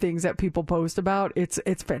stupid things that people post about. It's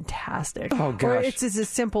fantastic. Oh gosh. Or it's as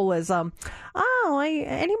simple as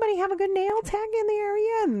anybody have a good nail tech in the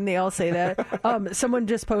area? And they all say that. Someone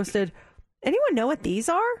just posted, anyone know what these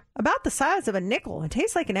are? About the size of a nickel. It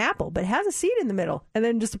tastes like an apple, but has a seed in the middle. And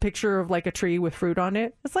then just a picture of like a tree with fruit on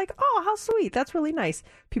it. It's like, oh, how sweet. That's really nice.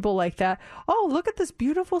 People like that. Oh, look at this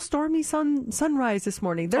beautiful stormy sunrise this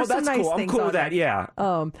morning. There's some nice cool. things. I'm cool with that, yeah.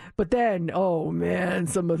 But then, oh man,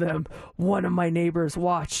 some of them. One of my neighbors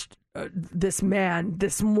watched this man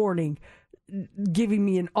this morning giving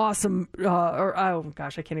me an awesome oh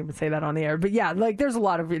gosh, I can't even say that on the air, but yeah, like there's a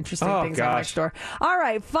lot of interesting things on Nextdoor. All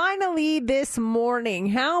right, finally this morning,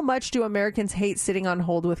 how much do Americans hate sitting on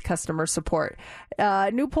hold with customer support?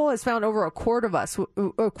 New poll has found over a quarter of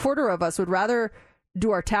us would rather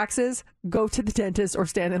do our taxes, go to the dentist, or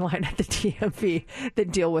stand in line at the DMV than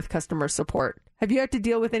deal with customer support. Have you had to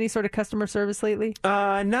deal with any sort of customer service lately?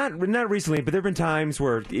 Not recently, but there have been times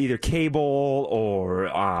where either cable or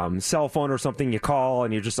cell phone or something, you call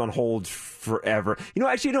and you're just on hold forever.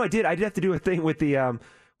 I did have to do a thing with the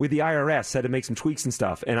IRS. Had to make some tweaks and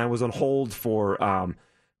stuff, and I was on hold for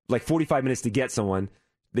like 45 minutes to get someone.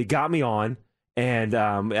 They got me on, And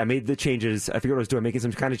I made the changes. I forget what I was doing, making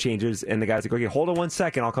some kind of changes. And the guy's like, okay, hold on 1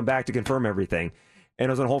 second. I'll come back to confirm everything. And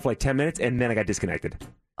I was on hold for like 10 minutes, and then I got disconnected.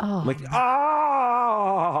 Oh. I'm like,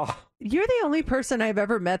 oh. You're the only person I've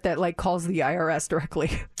ever met that like calls the IRS directly.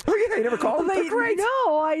 Oh yeah, you never call them? Like, They're great.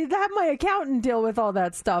 No, I have my accountant deal with all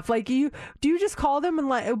that stuff. Like, do you just call them and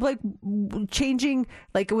like changing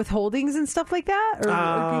like withholdings and stuff like that,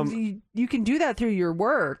 or you can do that through your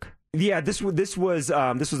work? Yeah, this was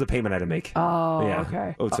a payment I had to make. Oh, yeah.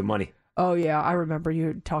 Okay. Owed some money. Oh yeah, I remember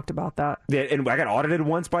you talked about that. Yeah, and I got audited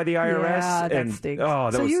once by the IRS. Yeah, that and, stinks.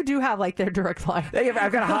 Oh, so you do have like their direct line.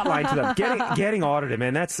 I've got a hotline to them. Getting audited,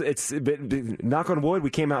 man. It's knock on wood. We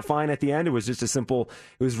came out fine at the end. It was just a simple.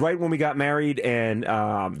 It was right when we got married, and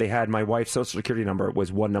they had my wife's social security number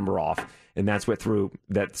was one number off, and that's what threw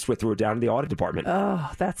it down to the audit department.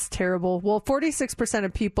 Oh, that's terrible. Well, 46%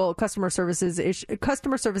 of people customer service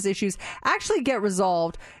issues actually get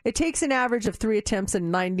resolved. It takes an average of 3 attempts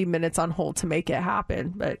and 90 minutes on hold to make it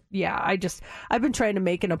happen. But yeah, I've been trying to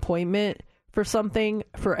make an appointment for something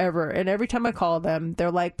forever, and every time I call them,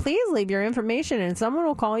 they're like, "Please leave your information, and someone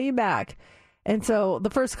will call you back." And so the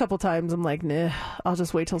first couple times, I'm like, "Nah, I'll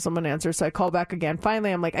just wait till someone answers." So I call back again.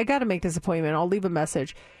 Finally, I'm like, "I got to make this appointment. I'll leave a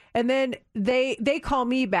message." And then they call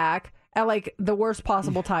me back at like the worst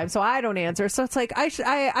possible time, so I don't answer. So it's like I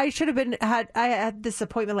should have had this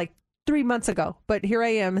appointment like 3 months ago, but here I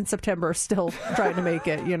am in September still trying to make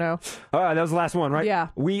it. All right, that was the last one, right? Yeah.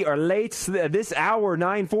 We are late this hour,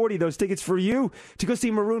 9:40. Those tickets for you to go see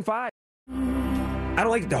Maroon 5. I don't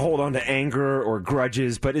like to hold on to anger or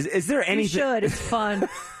grudges, but is there anything? You should. It's fun.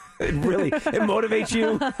 It motivates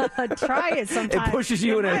you. Try it sometime. It pushes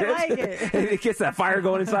you, it gets that fire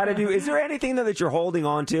going inside of you. Is there anything though that you're holding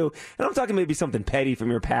on to? And I'm talking maybe something petty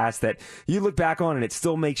from your past that you look back on and it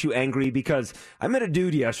still makes you angry. Because I met a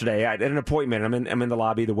dude yesterday at an appointment. I'm in the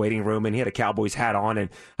lobby, the waiting room, and he had a Cowboys hat on.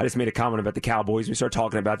 And I just made a comment about the Cowboys. We started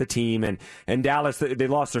talking about the team and Dallas. They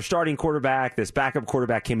lost their starting quarterback. This backup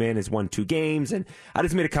quarterback came in, has won 2 games, and I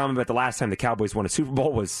just made a comment about the last time the Cowboys won a Super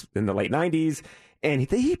Bowl was in the late 90s. And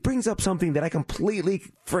he brings up something that I completely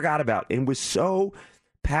forgot about and was so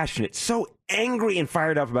passionate, so angry and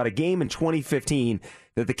fired up about a game in 2015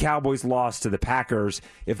 that the Cowboys lost to the Packers.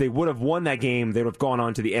 If they would have won that game, they would have gone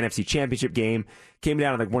on to the NFC Championship game. Came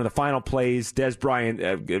down to one of the final plays. Des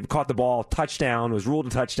Bryant caught the ball, touchdown, was ruled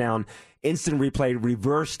a touchdown. Instant replay,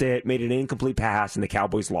 reversed it, made an incomplete pass, and the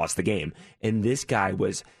Cowboys lost the game. And this guy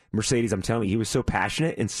was, Mercedes, I'm telling you, he was so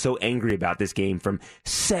passionate and so angry about this game from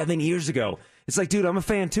 7 years ago. It's like, dude, I'm a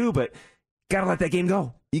fan too, but gotta let that game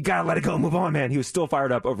go. You gotta let it go. Move on, man. He was still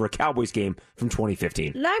fired up over a Cowboys game from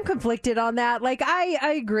 2015. I'm conflicted on that. Like,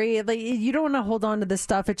 I agree. Like, you don't want to hold on to this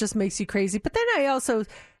stuff. It just makes you crazy. But then I also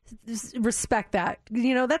respect that.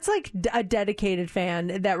 That's like a dedicated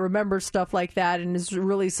fan that remembers stuff like that and is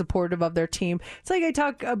really supportive of their team. It's like I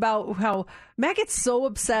talk about how Matt gets so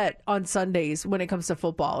upset on Sundays when it comes to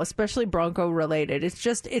football, especially Bronco related.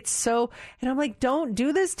 It's so, and I'm like, don't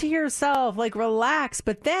do this to yourself. Like, relax.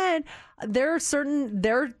 But then there are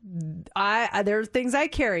things I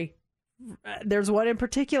carry. There's one in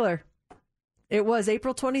particular. It was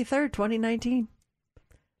April 23rd, 2019,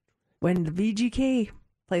 when the VGK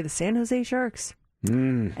play the San Jose Sharks,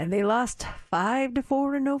 and they lost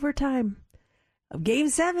 5-4 in overtime of Game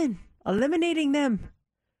 7, eliminating them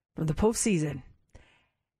from the postseason.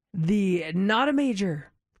 The not a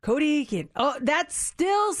major Cody Aiken. Oh, that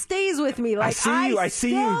still stays with me. Like, I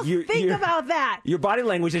see you. Think about that. Your body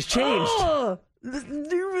language has changed. Oh,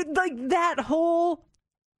 like that whole.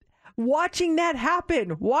 Watching that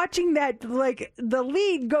happen, watching that, like, the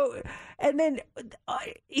lead go, and then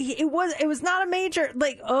it was not a major,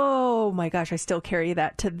 like, oh my gosh, I still carry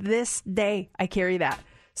that to this day. I carry that,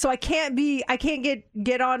 so I can't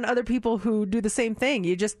get on other people who do the same thing.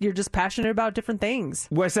 You're just passionate about different things.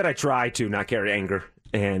 Well, I said I try to not carry anger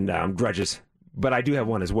and grudges. But I do have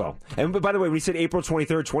one as well. And by the way, when you said April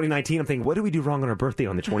 23rd, 2019, I'm thinking, what did we do wrong on our birthday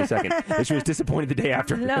on the 22nd? And she was disappointed the day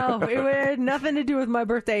after. No, it had nothing to do with my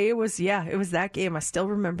birthday. It was that game. I still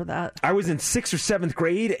remember that. I was in 6th or 7th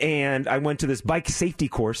grade, and I went to this bike safety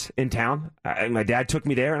course in town. My dad took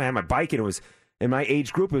me there, and I had my bike, and it was in my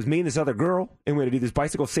age group. It was me and this other girl, and we had to do these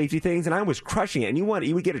bicycle safety things, and I was crushing it. And you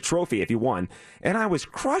would get a trophy if you won. And I was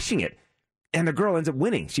crushing it. And the girl ends up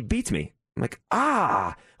winning. She beats me. I'm like,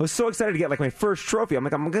 I was so excited to get like my first trophy. I'm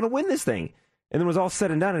like, I'm going to win this thing. And then it was all said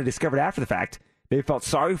and done, and I discovered after the fact they felt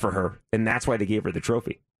sorry for her, and that's why they gave her the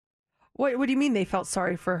trophy. What do you mean they felt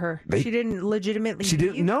sorry for her? She didn't legitimately. She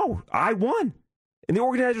didn't. No, I won. And the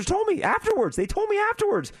organizers told me afterwards. They told me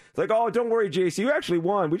afterwards. It's like, oh, don't worry, JC, you actually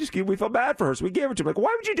won. We felt bad for her, so we gave it to her. Like,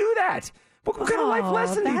 why would you do that? What kind of life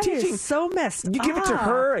lesson are you teaching? So messed up. You give it to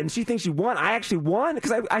her, and she thinks you won. I actually won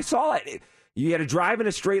because I saw it. You had to drive in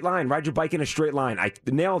a straight line, ride your bike in a straight line. I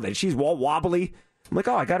nailed it. She's wobbly. I'm like,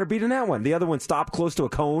 oh, I got her beat in that one. The other one stopped close to a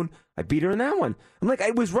cone. I beat her in that one. I'm like,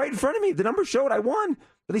 it was right in front of me. The number showed I won,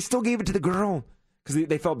 but they still gave it to the girl because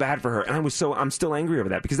they felt bad for her. And I'm still angry over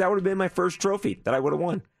that because that would have been my first trophy that I would have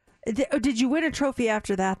won. Did you win a trophy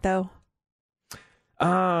after that, though?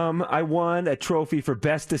 I won a trophy for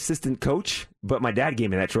best assistant coach, but my dad gave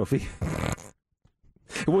me that trophy.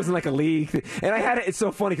 It wasn't like a league. And I had it. It's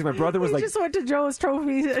so funny because my brother was you just went to Joe's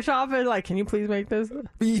trophy shop and like, can you please make this?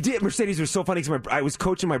 You did. Mercedes was so funny because I was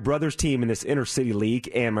coaching my brother's team in this inner city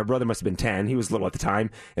league, and my brother must have been 10. He was little at the time,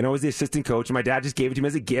 and I was the assistant coach, and my dad just gave it to me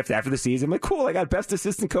as a gift after the season. I'm like, cool, I got best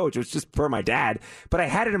assistant coach. It was just for my dad, but I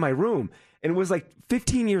had it in my room. And it was like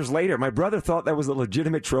 15 years later, my brother thought that was a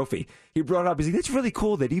legitimate trophy. He brought it up. He's like, that's really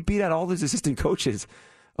cool that he beat out all those assistant coaches.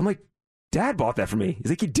 I'm like, Dad bought that for me. He's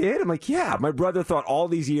like, you did? I'm like, yeah. My brother thought all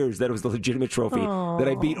these years that it was the legitimate trophy that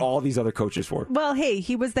I beat all these other coaches for. Well, hey,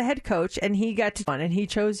 he was the head coach, and he got to and he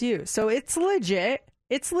chose you. So it's legit.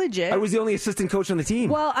 It's legit. I was the only assistant coach on the team.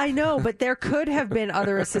 Well, I know, but there could have been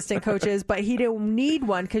other assistant coaches, but he didn't need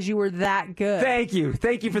one because you were that good. Thank you.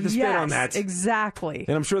 Thank you for the spin on that. Exactly.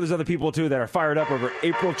 And I'm sure there's other people, too, that are fired up over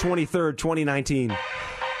April 23rd, 2019.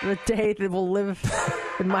 The day that will live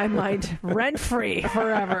in my mind rent-free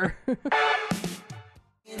forever.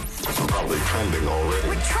 Probably trending already.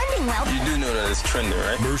 We're trending well. You do know that it's trending,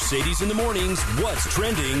 right? Mercedes in the mornings. What's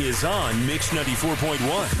trending is on Mix 94.1.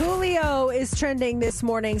 Coolio is trending this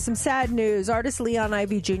morning. Some sad news. Artist Leon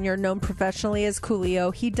Ivy Jr., known professionally as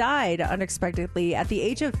Coolio, he died unexpectedly at the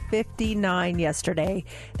age of 59 yesterday.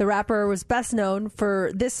 The rapper was best known for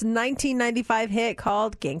this 1995 hit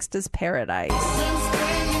called Gangsta's Paradise.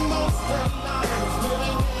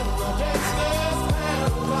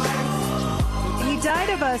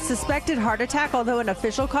 Died of a suspected heart attack, although an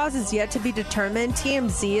official cause is yet to be determined.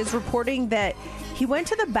 TMZ is reporting that he went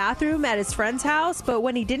to the bathroom at his friend's house, but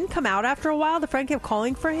when he didn't come out after a while, the friend kept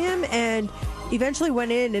calling for him and eventually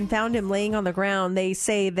went in and found him laying on the ground. They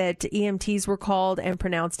say that EMTs were called and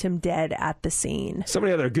pronounced him dead at the scene. So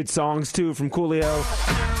many other good songs, too, from Coolio.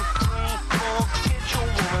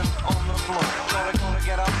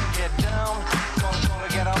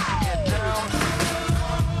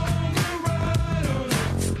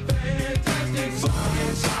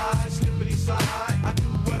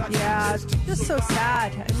 Yeah, just so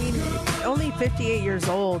sad. I mean, only 58 years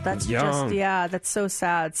old. That's young. That's so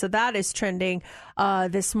sad. So that is trending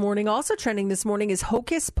this morning. Also trending this morning is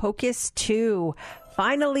Hocus Pocus 2.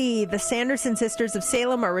 Finally, the Sanderson sisters of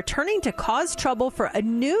Salem are returning to cause trouble for a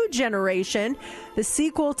new generation. The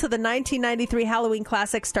sequel to the 1993 Halloween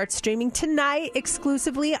classic starts streaming tonight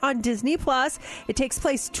exclusively on Disney+. It takes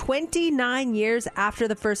place 29 years after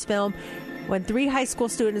the first film, when 3 high school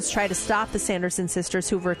students try to stop the Sanderson sisters,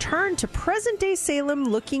 who've returned to present-day Salem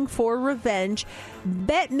looking for revenge.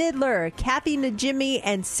 Bette Midler, Kathy Najimy,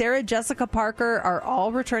 and Sarah Jessica Parker are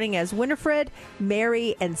all returning as Winifred,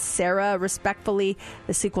 Mary, and Sarah, respectfully.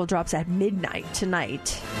 The sequel drops at midnight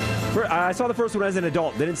tonight. I saw the first one as an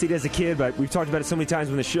adult. Didn't see it as a kid, but we've talked about it so many times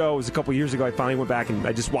when the show. It was a couple years ago. I finally went back and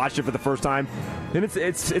I just watched it for the first time. And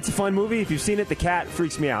it's a fun movie. If you've seen it, the cat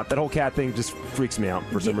freaks me out. That whole cat thing just freaks me out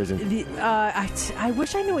for some reason. I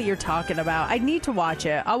wish I knew what you're talking about. I need to watch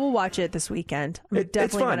it. I will watch it this weekend. I'm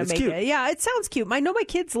definitely going to make it. Yeah, it sounds cute. I know my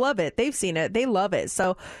kids love it. They've seen it. They love it.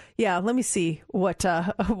 So, yeah, let me see what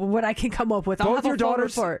I can come up with. Both your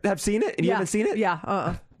daughters have seen it, and you haven't seen it?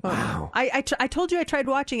 Yeah. Wow. I told you I tried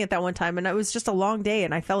watching it that one time, and it was just a long day,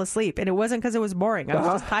 and I fell asleep. And it wasn't because it was boring. I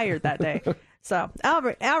was just tired that day. So, all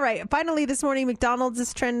right. Finally, this morning, McDonald's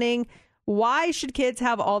is trending. Why should kids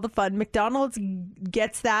have all the fun? McDonald's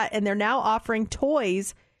gets that, and they're now offering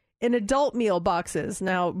toys in adult meal boxes.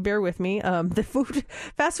 Now, bear with me. The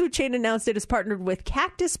fast food chain announced it has partnered with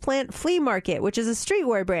Cactus Plant Flea Market, which is a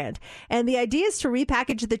streetwear brand. And the idea is to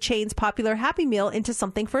repackage the chain's popular Happy Meal into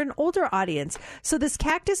something for an older audience. So this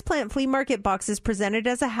Cactus Plant Flea Market box is presented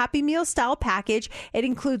as a Happy Meal style package. It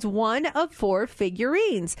includes 1 of 4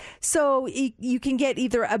 figurines. So you can get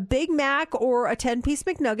either a Big Mac or a 10-piece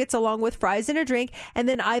McNuggets along with fries and a drink, and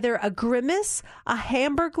then either a Grimace, a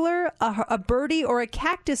Hamburglar, a Birdie, or a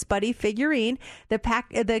Cactus Buddy figurine.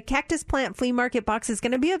 The Cactus Plant Flea Market box is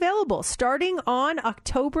going to be available starting on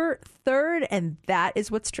October 3rd, and that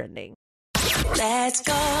is what's trending. Let's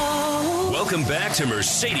go. Welcome back to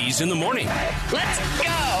Mercedes in the Morning. Let's go.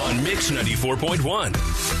 On Mix 94.1.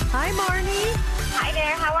 Hi, Marnie. Hi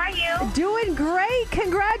there. How are you? Doing great.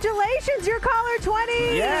 Congratulations. You're caller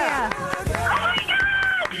 20. Yeah. Oh, my God.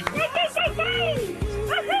 Yay.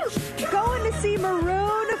 Woohoo. Going to see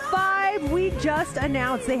Maroon 5. We just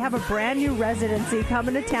announced they have a brand new residency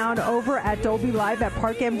coming to town over at Dolby Live at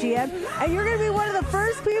Park MGM. And you're going to be one of the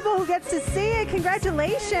first people who gets to see it.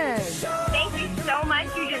 Congratulations. Thank you so much.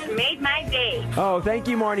 You just made my day. Oh, thank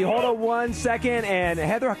you, Marnie. Hold on 1 second. And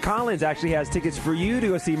Heather Collins actually has tickets for you to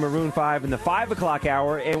go see Maroon 5 in the 5 o'clock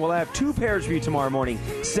hour. And we'll have 2 pairs for you tomorrow morning,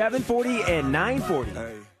 7:40 and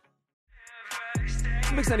 9:40.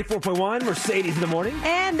 Mix 94.1, Mercedes in the morning.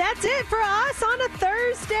 And that's it for us on a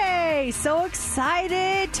Thursday. So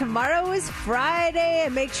excited. Tomorrow is Friday.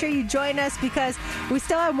 And make sure you join us because we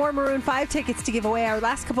still have more Maroon 5 tickets to give away. Our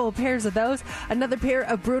last couple of pairs of those. Another pair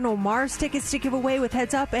of Bruno Mars tickets to give away with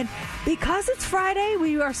Heads Up. And because it's Friday,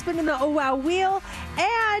 we are spinning the Oh Wow Wheel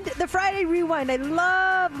and the Friday Rewind. I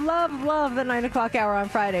love the 9 o'clock hour on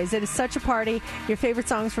Fridays. It is such a party. Your favorite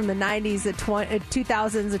songs from the 90s, the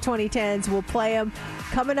 2000s, the 2010s. We'll play them.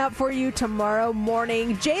 Coming up for you tomorrow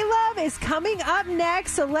morning. J-Love is coming up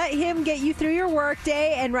next, so let him get you through your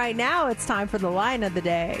workday. And right now, it's time for the line of the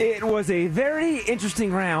day. It was a very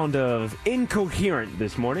interesting round of incoherent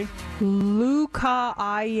this morning. Luca,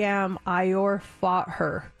 Ior fought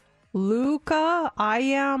her. Luca,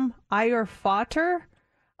 Ior fought her.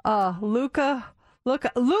 Luca,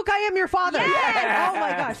 I am your father. Yeah. Oh my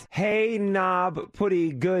gosh. Hey, knob,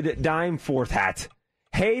 putty, good dime, fourth hat.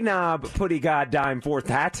 Hey, knob, putty, god dime, fourth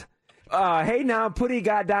hat. Hey, knob, putty,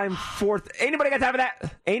 god dime, fourth. Ain't nobody got time for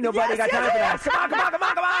that. Ain't nobody got time for that. Come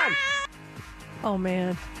on. Oh,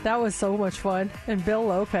 man. That was so much fun. And Bill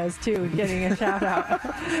Lopez, too, getting a shout out.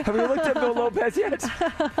 Have you looked at Bill Lopez yet?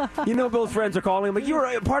 You know Bill's friends are calling him like, you were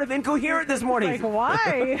a part of Incoherent this morning. Like,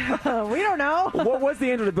 why? We don't know. What was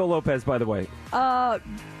the answer to Bill Lopez, by the way?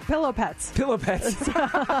 Pillow pets. Pillow pets.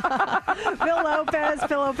 Bill Lopez,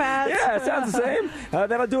 pillow pets. Yeah, it sounds the same.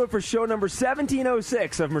 That'll do it for show number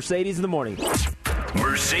 1706 of Mercedes in the Morning.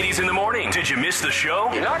 Mercedes in the Morning. Did you miss the show?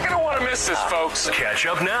 You're not going to want to miss this, folks. Catch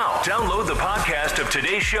up now. Download the podcast of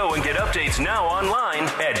today's show and get updates now online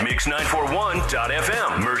at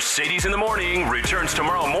mix941.fm. Mercedes in the Morning returns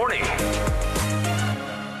tomorrow morning.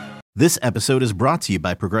 This episode is brought to you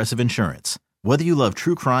by Progressive Insurance. Whether you love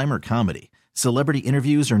true crime or comedy, celebrity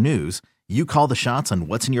interviews or news, you call the shots on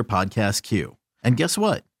what's in your podcast queue. And guess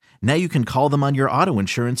what? Now you can call them on your auto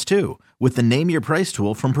insurance too with the Name Your Price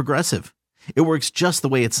tool from Progressive. It works just the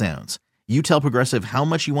way it sounds. You tell Progressive how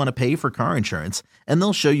much you want to pay for car insurance, and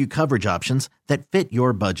they'll show you coverage options that fit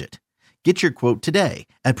your budget. Get your quote today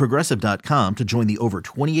at Progressive.com to join the over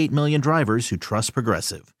 28 million drivers who trust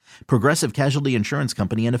Progressive. Progressive Casualty Insurance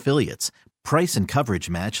Company and Affiliates. Price and coverage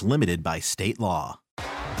match limited by state law.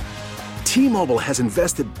 T-Mobile has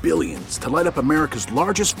invested billions to light up America's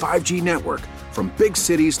largest 5G network, from big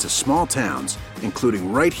cities to small towns,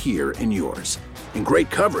 including right here in yours. And great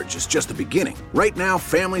coverage is just the beginning. Right now,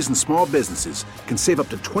 families and small businesses can save up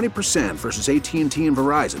to 20% versus AT&T and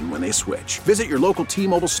Verizon when they switch. Visit your local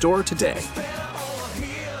T-Mobile store today.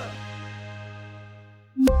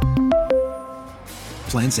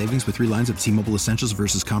 Plan savings with 3 lines of T-Mobile Essentials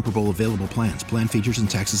versus comparable available plans. Plan features and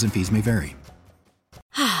taxes and fees may vary.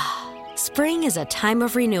 Spring is a time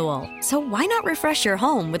of renewal, so why not refresh your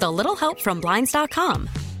home with a little help from Blinds.com?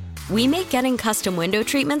 We make getting custom window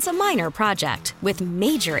treatments a minor project with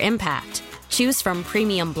major impact. Choose from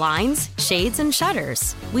premium blinds, shades, and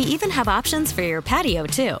shutters. We even have options for your patio,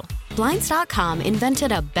 too. Blinds.com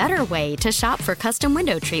invented a better way to shop for custom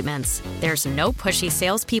window treatments. There's no pushy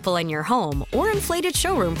salespeople in your home or inflated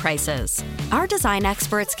showroom prices. Our design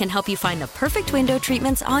experts can help you find the perfect window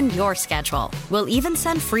treatments on your schedule. We'll even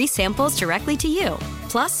send free samples directly to you.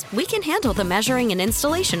 Plus, we can handle the measuring and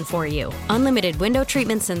installation for you. Unlimited window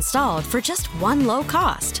treatments installed for just one low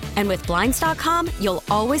cost. And with Blinds.com, you'll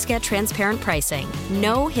always get transparent pricing.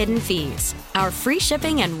 No hidden fees. Our free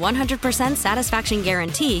shipping and 100% satisfaction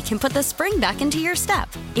guarantee can put the spring back into your step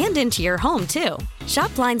and into your home, too.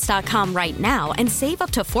 Shop Blinds.com right now and save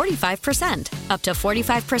up to 45%. Up to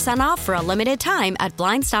 45% off for a limited time at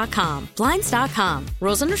Blinds.com. Blinds.com.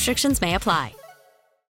 Rules and restrictions may apply.